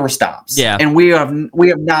con never stops. Yeah, and we have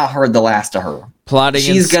not heard the last of her. Plotting.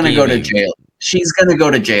 She's going to go to jail. She's going to go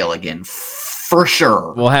to jail again for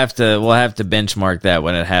sure. We'll have to benchmark that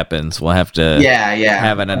when it happens. We'll have to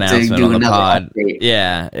have an announcement on the pod. Update.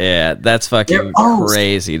 Yeah, that's fucking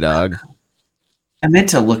crazy, dog. I meant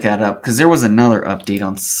to look that up because there was another update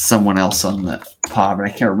on someone else on the pod, but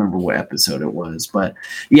I can't remember what episode it was. But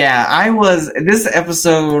yeah, this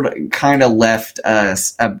episode kind of left a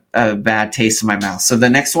bad taste in my mouth. So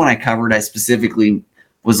the next one I covered, I specifically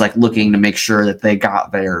was like looking to make sure that they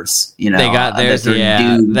got theirs. They got theirs.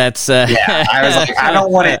 That's I was like, I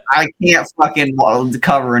don't want it. I can't fucking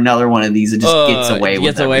cover another one of these. It just gets away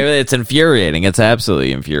with it. It's infuriating. It's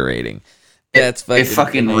absolutely infuriating. It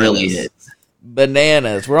fucking really is.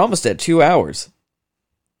 Bananas. We're almost at 2 hours.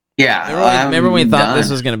 Yeah. Remember when we thought this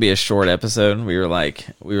was going to be a short episode? We were like,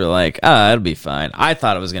 it'll be fine. I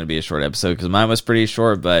thought it was going to be a short episode because mine was pretty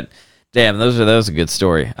short, but Damn, that was a good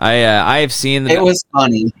story. I've seen it was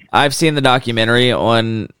funny. I've seen the documentary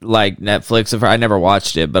on like Netflix of her. I never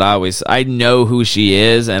watched it, but I know who she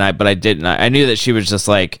is, but I didn't. I knew that she was just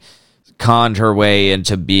like conned her way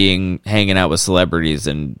into hanging out with celebrities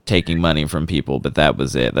and taking money from people, but that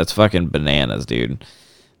was it. That's fucking bananas, dude.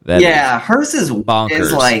 Hers is bonkers.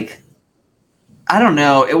 Is like, I don't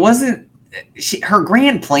know. It wasn't her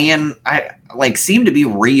grand plan. Seemed to be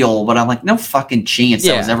real, but I'm like, no fucking chance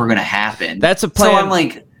that was ever going to happen. That's a plan. So I'm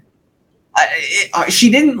like, she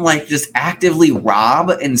didn't like just actively rob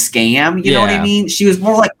and scam. You know what I mean? She was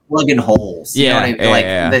more like plugging holes. You know what I mean?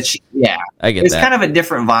 That I get it's that. kind of a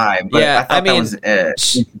different vibe. But I mean, that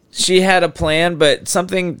was she had a plan, but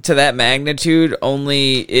something to that magnitude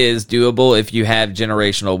only is doable if you have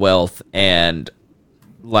generational wealth and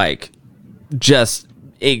like just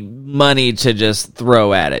money to just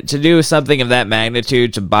throw at it. To do something of that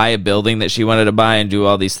magnitude, to buy a building that she wanted to buy and do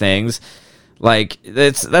all these things. Like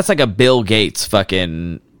that's like a Bill Gates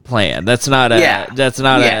fucking plan. That's not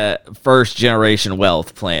a first generation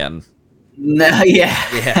wealth plan. No,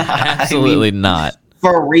 absolutely not.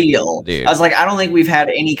 For real, dude. I was like, I don't think we've had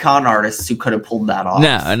any con artists who could have pulled that off. No,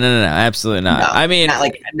 absolutely not. No, I mean, not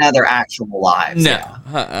like their actual lives. No,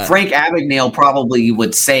 Frank Abagnale probably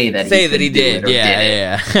would say that he did.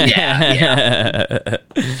 Yeah.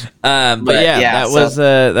 But that was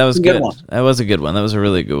good. That was a good one. That was a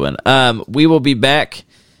really good one. We will be back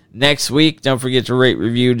next week. Don't forget to rate,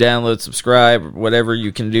 review, download, subscribe, whatever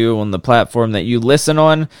you can do on the platform that you listen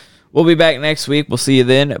on. We'll be back next week. We'll see you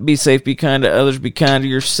then. Be safe, be kind to others, be kind to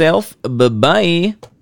yourself. Bye-bye.